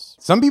anybody else.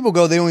 Some people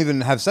go, they don't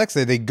even have sex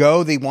there. They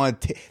go, they want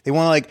to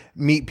like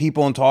meet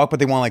people and talk, but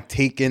they want to like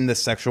take in the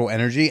sexual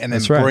energy and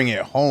then bring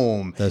it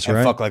home. That's and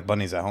right. Fuck like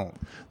bunnies at home.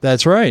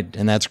 That's right.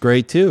 And that's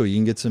great too. You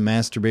can get some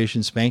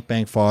masturbation spank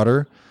bank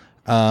fodder,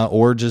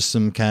 or just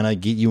some kind of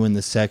get you in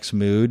the sex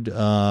mood.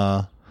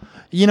 I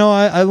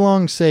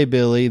long say,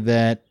 Billy,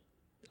 that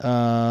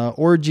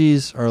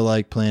orgies are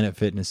like Planet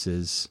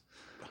Fitnesses.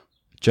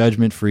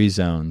 Judgment-free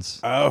zones.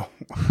 Oh.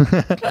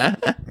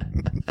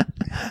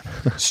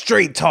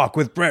 Straight talk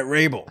with Bret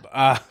Raybould.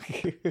 Are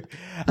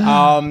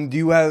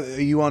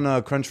you on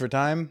a crunch for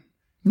time?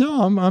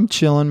 No, I'm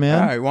chilling, man.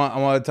 All right, I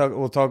want to talk.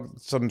 We'll talk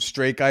some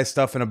straight guy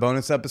stuff in a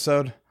bonus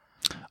episode.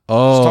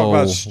 Oh, Let's talk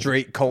about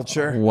straight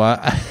culture.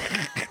 What?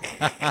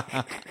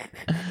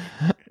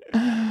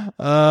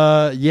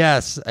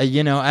 Yes.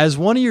 As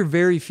one of your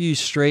very few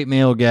straight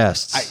male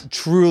guests,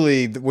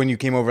 Truly, when you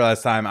came over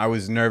last time, I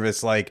was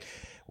nervous. Like,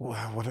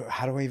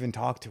 how do I even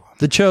talk to him?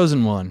 the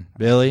chosen one,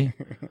 Billy.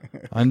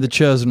 I'm the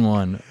chosen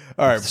one.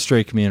 All right, of the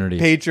straight community.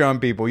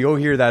 Patreon people, you'll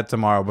hear that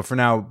tomorrow. But for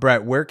now,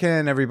 Bret, where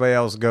can everybody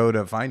else go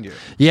to find you?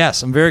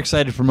 Yes, I'm very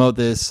excited to promote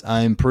this.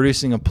 I'm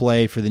producing a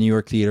play for the New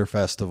York Theater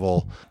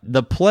Festival.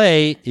 The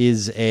play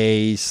is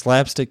a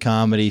slapstick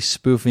comedy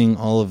spoofing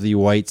all of the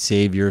white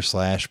savior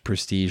 /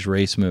 prestige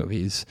race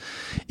movies.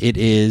 It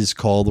is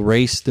called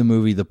Race the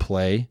Movie, the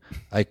Play.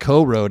 I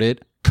co-wrote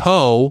it,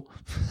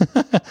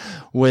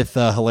 with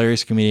a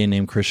hilarious comedian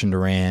named Christian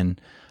Duran.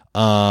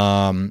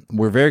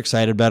 We're very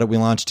excited about it. We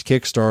launched a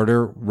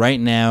Kickstarter. Right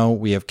now,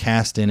 we have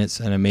cast in it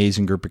an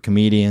amazing group of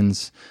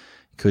comedians,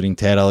 including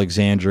Ted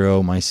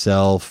Alexandro,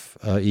 myself,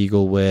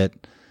 Eagle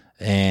Witt,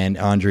 and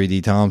Andre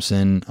D.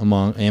 Thompson,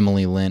 among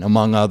Emily Lynn,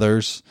 among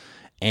others.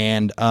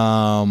 And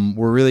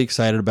we're really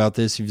excited about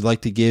this. If you'd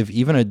like to give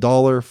even $1,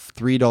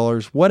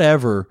 $3,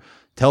 whatever,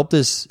 to help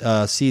this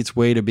see its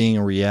way to being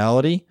a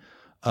reality,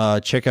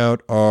 check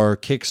out our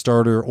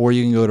Kickstarter, or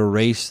you can go to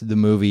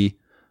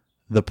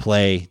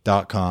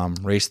racethemovietheplay.com,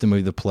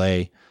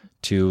 racethemovietheplay,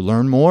 to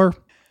learn more.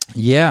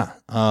 Yeah,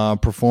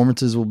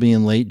 performances will be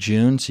in late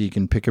June, so you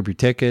can pick up your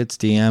tickets,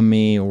 DM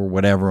me, or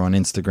whatever on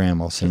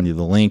Instagram. I'll send you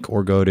the link,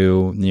 or go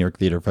to New York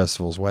Theater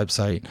Festival's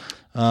website.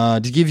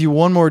 To give you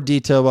one more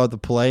detail about the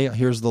play,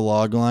 here's the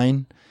log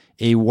line.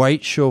 A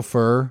white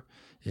chauffeur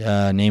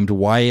named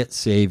Wyatt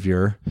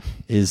Savior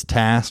is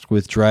tasked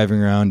with driving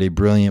around a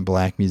brilliant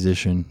black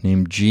musician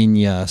named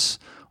Genius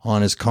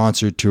on his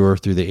concert tour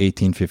through the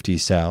 1850s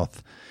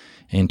South,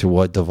 into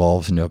what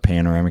devolves into a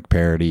panoramic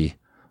parody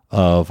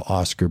of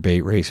Oscar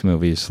bait race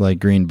movies like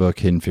Green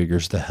Book, Hidden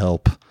Figures, The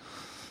Help,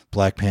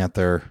 Black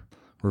Panther.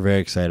 We're very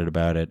excited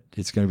about it.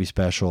 It's going to be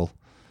special.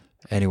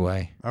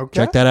 Anyway,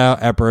 check that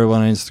out at Bret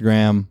on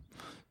Instagram.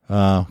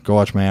 Go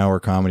watch my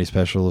hour comedy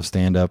special of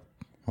stand-up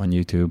on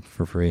YouTube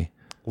for free.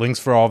 Links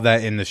for all of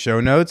that in the show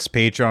notes.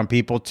 Patreon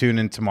people, tune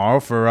in tomorrow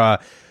for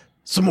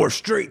some more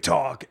straight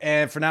talk.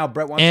 And for now,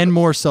 Bret wants and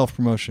more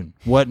self-promotion.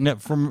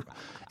 From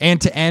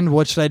end to end,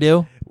 what should I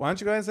do? Why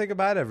don't you go ahead and say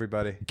goodbye to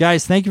everybody?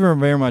 Guys, thank you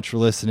very much for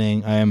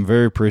listening. I am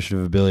very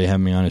appreciative of Billy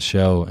having me on his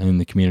show and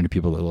the community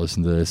people that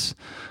listen to this.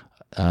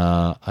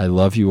 I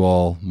love you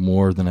all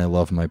more than I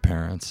love my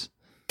parents.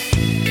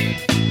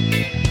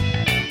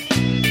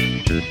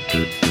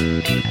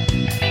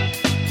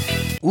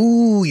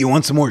 Ooh, you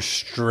want some more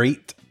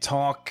straight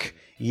talk?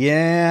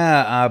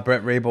 Yeah,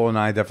 Bret Raybould and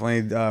I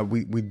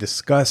definitely we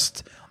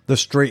discussed the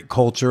straight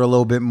culture a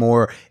little bit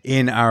more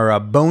in our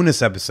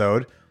bonus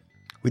episode.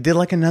 We did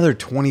like another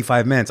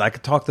 25 minutes. I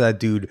could talk to that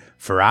dude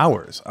for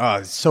hours.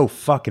 It's so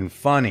fucking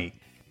funny.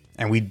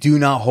 And we do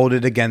not hold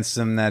it against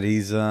him that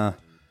he's a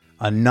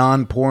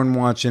non-porn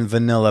watching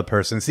vanilla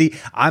person. See,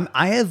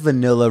 I have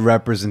vanilla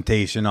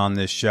representation on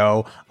this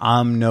show.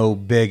 I'm no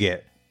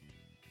bigot.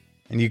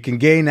 And you can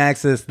gain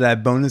access to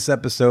that bonus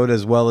episode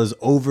as well as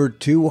over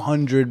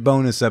 200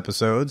 bonus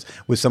episodes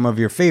with some of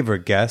your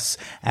favorite guests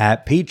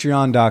at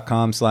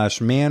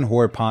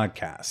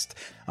patreon.com/manwhorepodcast.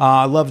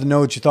 I'd love to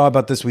know what you thought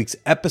about this week's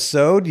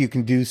episode. You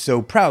can do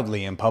so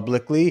proudly and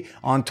publicly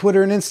on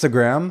Twitter and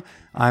Instagram.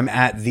 I'm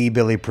at the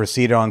Billy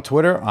Procida on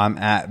Twitter. I'm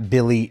at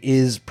Billy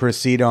is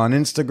Procida on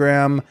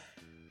Instagram.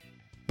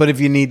 But if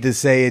you need to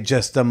say it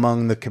just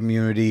among the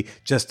community,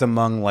 just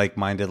among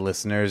like-minded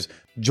listeners,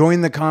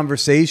 join the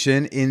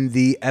conversation in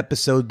the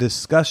episode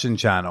discussion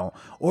channel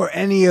or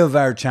any of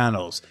our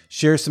channels.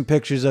 Share some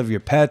pictures of your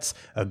pets,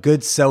 a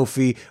good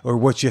selfie, or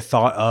what you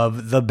thought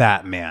of the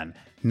Batman.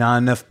 Not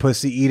enough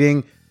pussy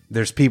eating?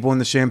 There's people in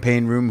the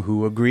champagne room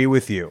who agree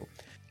with you.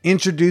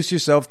 Introduce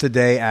yourself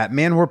today at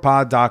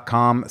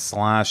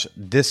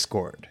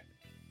manwhorepod.com/Discord.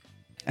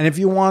 And if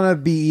you want to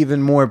be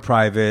even more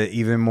private,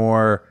 even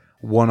more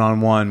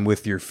one-on-one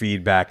with your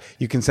feedback,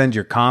 you can send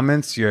your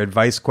comments, your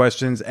advice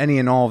questions, any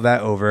and all of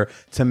that over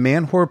to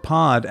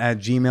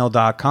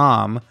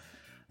manwhorepod@gmail.com.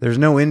 There's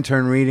no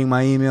intern reading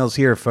my emails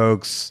here,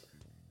 folks.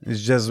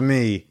 It's just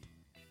me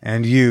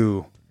and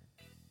you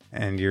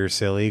and your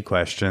silly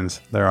questions.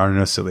 There are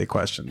no silly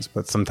questions,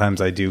 but sometimes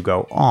I do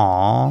go,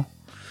 aww.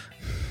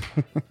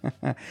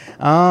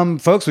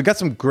 Folks, we got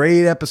some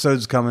great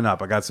episodes coming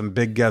up. I got some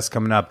big guests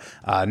coming up.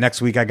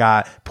 Next week, I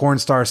got porn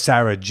star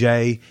Sarah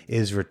J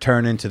is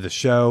returning to the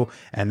show.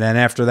 And then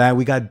after that,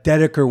 we got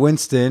Dedeker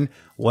Winston,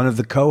 one of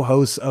the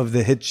co-hosts of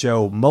the hit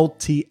show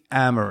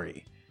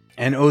Multi-Amory.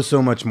 And oh,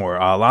 so much more.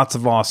 Lots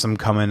of awesome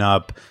coming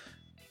up.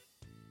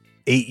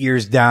 8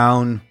 years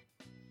down.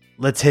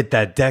 Let's hit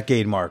that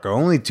decade marker.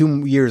 Only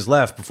 2 years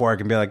left before I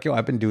can be like, yo,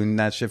 I've been doing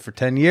that shit for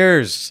 10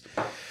 years.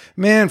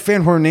 Man,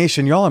 Fan Horror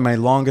Nation, y'all are my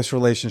longest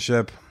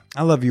relationship.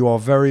 I love you all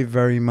very,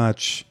 very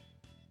much.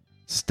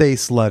 Stay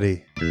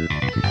slutty.